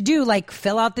telling them to do, like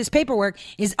fill out this paperwork,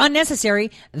 is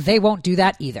unnecessary, they won't do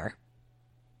that either.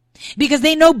 Because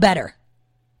they know better.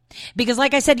 Because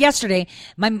like I said yesterday,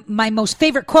 my most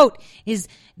favorite quote is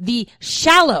the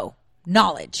shallow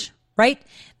knowledge, right?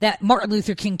 That Martin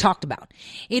Luther King talked about.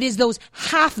 It is those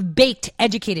half-baked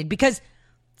educated, because,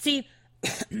 see,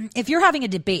 if you're having a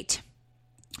debate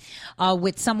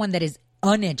with someone that is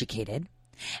uneducated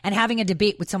and having a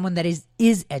debate with someone that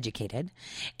is educated,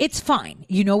 it's fine.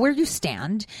 You know where you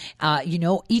stand. You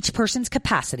know each person's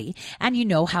capacity, and you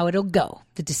know how it'll go.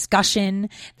 The discussion,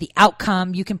 the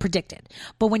outcome, you can predict it.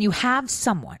 But when you have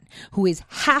someone who is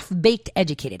half-baked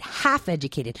educated,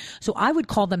 half-educated, so I would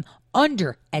call them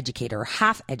undereducated or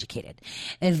half-educated,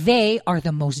 they are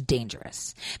the most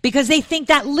dangerous, because they think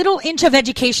that little inch of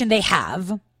education they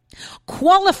have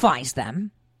qualifies them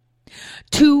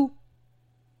to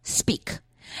speak.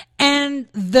 And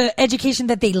the education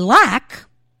that they lack,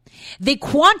 they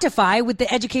quantify with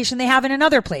the education they have in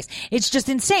another place. It's just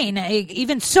insane.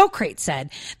 Even Socrates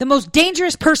said the most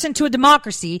dangerous person to a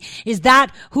democracy is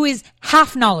that who is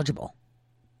half knowledgeable.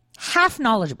 Half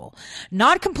knowledgeable.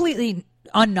 Not completely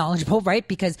unknowledgeable, right?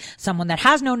 Because someone that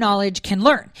has no knowledge can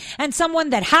learn. And someone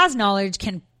that has knowledge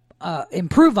can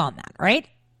improve on that, right?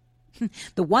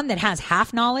 The one that has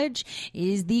half knowledge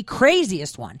is the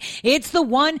craziest one. It's the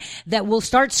one that will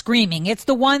start screaming. It's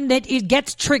the one that it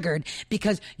gets triggered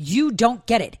because you don't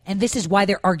get it. And this is why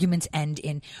their arguments end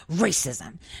in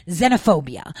racism,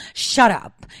 xenophobia, shut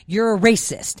up, you're a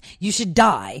racist, you should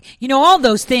die. You know, all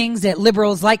those things that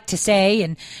liberals like to say,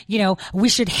 and, you know, we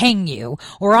should hang you,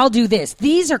 or I'll do this.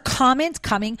 These are comments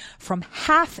coming from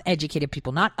half-educated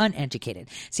people, not uneducated.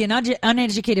 See, an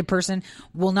uneducated person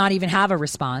will not even have a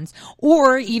response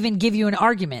or even give you an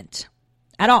argument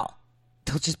at all.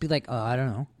 They'll just be like, oh, I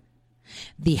don't know.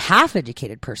 The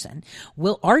half-educated person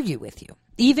will argue with you,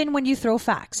 even when you throw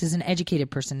facts as an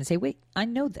educated person and say, wait, I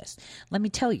know this. Let me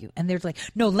tell you. And they're like,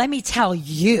 no, let me tell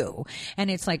you. And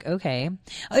it's like, okay.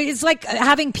 It's like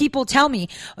having people tell me,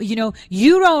 you know,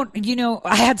 you don't, you know,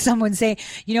 I had someone say,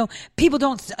 you know, people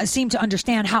don't seem to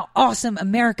understand how awesome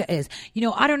America is. You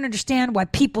know, I don't understand why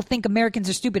people think Americans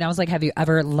are stupid. I was like, have you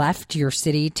ever left your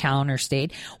city, town, or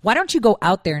state? Why don't you go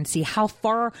out there and see how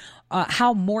far,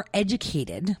 how more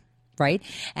educated, right?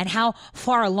 And how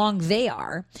far along they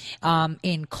are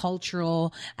in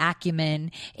cultural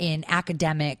acumen, in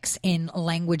academics, in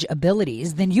language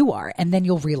abilities than you are. And then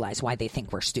you'll realize why they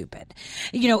think we're stupid.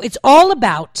 You know, it's all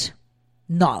about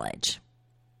knowledge.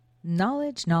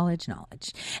 Knowledge, knowledge,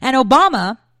 knowledge. And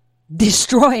Obama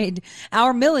destroyed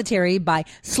our military by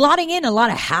slotting in a lot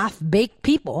of half-baked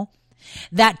people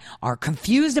that are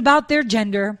confused about their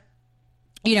gender,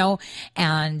 you know,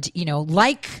 and, you know,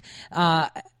 like,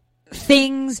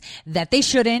 things that they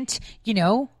shouldn't, you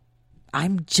know.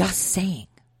 I'm just saying.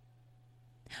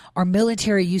 Our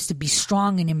military used to be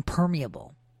strong and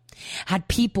impermeable, had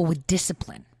people with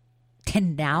discipline.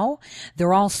 And now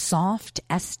they're all soft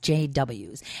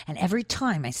SJWs. And every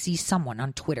time I see someone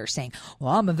on Twitter saying,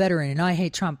 well, I'm a veteran and I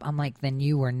hate Trump, I'm like, then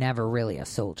you were never really a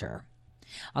soldier.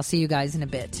 I'll see you guys in a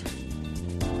bit.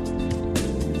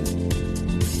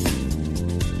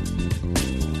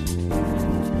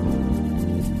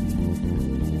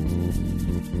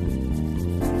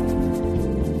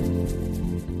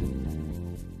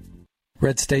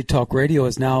 Red State Talk Radio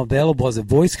is now available as a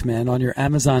voice command on your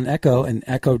Amazon Echo and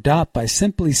Echo Dot by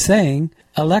simply saying,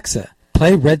 Alexa,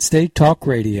 play Red State Talk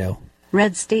Radio.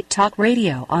 Red State Talk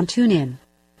Radio on TuneIn.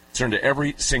 Turn to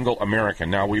every single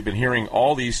American. Now, we've been hearing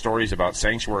all these stories about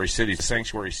sanctuary cities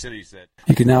that...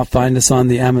 You can now find us on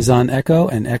the Amazon Echo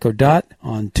and Echo Dot,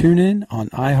 on TuneIn, on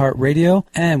iHeartRadio,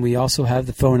 and we also have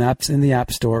the phone apps in the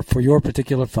App Store for your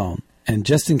particular phone. And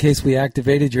just in case we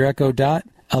activated your Echo Dot,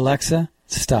 Alexa,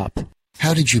 stop.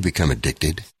 How did you become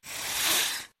addicted?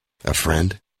 A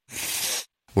friend?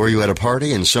 Were you at a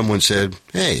party and someone said,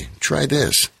 hey, try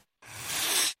this?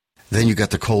 Then you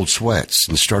got the cold sweats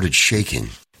and started shaking.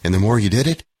 And the more you did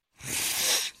it,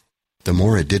 the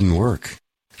more it didn't work.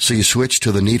 So you switched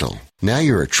to the needle. Now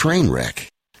you're a train wreck.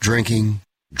 Drinking,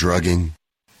 drugging,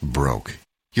 broke.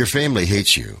 Your family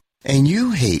hates you. And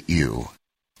you hate you.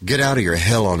 Get out of your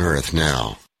hell on earth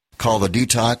now. Call the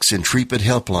Detox and Treatment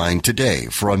Helpline today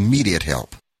for immediate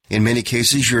help. In many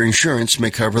cases, your insurance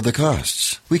may cover the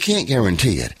costs. We can't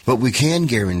guarantee it, but we can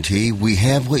guarantee we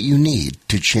have what you need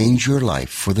to change your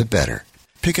life for the better.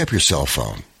 Pick up your cell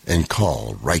phone and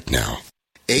call right now.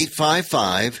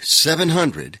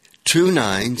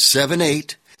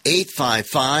 855-700-2978.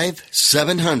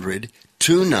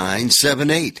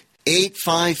 855-700-2978.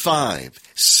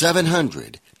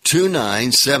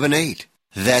 855-700-2978.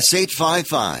 That's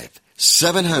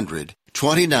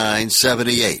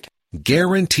 855-700-2978.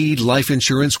 Guaranteed life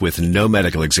insurance with no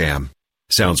medical exam.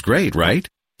 Sounds great, right?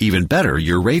 Even better,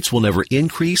 your rates will never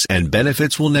increase and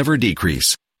benefits will never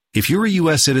decrease. If you're a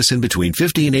U.S. citizen between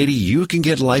 50 and 80, you can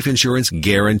get life insurance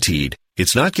guaranteed.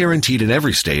 It's not guaranteed in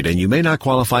every state, and you may not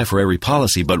qualify for every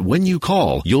policy, but when you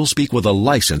call, you'll speak with a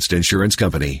licensed insurance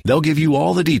company. They'll give you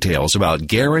all the details about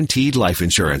guaranteed life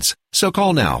insurance. So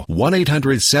call now,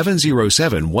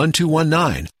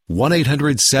 1-800-707-1219.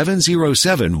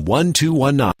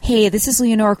 1-800-707-1219. Hey, this is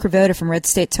Leonora Cravota from Red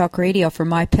State Talk Radio for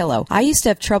MyPillow. I used to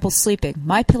have trouble sleeping.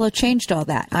 MyPillow changed all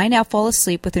that. I now fall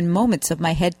asleep within moments of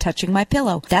my head touching my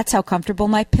pillow. That's how comfortable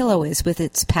MyPillow is with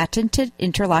its patented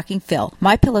interlocking fill.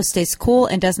 MyPillow stays cool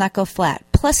and does not go flat.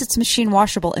 Plus, it's machine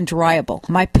washable and dryable.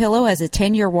 MyPillow has a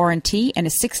 10-year warranty and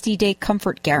a 60-day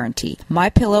comfort guarantee.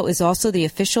 MyPillow is also the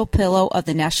official pillow of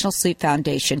the National Sleep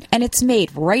Foundation, and it's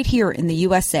made right here in the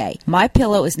USA.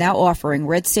 MyPillow is now offering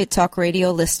Red State Talk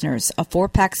Radio listeners a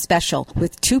 4-pack special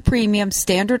with 2 premium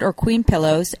standard or queen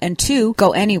pillows and 2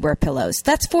 go anywhere pillows.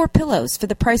 That's 4 pillows for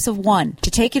the price of 1.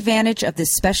 To take advantage of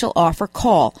this special offer,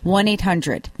 call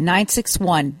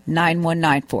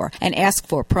 1-800-961-9194 and ask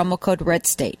for promo code Red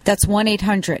State. That's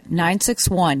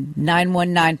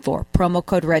 1-800-961-9194, promo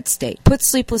code Red State. Put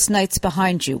sleepless nights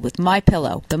behind you with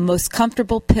MyPillow, the most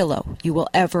comfortable pillow you will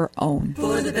ever own.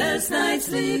 For the best night's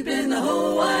sleep in the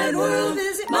whole wide world,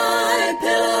 visit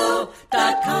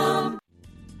MyPillow.com.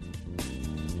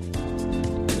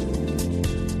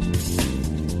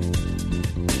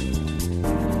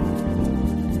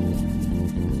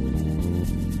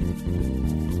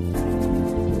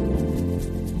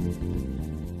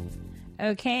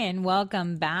 Okay, and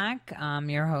welcome back. I'm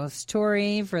your host,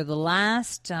 Tori, for the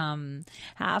last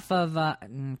half of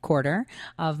quarter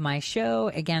of my show.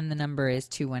 Again, the number is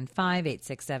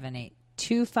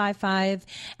 215-867-8255.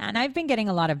 And I've been getting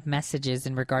a lot of messages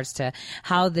in regards to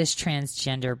how this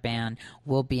transgender ban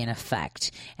will be in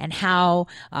effect and how,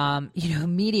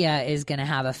 media is going to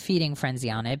have a feeding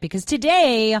frenzy on it, because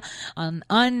today,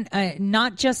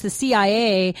 not just the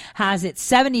CIA has its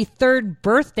 73rd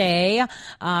birthday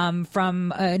from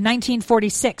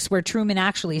 1946, where Truman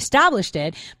actually established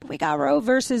it, but we got Roe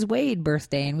versus Wade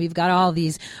birthday, and we've got all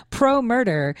these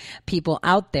pro-murder people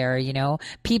out there,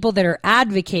 people that are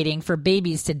advocating for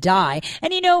babies to die.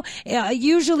 And,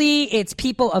 usually it's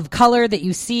people of color that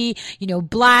you see,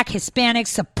 black, Hispanics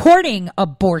supporting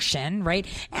abortion, right?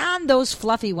 And those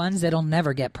fluffy ones that'll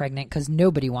never get pregnant because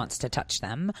nobody wants to touch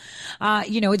them.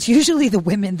 It's usually the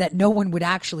women that no one would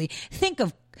actually think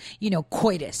of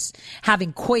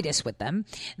having coitus with them,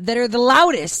 that are the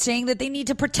loudest, saying that they need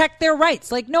to protect their rights.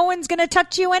 Like, no one's going to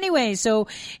touch you anyway. So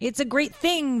it's a great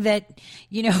thing that,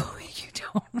 you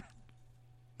don't.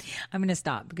 I'm going to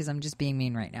stop because I'm just being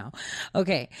mean right now.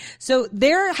 Okay. So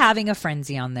they're having a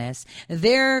frenzy on this.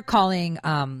 They're calling,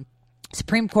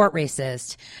 Supreme Court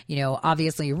racist.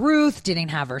 Obviously Ruth didn't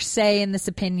have her say in this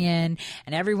opinion,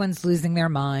 and everyone's losing their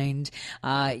mind.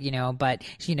 But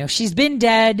she's been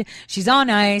dead. She's on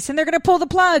ice, and they're going to pull the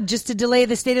plug just to delay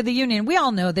the State of the Union. We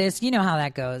all know this. You know how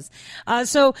that goes.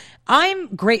 So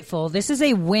I'm grateful. This is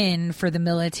a win for the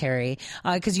military.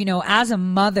 Cause as a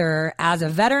mother, as a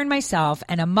veteran myself,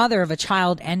 and a mother of a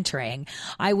child entering,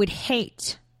 I would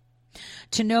hate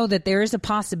to know that there is a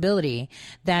possibility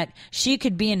that she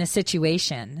could be in a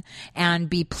situation and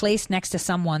be placed next to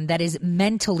someone that is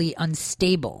mentally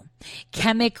unstable,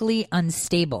 chemically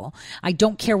unstable. I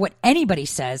don't care what anybody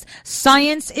says.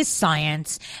 Science is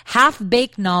science.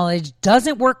 Half-baked knowledge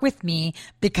doesn't work with me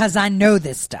because I know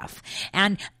this stuff.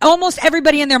 And almost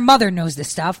everybody and their mother knows this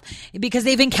stuff because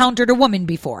they've encountered a woman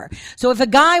before. So if a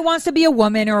guy wants to be a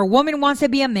woman or a woman wants to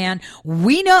be a man,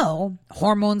 we know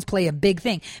hormones play a big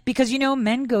thing because,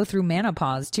 men go through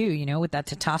menopause too, with that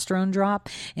testosterone drop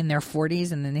in their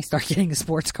 40s, and then they start getting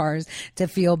sports cars to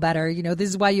feel better. This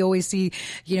is why you always see,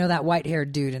 that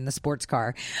white-haired dude in the sports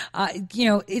car.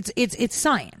 It's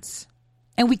science.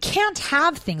 And we can't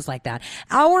have things like that.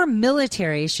 Our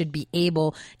military should be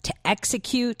able to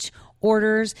execute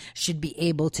orders, should be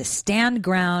able to stand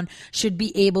ground, should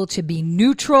be able to be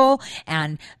neutral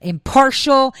and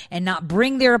impartial and not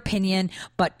bring their opinion,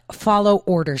 but follow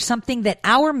orders, something that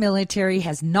our military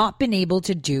has not been able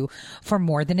to do for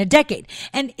more than a decade.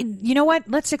 And you know what?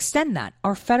 Let's extend that.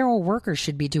 Our federal workers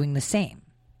should be doing the same.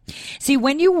 See,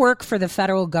 when you work for the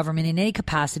federal government in any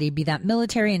capacity, be that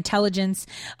military, intelligence,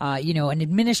 an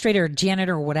administrator,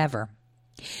 janitor, or whatever,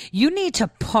 you need to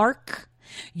park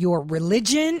your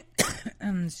religion,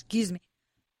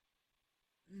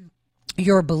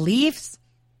 your beliefs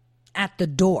at the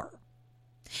door.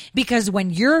 Because when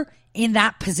you're in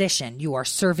that position, you are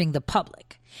serving the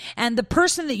public. And the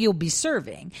person that you'll be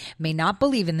serving may not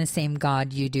believe in the same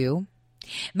God you do.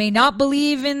 may not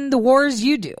believe in the wars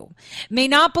you do, may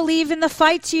not believe in the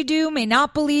fights you do, may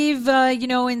not believe,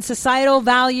 in societal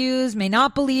values, may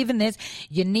not believe in this,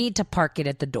 you need to park it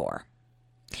at the door.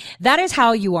 That is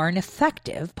how you are an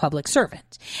effective public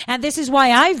servant. And this is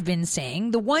why I've been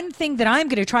saying the one thing that I'm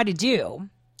going to try to do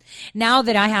now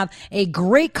that I have a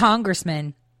great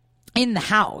congressman in the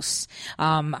House,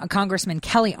 Congressman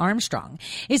Kelly Armstrong,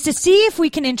 is to see if we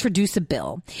can introduce a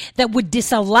bill that would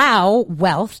disallow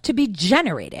wealth to be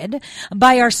generated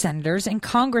by our senators and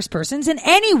congresspersons and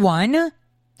anyone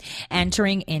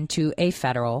entering into a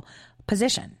federal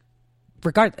position.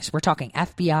 Regardless, we're talking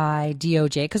FBI,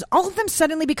 DOJ, because all of them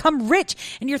suddenly become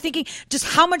rich. And you're thinking, just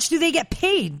how much do they get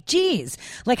paid? Geez.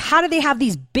 Like, how do they have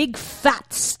these big,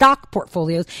 fat stock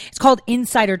portfolios? It's called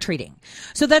insider trading.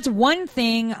 So that's one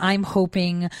thing I'm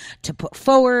hoping to put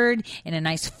forward in a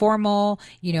nice formal,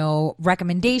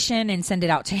 recommendation and send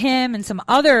it out to him and some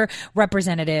other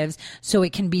representatives so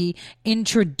it can be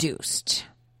introduced.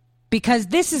 Because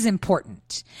this is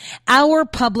important. Our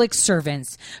public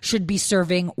servants should be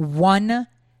serving one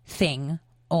thing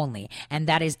only, and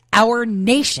that is our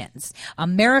nation's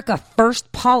America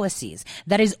First policies.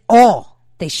 That is all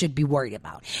they should be worried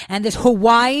about. And this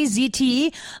Hawaii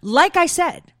ZTE, like I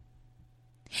said,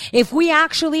 if we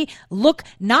actually look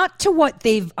not to what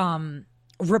they've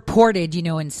reported,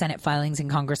 in Senate filings and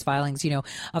Congress filings,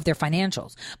 of their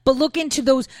financials. But look into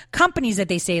those companies that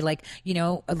they say, like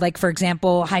for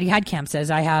example, Heidi Heitkamp says,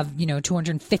 I have,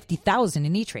 250,000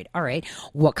 in E-Trade. All right.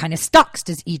 What kind of stocks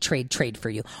does E-Trade trade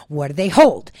for you? What do they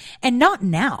hold? And not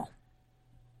now.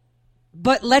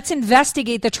 But let's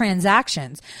investigate the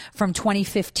transactions from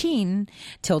 2015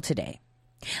 till today.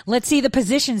 Let's see the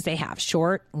positions they have.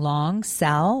 Short, long,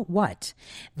 sell, what?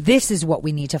 This is what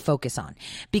we need to focus on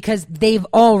because they've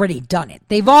already done it.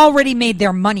 They've already made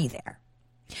their money there.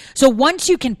 So once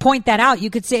you can point that out,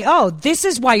 you could say, oh, this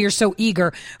is why you're so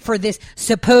eager for this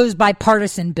supposed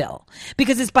bipartisan bill.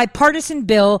 Because this bipartisan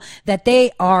bill that they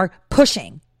are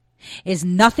pushing is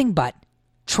nothing but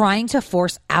trying to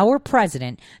force our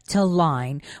president to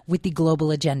align with the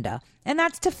global agenda. And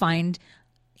that's to find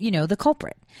the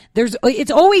culprit. It's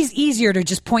always easier to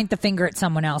just point the finger at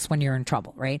someone else when you're in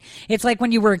trouble, right? It's like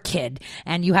when you were a kid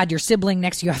and you had your sibling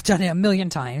next to you. I've done it a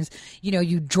million times.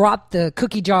 You drop the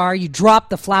cookie jar, you drop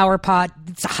the flower pot.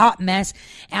 It's a hot mess.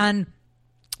 And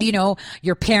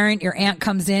your aunt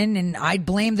comes in and I'd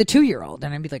blame the 2-year-old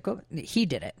and I'd be like, oh, he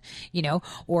did it,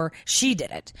 or she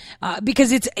did it.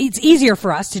 Because it's easier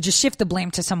for us to just shift the blame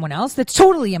to someone else that's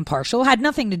totally impartial, had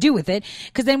nothing to do with it,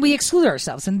 because then we exclude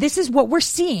ourselves. And this is what we're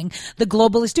seeing the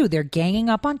globalists do. They're ganging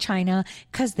up on China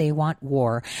because they want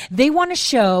war. They want to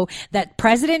show that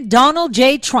President Donald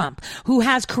J. Trump, who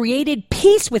has created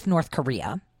peace with North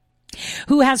Korea,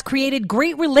 who has created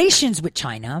great relations with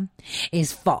China,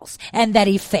 is false and that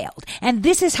he failed. And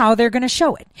this is how they're going to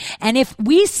show it. And if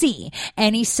we see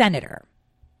any senator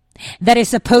that is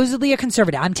supposedly a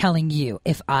conservative, I'm telling you,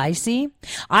 if I see,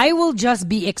 I will just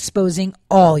be exposing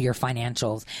all your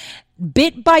financials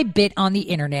bit by bit on the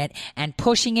internet and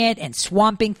pushing it and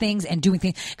swamping things and doing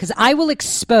things because I will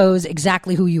expose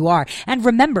exactly who you are. And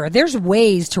remember, there's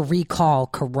ways to recall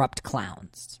corrupt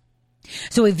clowns.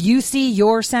 So if you see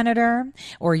your senator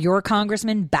or your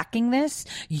congressman backing this,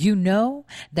 you know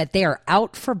that they are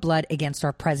out for blood against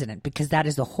our president because that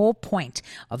is the whole point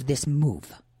of this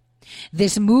move.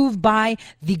 This move by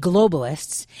the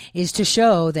globalists is to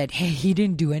show that, hey, he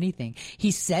didn't do anything.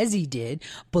 He says he did,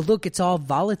 but look, it's all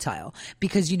volatile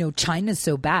because, China's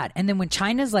so bad. And then when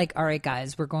China's like, all right,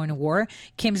 guys, we're going to war,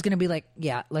 Kim's going to be like,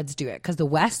 yeah, let's do it because the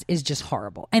West is just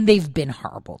horrible. And they've been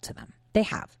horrible to them. They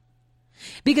have.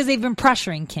 Because they've been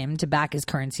pressuring Kim to back his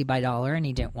currency by dollar and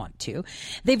he didn't want to.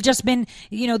 They've just been,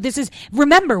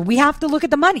 remember, we have to look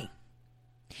at the money.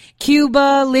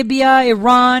 Cuba, Libya,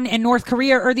 Iran, and North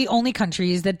Korea are the only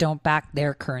countries that don't back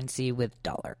their currency with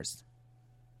dollars.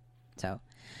 So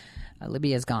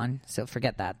Libya's gone, so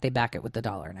forget that. They back it with the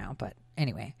dollar now. But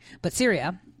anyway,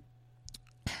 Syria,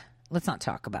 let's not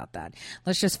talk about that.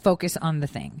 Let's just focus on the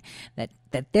thing that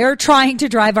they're trying to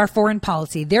drive our foreign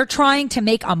policy. They're trying to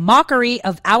make a mockery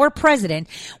of our president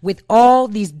with all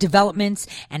these developments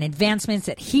and advancements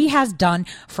that he has done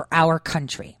for our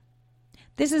country.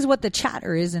 This is what the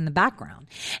chatter is in the background.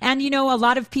 And, a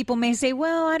lot of people may say,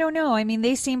 well, I don't know. I mean,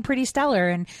 they seem pretty stellar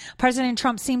and President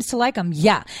Trump seems to like them.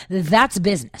 Yeah, that's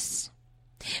business.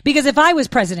 Because if I was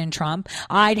President Trump,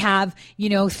 I'd have,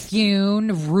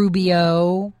 Thune,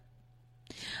 Rubio,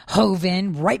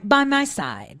 Hoeven right by my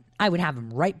side. I would have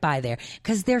them right by there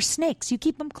because they're snakes. You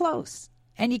keep them close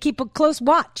and you keep a close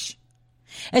watch,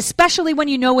 especially when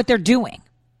you know what they're doing.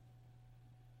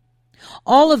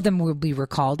 All of them will be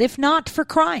recalled, if not for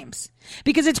crimes.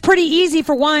 Because it's pretty easy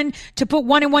for one to put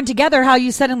one and one together, how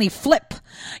you suddenly flip,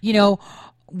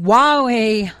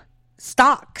 Huawei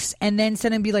stocks and then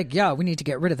suddenly be like, yeah, we need to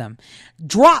get rid of them.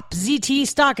 Drop ZTE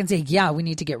stock and say, yeah, we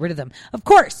need to get rid of them. Of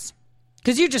course.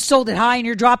 Because you just sold it high and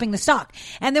you're dropping the stock.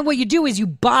 And then what you do is you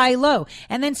buy low.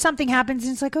 And then something happens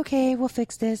and it's like, okay, we'll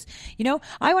fix this.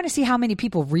 I want to see how many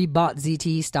people rebought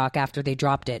ZTE stock after they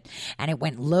dropped it. And it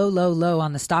went low, low, low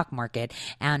on the stock market.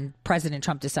 And President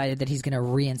Trump decided that he's going to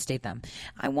reinstate them.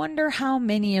 I wonder how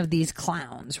many of these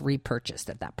clowns repurchased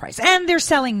at that price. And they're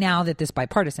selling now that this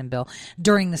bipartisan bill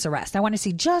during this arrest. I want to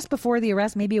see just before the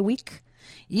arrest, maybe a week.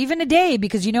 Even a day,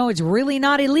 because it's really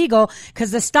not illegal,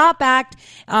 because the STOP Act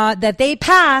that they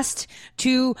passed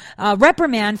to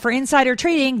reprimand for insider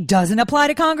trading doesn't apply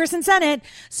to Congress and Senate.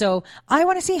 So I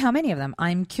want to see how many of them.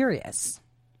 I'm curious,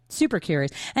 super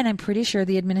curious, and I'm pretty sure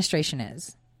the administration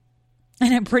is.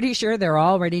 And I'm pretty sure they're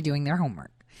already doing their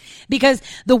homework. Because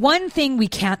the one thing we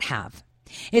can't have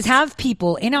is have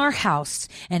people in our House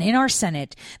and in our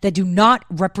Senate that do not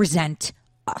represent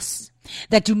us.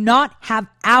 That do not have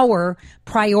our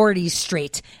priorities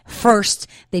straight. First,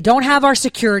 they don't have our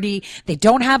security. They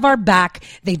don't have our back.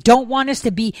 They don't want us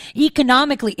to be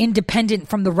economically independent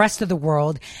from the rest of the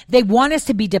world. They want us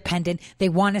to be dependent. They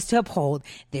want us to uphold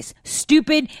this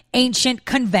stupid, ancient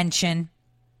convention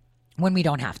when we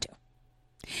don't have to.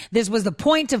 This was the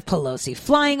point of Pelosi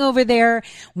flying over there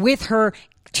with her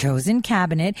chosen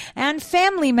cabinet and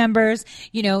family members,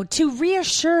 to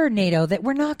reassure NATO that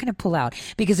we're not going to pull out.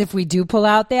 Because if we do pull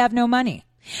out, they have no money.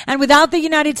 And without the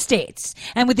United States,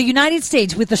 and with the United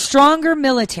States with a stronger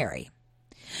military,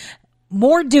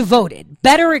 more devoted,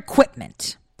 better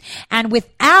equipment, and with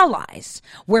allies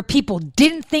where people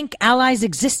didn't think allies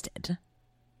existed,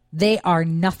 they are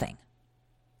nothing.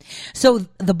 So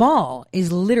the ball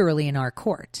is literally in our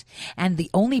court. And the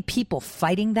only people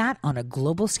fighting that on a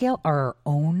global scale are our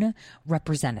own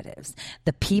representatives,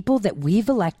 the people that we've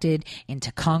elected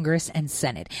into Congress and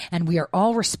Senate. And we are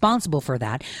all responsible for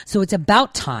that. So it's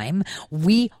about time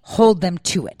we hold them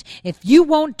to it. If you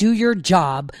won't do your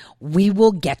job, we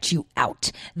will get you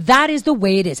out. That is the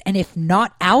way it is. And if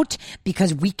not out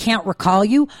because we can't recall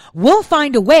you, we'll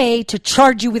find a way to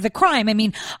charge you with a crime. I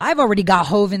mean, I've already got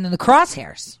Hove in the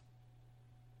crosshairs.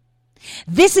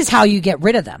 This is how you get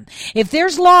rid of them. If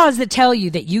there's laws that tell you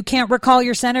that you can't recall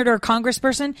your senator or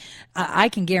congressperson, I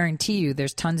can guarantee you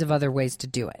there's tons of other ways to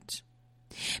do it.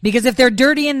 Because if they're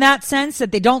dirty in that sense,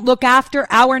 that they don't look after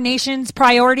our nation's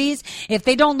priorities, if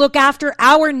they don't look after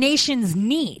our nation's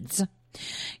needs,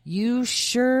 you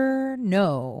sure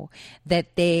know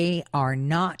that they are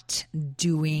not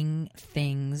doing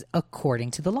things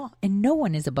according to the law. And no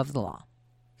one is above the law.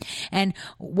 And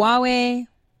Huawei,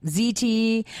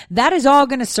 ZTE, that is all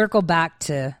going to circle back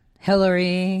to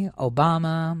Hillary,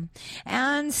 Obama,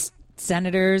 and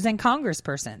senators and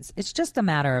congresspersons. It's just a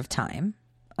matter of time,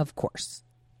 of course.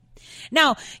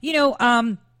 Now,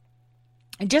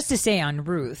 just to say on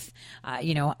Ruth,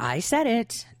 I said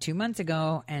it 2 months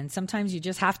ago, and sometimes you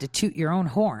just have to toot your own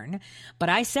horn. But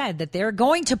I said that they're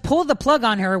going to pull the plug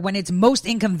on her when it's most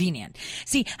inconvenient.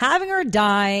 See, having her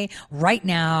die right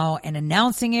now and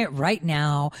announcing it right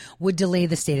now would delay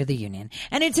the State of the Union.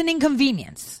 And it's an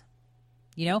inconvenience.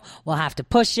 We'll have to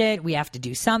push it. We have to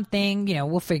do something.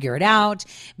 We'll figure it out.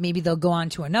 Maybe they'll go on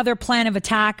to another plan of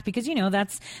attack because,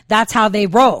 that's how they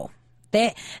roll.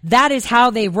 That is how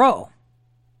they roll.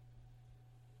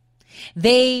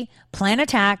 They plan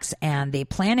attacks and they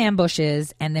plan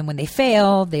ambushes, and then when they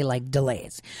fail, they like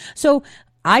delays. So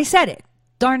I said it.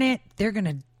 Darn it, they're going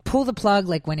to pull the plug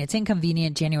like when it's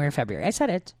inconvenient, January, February. I said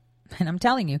it. And I'm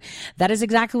telling you, that is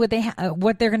exactly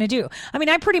what they're going to do. I mean,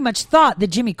 I pretty much thought that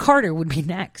Jimmy Carter would be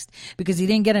next because he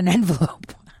didn't get an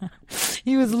envelope.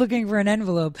 He was looking for an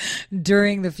envelope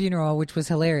during the funeral, which was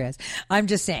hilarious. I'm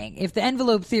just saying, if the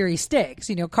envelope theory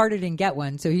sticks, Carter didn't get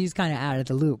one, so he's kind of out of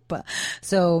the loop.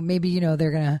 So maybe,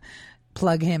 they're going to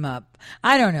plug him up.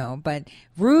 I don't know, but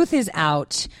Ruth is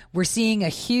out. We're seeing a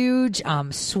huge,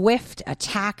 swift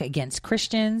attack against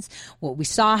Christians. What we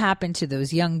saw happen to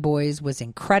those young boys was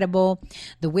incredible.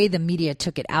 The way the media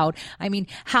took it out. I mean,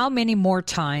 how many more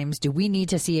times do we need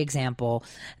to see example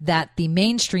that the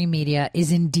mainstream media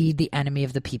is indeed the enemy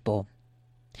of the people?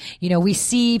 We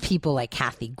see people like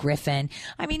Kathy Griffin.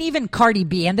 I mean, even Cardi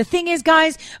B. And the thing is,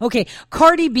 guys, okay,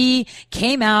 Cardi B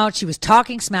came out. She was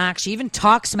talking smack. She even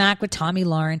talked smack with Tomi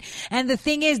Lahren. And the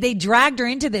thing is, they dragged her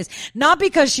into this, not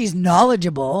because she's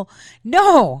knowledgeable.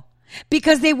 No,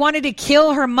 because they wanted to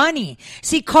kill her money.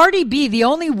 See, Cardi B, the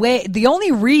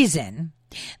only reason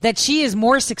that she is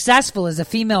more successful as a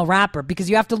female rapper, because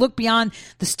you have to look beyond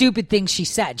the stupid things she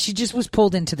said. She just was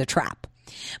pulled into the trap.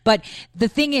 But the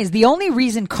thing is, the only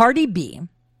reason Cardi B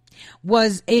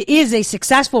is a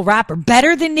successful rapper,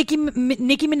 better than Nicki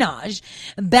Minaj,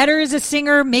 better as a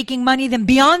singer making money than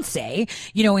Beyonce,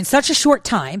 in such a short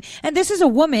time. And this is a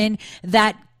woman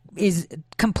that is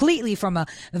completely from a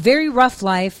very rough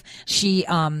life. She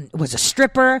was a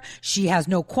stripper. She has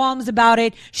no qualms about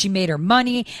it. She made her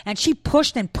money, and she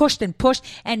pushed and pushed and pushed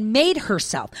and made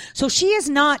herself. So she has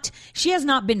not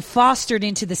been fostered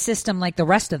into the system like the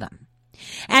rest of them.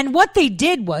 And what they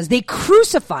did was they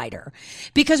crucified her,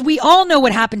 because we all know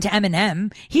what happened to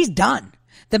Eminem. He's done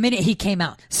the minute he came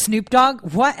out. Snoop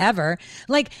Dogg, whatever.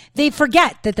 Like, they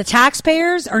forget that the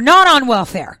taxpayers are not on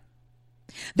welfare.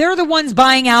 They're the ones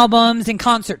buying albums and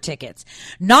concert tickets,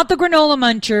 not the granola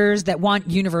munchers that want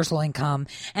universal income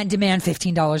and demand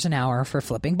 $15 an hour for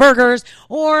flipping burgers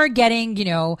or getting,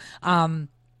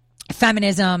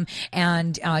 feminism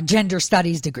and gender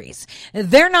studies degrees.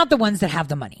 They're not the ones that have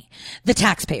the money. The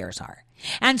taxpayers are.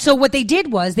 And so what they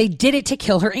did was they did it to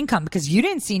kill her income, because you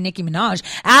didn't see Nicki Minaj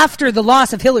after the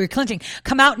loss of Hillary Clinton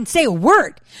come out and say a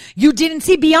word. You didn't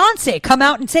see Beyonce come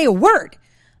out and say a word.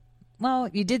 Well,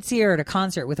 you did see her at a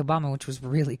concert with Obama, which was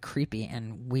really creepy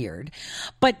and weird.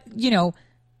 But,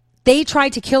 they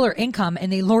tried to kill her income,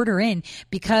 and they lured her in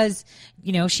because,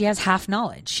 she has half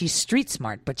knowledge. She's street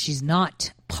smart, but she's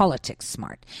not politics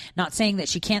smart. Not saying that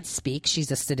she can't speak.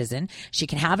 She's a citizen. She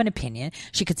can have an opinion.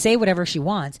 She could say whatever she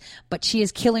wants, but she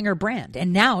is killing her brand.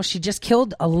 And now she just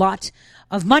killed a lot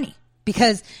of money,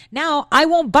 because now I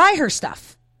won't buy her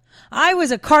stuff. I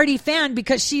was a Cardi fan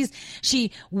because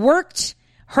she worked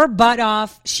her butt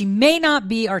off. She may not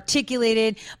be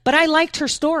articulated, but I liked her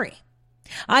story.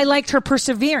 I liked her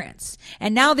perseverance.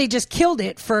 And now they just killed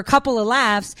it for a couple of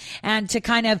laughs and to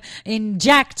kind of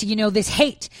inject, this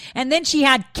hate. And then she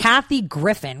had Kathy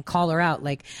Griffin call her out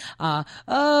like,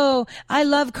 oh, I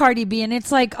love Cardi B. And it's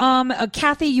like,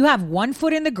 Kathy, you have one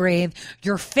foot in the grave.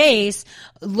 Your face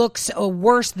looks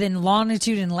worse than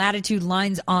longitude and latitude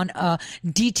lines on a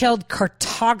detailed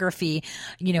cartography,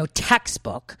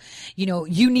 textbook.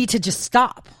 You need to just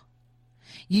stop.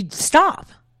 You stop.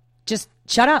 Just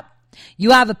shut up.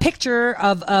 You have a picture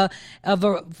of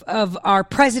our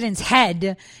president's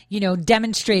head,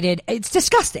 demonstrated. It's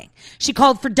disgusting. She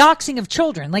called for doxing of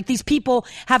children. Like, these people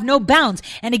have no bounds.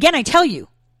 And again, I tell you,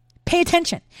 pay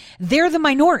attention. They're the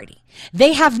minority.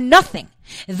 They have nothing.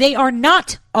 They are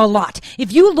not a lot.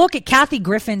 If you look at Kathy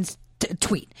Griffin's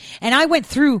tweet, and I went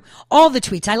through all the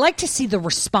tweets, I like to see the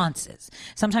responses.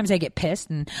 Sometimes I get pissed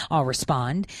and I'll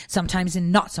respond, sometimes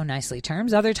in not so nicely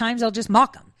terms, other times I'll just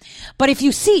mock them. But if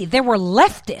you see, there were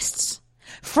leftists,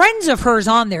 friends of hers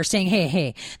on there saying,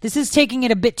 hey, this is taking it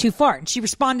a bit too far. And she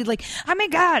responded like, oh my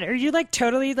God, are you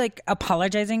totally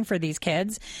apologizing for these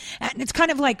kids? And it's kind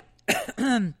of like,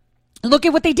 look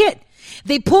at what they did.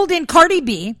 They pulled in Cardi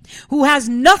B, who has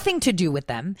nothing to do with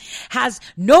them, has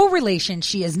no relation.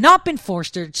 She has not been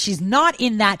fostered. She's not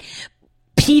in that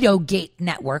pedogate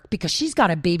network because she's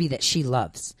got a baby that she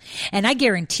loves. And I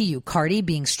guarantee you, Cardi,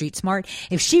 being street smart,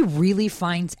 if she really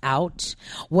finds out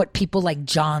what people like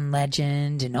John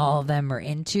Legend and all of them are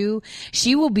into,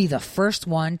 she will be the first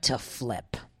one to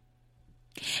flip.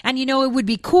 And it would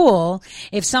be cool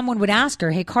if someone would ask her,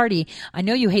 hey, Cardi, I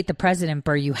know you hate the president,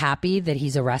 but are you happy that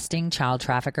he's arresting child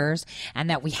traffickers and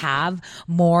that we have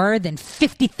more than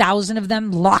 50,000 of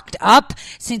them locked up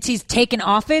since he's taken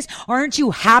office? Aren't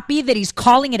you happy that he's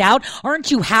calling it out?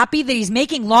 Aren't you happy that he's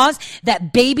making laws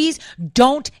that babies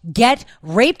don't get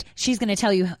raped? She's going to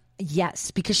tell you, yes,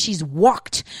 because she's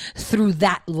walked through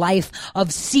that life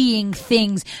of seeing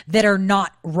things that are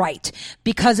not right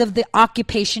because of the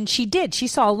occupation she did. She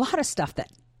saw a lot of stuff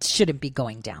that shouldn't be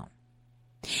going down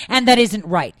and that isn't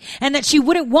right and that she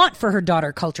wouldn't want for her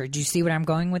daughter culture. Do you see where I'm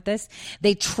going with this?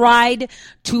 They tried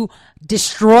to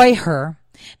destroy her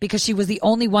because she was the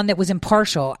only one that was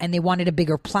impartial, and they wanted a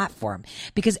bigger platform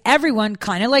because everyone,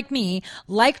 kind of like me,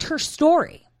 liked her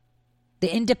story.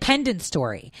 The independent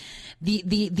story,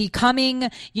 the coming,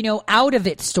 out of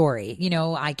it story.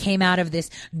 I came out of this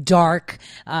dark,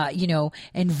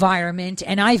 environment,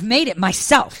 and I've made it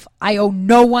myself. I owe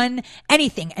no one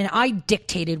anything, and I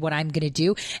dictated what I'm going to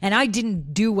do, and I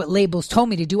didn't do what labels told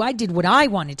me to do. I did what I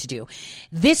wanted to do.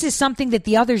 This is something that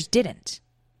the others didn't.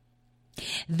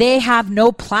 They have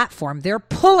no platform. They're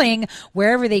pulling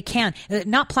wherever they can.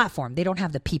 Not platform. They don't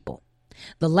have the people.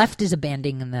 The left is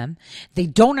abandoning them. They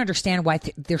don't understand why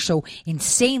they're so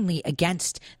insanely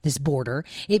against this border.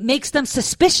 It makes them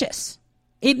suspicious.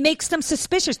 It makes them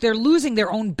suspicious. They're losing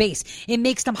their own base. It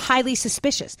makes them highly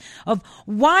suspicious of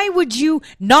why would you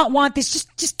not want this?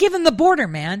 Just give him the border,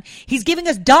 man. He's giving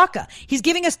us DACA. He's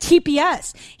giving us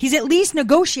TPS. He's at least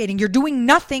negotiating. You're doing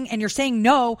nothing and you're saying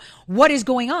no. What is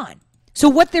going on? So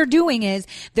what they're doing is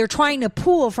they're trying to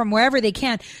pull from wherever they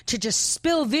can to just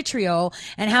spill vitriol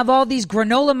and have all these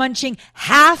granola munching,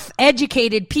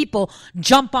 half-educated people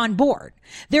jump on board.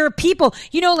 There are people,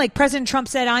 like President Trump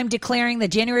said, I'm declaring that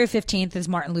January 15th is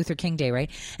Martin Luther King Day,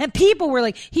 right? And people were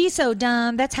like, he's so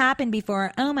dumb. That's happened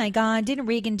before. Oh my God, didn't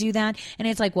Reagan do that? And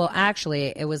it's like, well,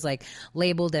 actually, it was like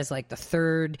labeled as like the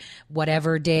third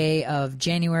whatever day of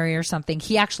January or something.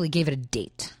 He actually gave it a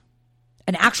date.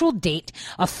 An actual date,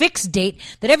 a fixed date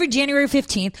that every January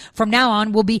 15th from now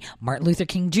on will be Martin Luther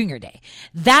King Jr. Day.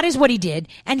 That is what he did.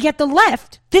 And yet the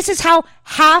left, this is how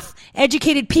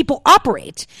half-educated people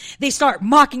operate. They start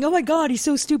mocking, oh my God, he's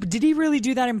so stupid. Did he really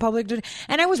do that in public?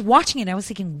 And I was watching it and I was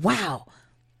thinking, wow.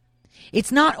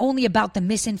 It's not only about the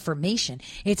misinformation.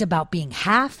 It's about being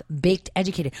half-baked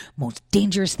educated. Most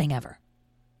dangerous thing ever.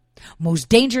 Most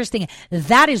dangerous thing.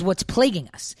 That is what's plaguing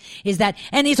us.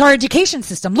 And it's our education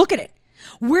system. Look at it.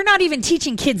 We're not even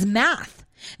teaching kids math.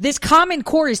 This Common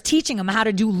Core is teaching them how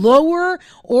to do lower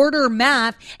order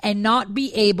math and not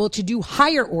be able to do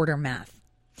higher order math.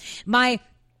 My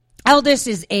eldest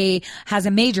has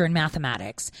a major in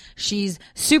mathematics. She's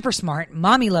super smart.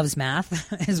 Mommy loves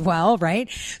math as well, right?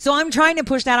 So I'm trying to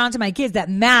push that onto my kids that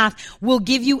math will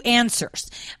give you answers.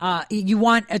 You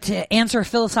want to answer a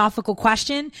philosophical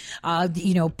question,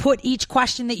 put each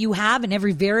question that you have in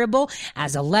every variable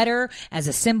as a letter, as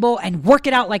a symbol, and work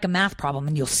it out like a math problem.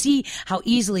 And you'll see how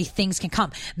easily things can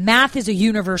come. Math is a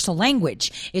universal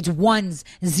language. It's ones,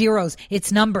 zeros,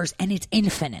 it's numbers, and it's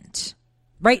infinite,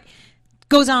 right?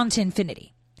 Goes on to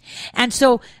infinity. And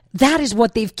so that is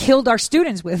what they've killed our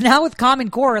students with. Now with Common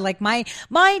Core, like my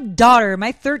daughter,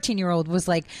 my 13-year-old was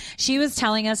like, she was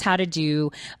telling us how to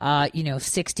do,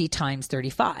 60 times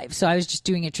 35. So I was just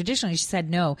doing it traditionally. She said,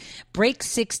 no, break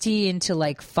 60 into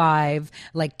like 5,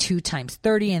 like 2 times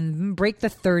 30 and break the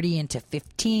 30 into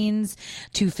 15s,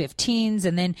 2 15s,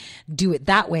 and then do it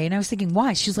that way. And I was thinking,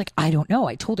 why? She was like, I don't know.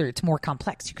 I told her it's more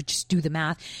complex. You could just do the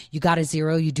math. You got a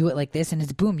zero, you do it like this, and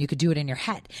it's boom, you could do it in your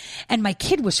head. And my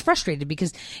kid was frustrated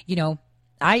because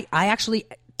I actually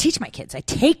teach my kids. I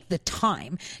take the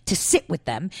time to sit with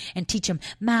them and teach them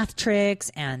math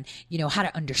tricks and, how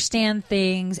to understand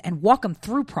things and walk them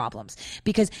through problems,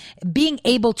 because being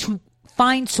able to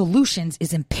find solutions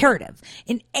is imperative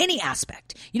in any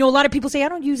aspect. A lot of people say, I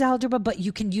don't use algebra, but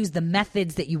you can use the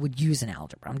methods that you would use in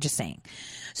algebra. I'm just saying.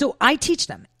 So I teach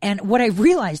them. And what I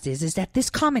realized is that this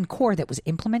Common Core that was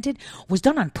implemented was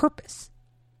done on purpose.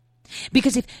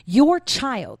 Because if your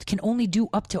child can only do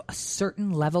up to a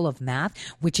certain level of math,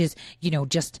 which is,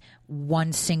 just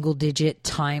one single digit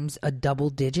times a double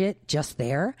digit just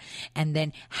there, and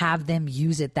then have them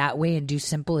use it that way and do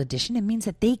simple addition, it means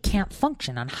that they can't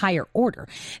function on higher order.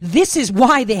 This is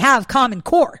why they have Common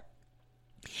Core,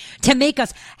 to make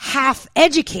us half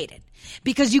educated.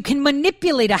 Because you can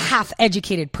manipulate a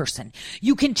half-educated person.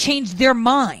 You can change their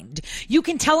mind. You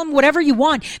can tell them whatever you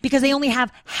want because they only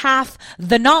have half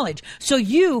the knowledge. So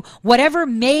whatever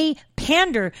may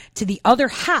pander to the other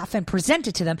half and present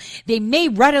it to them, they may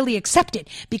readily accept it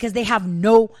because they have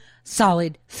no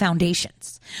solid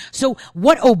foundations. So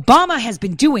what Obama has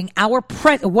been doing, what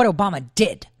Obama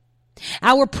did,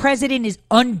 our president is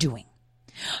undoing.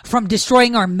 From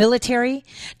destroying our military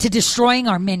to destroying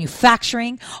our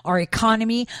manufacturing, our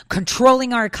economy,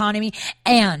 controlling our economy,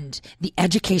 and the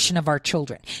education of our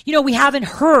children. We haven't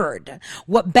heard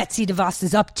what Betsy DeVos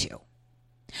is up to.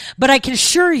 But I can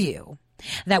assure you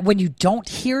that when you don't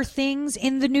hear things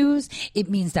in the news, it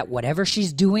means that whatever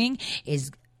she's doing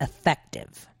is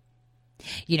effective.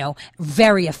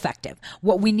 Very effective.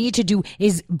 What we need to do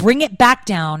is bring it back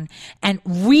down and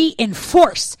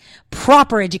reinforce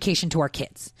proper education to our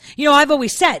kids. I've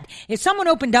always said, if someone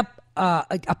opened up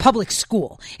a public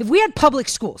school, if we had public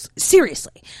schools,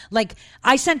 seriously, like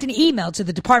I sent an email to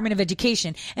the Department of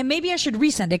Education, and maybe I should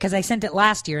resend it because I sent it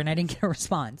last year and I didn't get a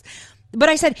response. But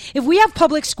I said, if we have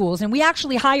public schools and we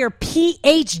actually hire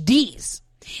PhDs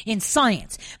in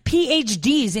science,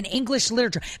 PhDs in English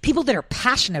literature, people that are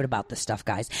passionate about this stuff,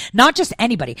 guys. Not just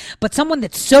anybody, but someone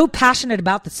that's so passionate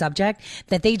about the subject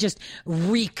that they just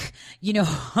reek,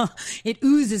 it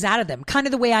oozes out of them. Kind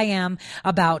of the way I am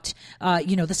about,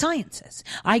 the sciences.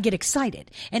 I get excited.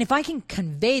 And if I can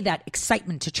convey that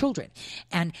excitement to children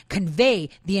and convey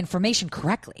the information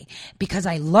correctly because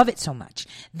I love it so much,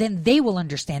 then they will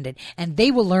understand it and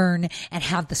they will learn and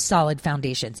have the solid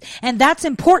foundations. And that's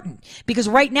important because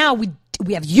right now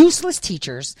We have useless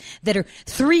teachers that are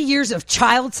 3 years of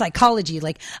child psychology.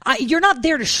 Like, you're not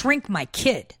there to shrink my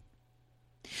kid.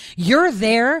 You're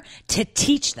there to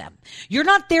teach them. You're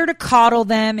not there to coddle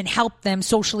them and help them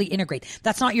socially integrate.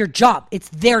 That's not your job. It's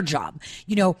their job.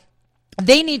 You know,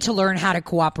 they need to learn how to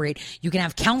cooperate. You can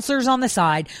have counselors on the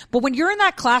side, but when you're in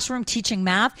that classroom teaching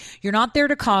math, you're not there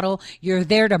to coddle. You're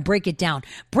there to break it down.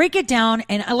 Break it down,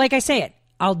 and like I say it,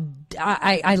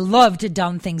 I love to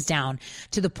dumb things down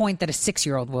to the point that a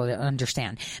 6-year-old will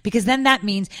understand, because then that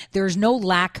means there's no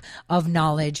lack of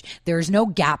knowledge. There's no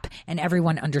gap, and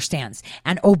everyone understands.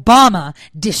 And Obama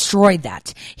destroyed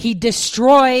that. He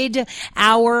destroyed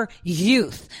our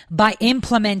youth by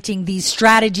implementing these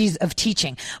strategies of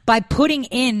teaching, by putting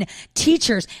in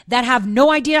teachers that have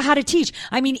no idea how to teach.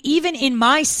 I mean, even in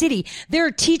my city, there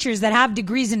are teachers that have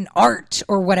degrees in art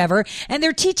or whatever, and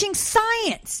they're teaching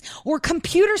science or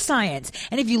computer science.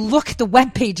 And if you look at the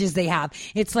web pages they have,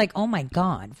 it's like, oh my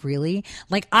God, really?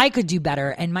 Like, I could do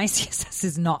better, and my CSS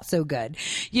is not so good.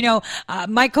 You know,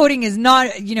 my coding is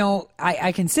not, you know,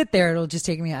 I can sit there, it'll just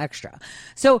take me extra.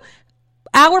 So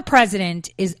our president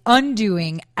is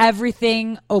undoing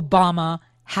everything Obama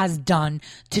has done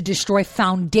to destroy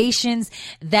foundations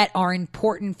that are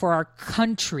important for our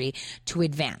country to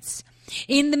advance.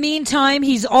 In the meantime,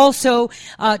 he's also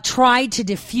tried to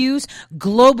diffuse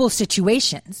global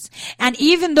situations. And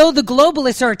even though the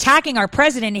globalists are attacking our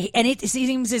president, and it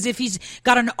seems as if he's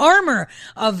got an armor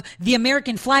of the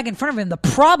American flag in front of him, the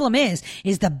problem is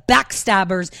the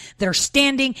backstabbers that are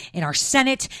standing in our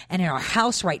Senate and in our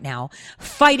House right now,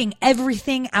 fighting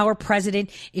everything our president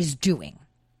is doing.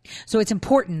 So it's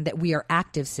important that we are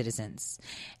active citizens,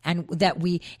 and that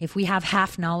we, if we have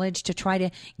half knowledge, to try to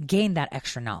gain that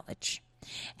extra knowledge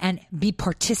and be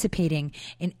participating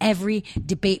in every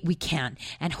debate we can,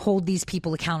 and hold these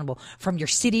people accountable, from your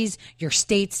cities, your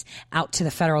states, out to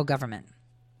the federal government.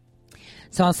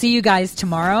 So I'll see you guys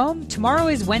tomorrow. Tomorrow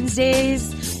is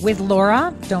Wednesdays with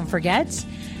Laura. Don't forget,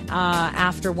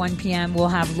 after 1 p.m., we'll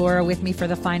have Laura with me for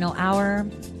the final hour.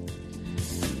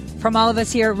 From all of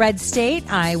us here at Red State,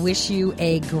 I wish you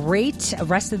a great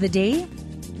rest of the day.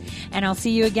 And I'll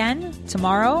see you again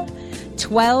tomorrow,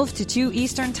 12 to 2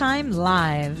 Eastern Time,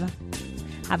 live.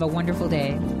 Have a wonderful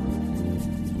day.